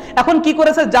হবে না। এখন কি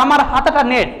করেছে, জামার হাতাটা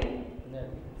নেট,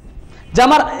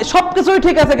 জামার সবকিছুই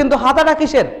ঠিক আছে, কিন্তু হাতাটা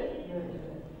কিসের,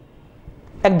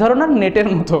 এক ধরনের নেটের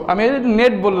মতো। আমি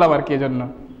নেট বললাম আর কি, এজন্য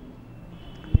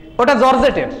ওটা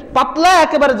জর্জেটের, পাতলা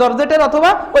একেবারে জর্জেটের অথবা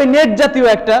ওই নেট জাতীয়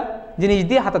একটা জিনিস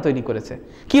দিয়ে হাতা তৈরি করেছে।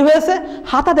 কি হয়েছে,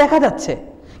 হাতা দেখা যাচ্ছে,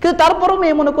 কিন্তু তারপরও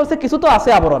মেয়ে মনে করছে কিছু তো আছে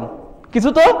আবরণ, কিছু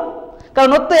তো, কারণ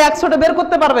ওর তো 100টা বের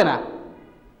করতে পারবে না।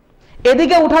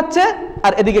 এদিকে উঠাচ্ছে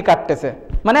আর এদিকে কাটতেছে,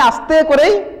 মানে আস্তে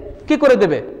করেই কি করে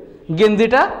দেবে,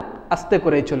 গেঞ্জিটা আস্তে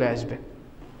করেই চলে আসবে,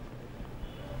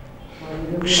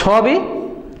 সবই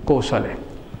কৌশলে।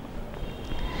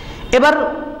 এবার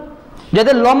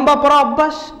যাদের লম্বা পরা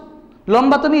অভ্যাস,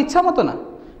 লম্বা তুমি ইচ্ছা মতো না,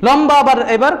 লম্বা আবার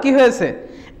এবার কি হয়েছে,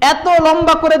 এত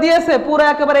লম্বা করে দিয়েছে, পুরো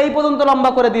একেবারে এই পর্যন্ত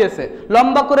লম্বা করে দিয়েছে,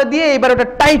 লম্বা করে দিয়ে এবার ওটা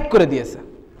টাইট করে দিয়েছে,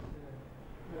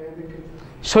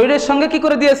 শরীরের সঙ্গে কি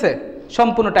করে দিয়েছে,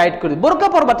 সম্পূর্ণ টাইট করে। বোরকা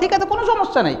পরবা, ঠিক আছে, কোনো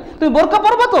সমস্যা নাই, তুমি বোরকা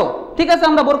পরবা তো ঠিক আছে,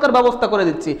 আমরা বোরকার ব্যবস্থা করে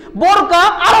দিচ্ছি, বোরকা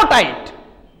আরো টাইট,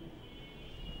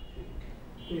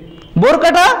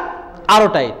 বোরকাটা আরো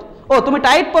টাইট। ও তুমি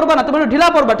টাইট পরবা না, তুমি একটু ঢিলা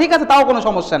পরবা, ঠিক আছে, তাও কোনো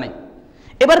সমস্যা নেই।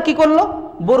 এবার কি করলো,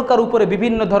 বোরকার উপরে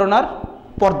বিভিন্ন ধরনের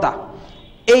পর্দা,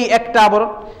 এই একটা আবরণ।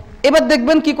 এবার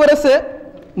দেখবেন কি করেছে,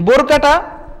 বোরকাটা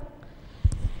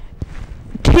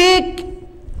ঠিক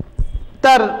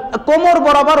তার কোমর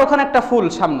বরাবর, ওখানে একটা ফুল,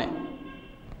 সামনে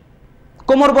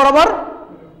কোমর বরাবর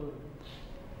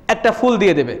একটা ফুল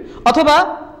দিয়ে দেবে, অথবা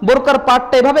বোরকার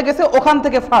পাটটা এভাবে গেছে, ওখান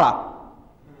থেকে ফাড়া,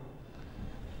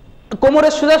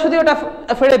 কোমরের সোজাসুজি ওটা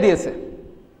ফেড়ে দিয়েছে।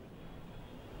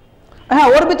 হ্যাঁ,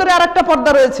 ওর ভিতরে আর একটা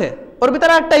পর্দা রয়েছে, ওর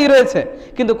ভিতরে একটা রয়েছে,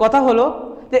 কিন্তু কথা হলো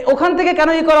যে ওখান থেকে কেন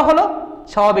করা হলো,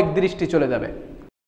 স্বাভাবিক দৃষ্টি চলে যাবে।